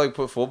 Should I like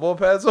put football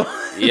pads on?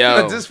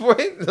 Yo. At this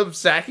point, I'm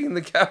sacking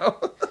the cow.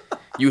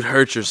 You'd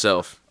hurt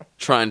yourself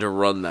trying to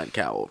run that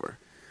cow over.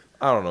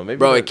 I don't know. Maybe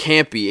Bro, like- it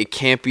can't be. It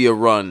can't be a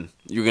run.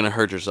 You're gonna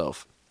hurt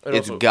yourself. And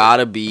It's also-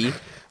 gotta be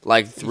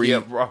like three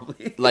Yeah,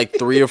 probably. like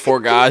 3 or 4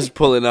 guys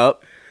pulling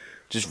up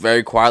just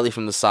very quietly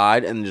from the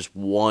side, and just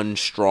one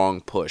strong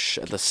push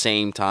at the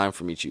same time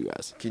from each of you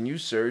guys. Can you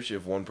search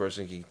if one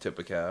person can tip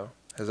a cow?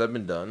 Has that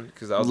been done?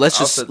 Because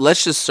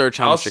Let's just search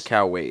how much a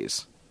cow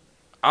weighs.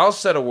 I'll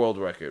set a world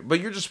record, but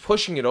you're just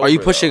pushing it over. Are you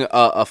though. pushing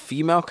a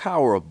female cow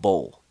or a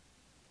bull?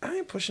 I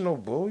ain't pushing no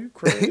bull. You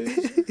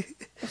crazy?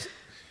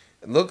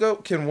 Look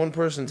up. Can one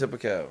person tip a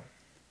cow?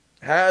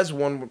 Has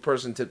one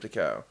person tipped a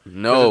cow?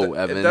 No, 'Cause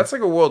Evan. If that's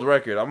like a world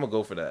record, I'm gonna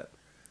go for that.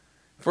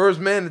 First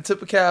man to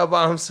tip a cow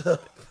by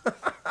himself.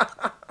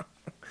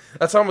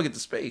 That's how I'm gonna get to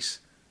space.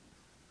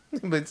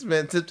 But this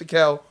man tipped a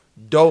cow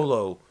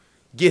dolo.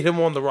 Get him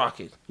on the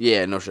rocket.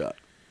 Yeah, no shot.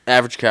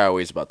 Average cow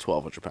weighs about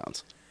 1,200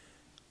 pounds.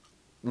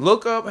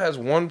 Look up. Has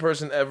one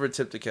person ever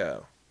tipped a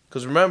cow?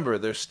 Because remember,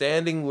 they're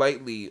standing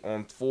lightly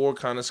on 4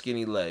 kind of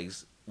skinny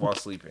legs while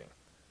sleeping.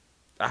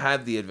 I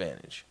had the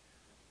advantage.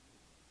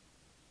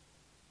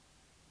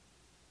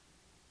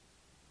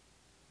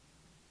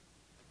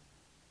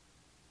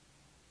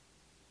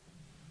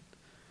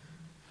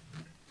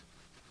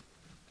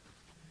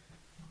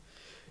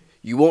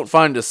 You won't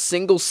find a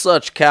single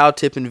such cow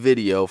tipping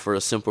video for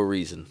a simple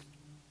reason.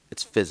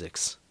 It's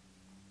physics.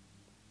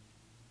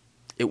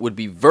 It would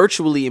be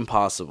virtually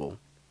impossible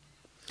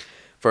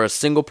for a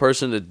single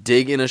person to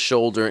dig in a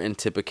shoulder and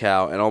tip a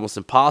cow, and almost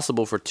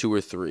impossible for 2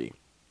 or 3.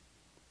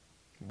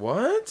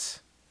 What?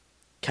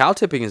 Cow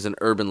tipping is an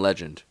urban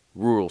legend,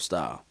 rural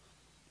style.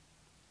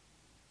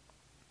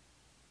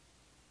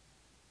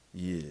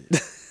 Yeah.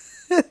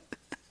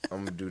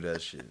 I'm gonna do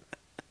that shit.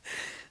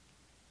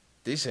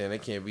 They saying they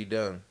can't be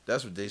done.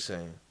 That's what they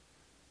saying.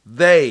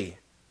 They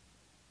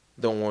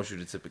don't want you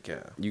to tip a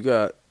cow.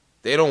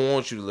 They don't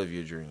want you to live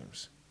your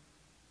dreams.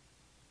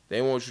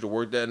 They want you to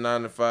work that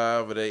 9 to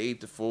 5 or that 8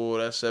 to 4,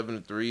 that 7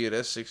 to 3 or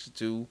that 6 to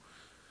 2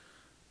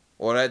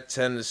 or that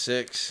 10 to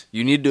 6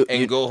 You need to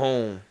and go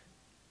home.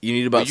 You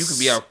need But about you could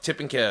be out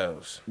tipping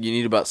cows. You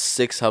need about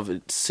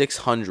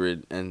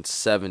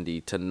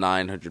 670 to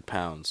 900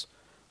 pounds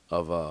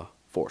of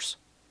force.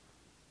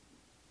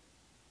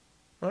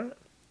 All right.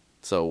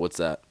 So what's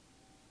that?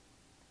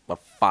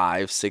 About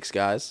 5-6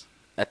 guys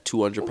at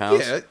 200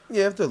 pounds.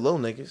 Yeah, if they're low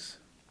niggas.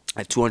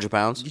 At 200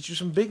 pounds. Get you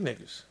some big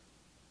niggas.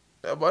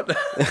 How about that?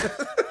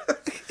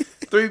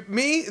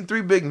 Me and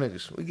 3 big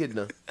niggas. We get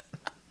done.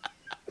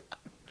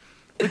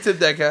 We tip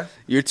that cow.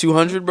 You're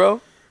 200, bro.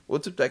 We'll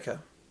tip that cow.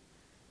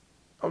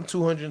 I'm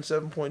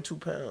 207.2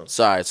 pounds.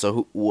 Sorry.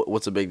 So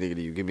what's a big nigga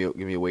to you? Give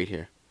me a weight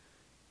here,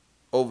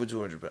 Over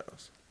 200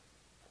 pounds.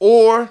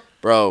 Or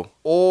bro.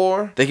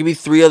 There can be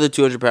 3 other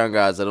 200-pound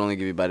guys that only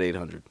give you about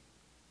 800.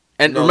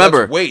 And no,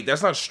 remember,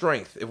 that's not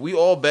strength. If we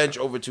all bench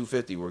over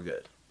 250, we're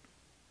good.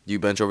 you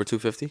bench over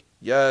 250.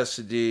 Yes,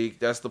 Sadiq.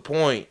 That's the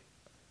point.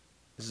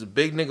 This is a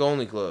big nigga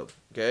only club.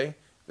 Okay,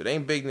 if it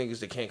ain't big niggas,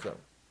 they can't come.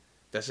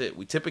 That's it.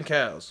 We tipping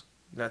cows,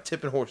 not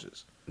tipping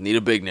horses. Need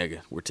a big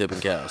nigga. We're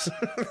tipping cows.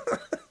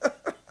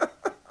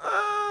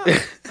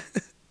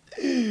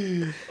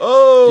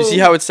 Oh, You see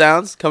how it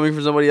sounds coming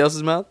from somebody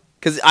else's mouth?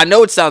 Because I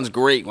know it sounds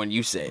great when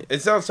you say it.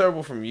 it sounds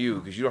terrible from you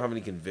because you don't have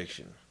any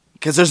conviction.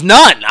 Because there's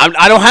none.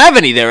 I don't have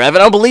any there,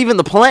 Evan. I don't believe in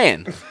the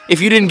plan.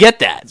 If you didn't get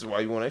that. That's why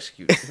you want to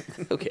execute.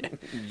 Okay.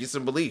 Get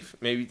some belief.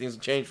 Maybe things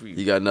will change for you.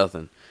 You got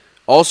nothing.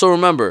 Also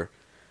remember,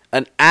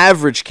 an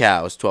average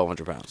cow is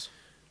 1,200 pounds.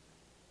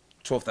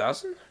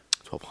 12,000?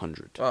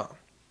 1,200. Oh,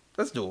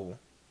 that's doable.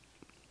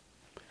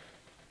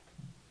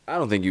 I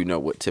don't think you know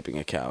what tipping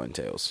a cow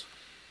entails.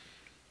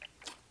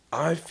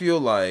 I feel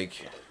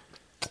like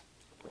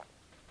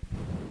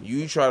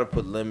you try to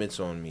put limits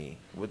on me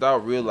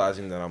without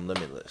realizing that I'm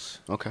limitless.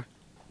 Okay.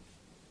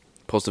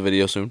 Post a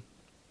video soon.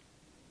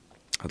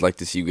 I'd like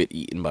to see you get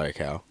eaten by a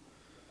cow.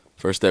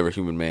 First ever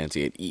human man to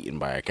get eaten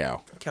by a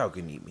cow. A cow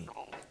can eat me.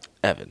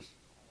 Evan.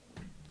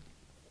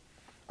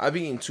 I've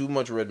eaten too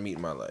much red meat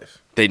in my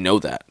life. They know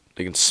that.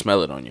 They can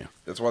smell it on you.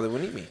 That's why they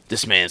wouldn't eat me.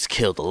 This man's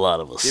killed a lot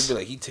of They'd us. be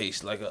like, he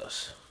tastes like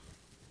us.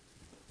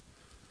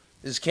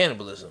 This is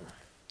cannibalism.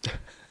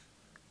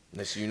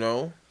 Next thing you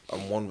know,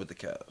 I'm one with the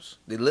cows.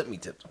 They let me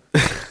tip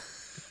them.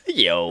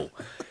 Yo.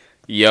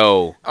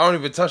 I don't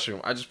even touch them.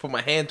 I just put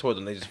my hand toward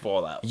them. They just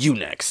fall out. You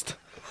next.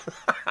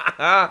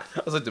 I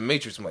was like the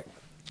Matrix. I'm like,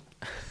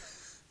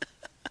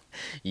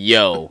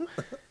 Yo.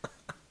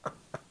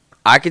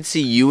 I could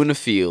see you in the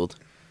field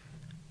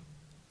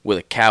with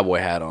a cowboy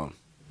hat on.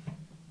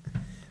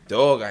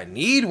 dog, I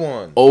need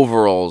one.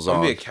 Overalls I'm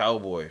on. gonna be a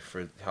cowboy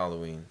for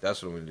Halloween.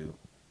 That's what I'm gonna do.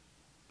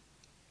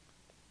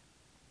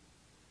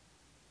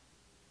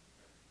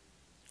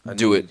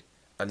 Do it.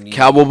 I need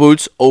Cowboy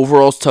boots,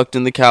 overalls tucked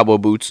in the cowboy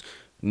boots,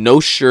 no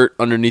shirt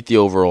underneath the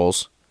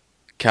overalls,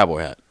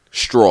 cowboy hat,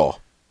 straw.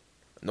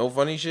 No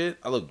funny shit.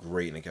 I look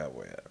great in a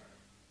cowboy hat.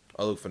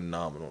 I look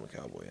phenomenal in a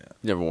cowboy hat.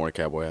 You never worn a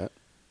cowboy hat?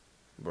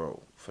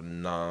 Bro,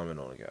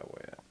 phenomenal in a cowboy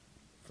hat.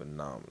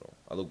 Phenomenal.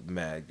 I look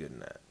mad good in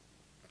that.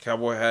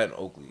 Cowboy hat and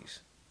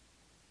Oakley's.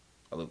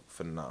 I look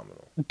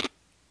phenomenal.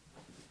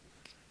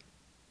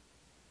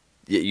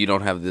 You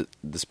don't have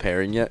this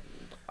pairing yet?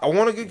 I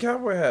want a good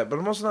cowboy hat, but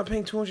I'm also not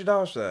paying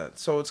 $200 for that.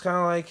 So it's kind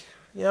of like,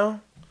 you know,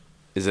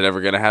 Is it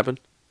ever going to happen?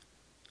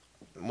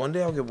 one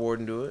day I'll get bored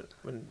and do it.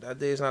 But that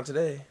day is not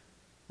today.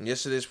 And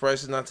yesterday's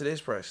price is not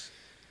today's price.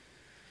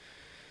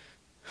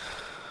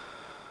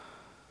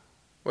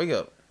 Wake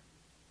up.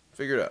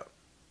 Figure it out.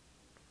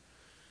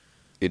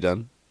 You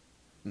done?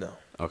 No.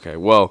 Okay,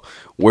 well,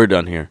 we're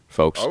done here,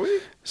 folks. Are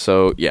we?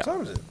 So, yeah, What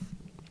time is it?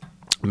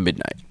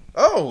 midnight.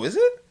 Oh, is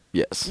it?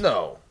 Yes,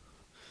 No.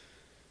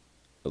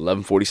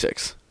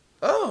 11:46.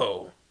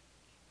 Oh.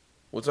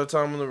 What's our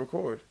time on the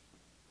record?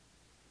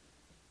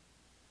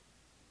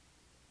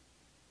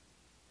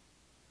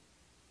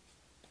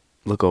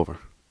 Look over.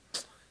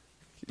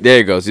 There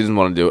he goes. He doesn't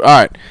want to do it. All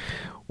right,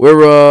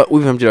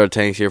 we've emptied our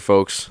tanks here,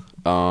 folks.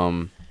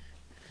 We'll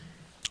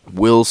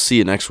see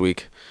you next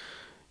week.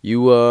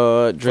 You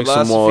drink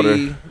some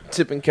water.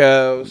 Tipping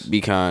cows.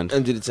 Be kind.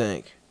 Empty the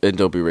tank. And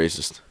don't be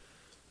racist.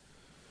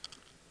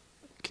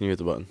 Can you hit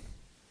the button?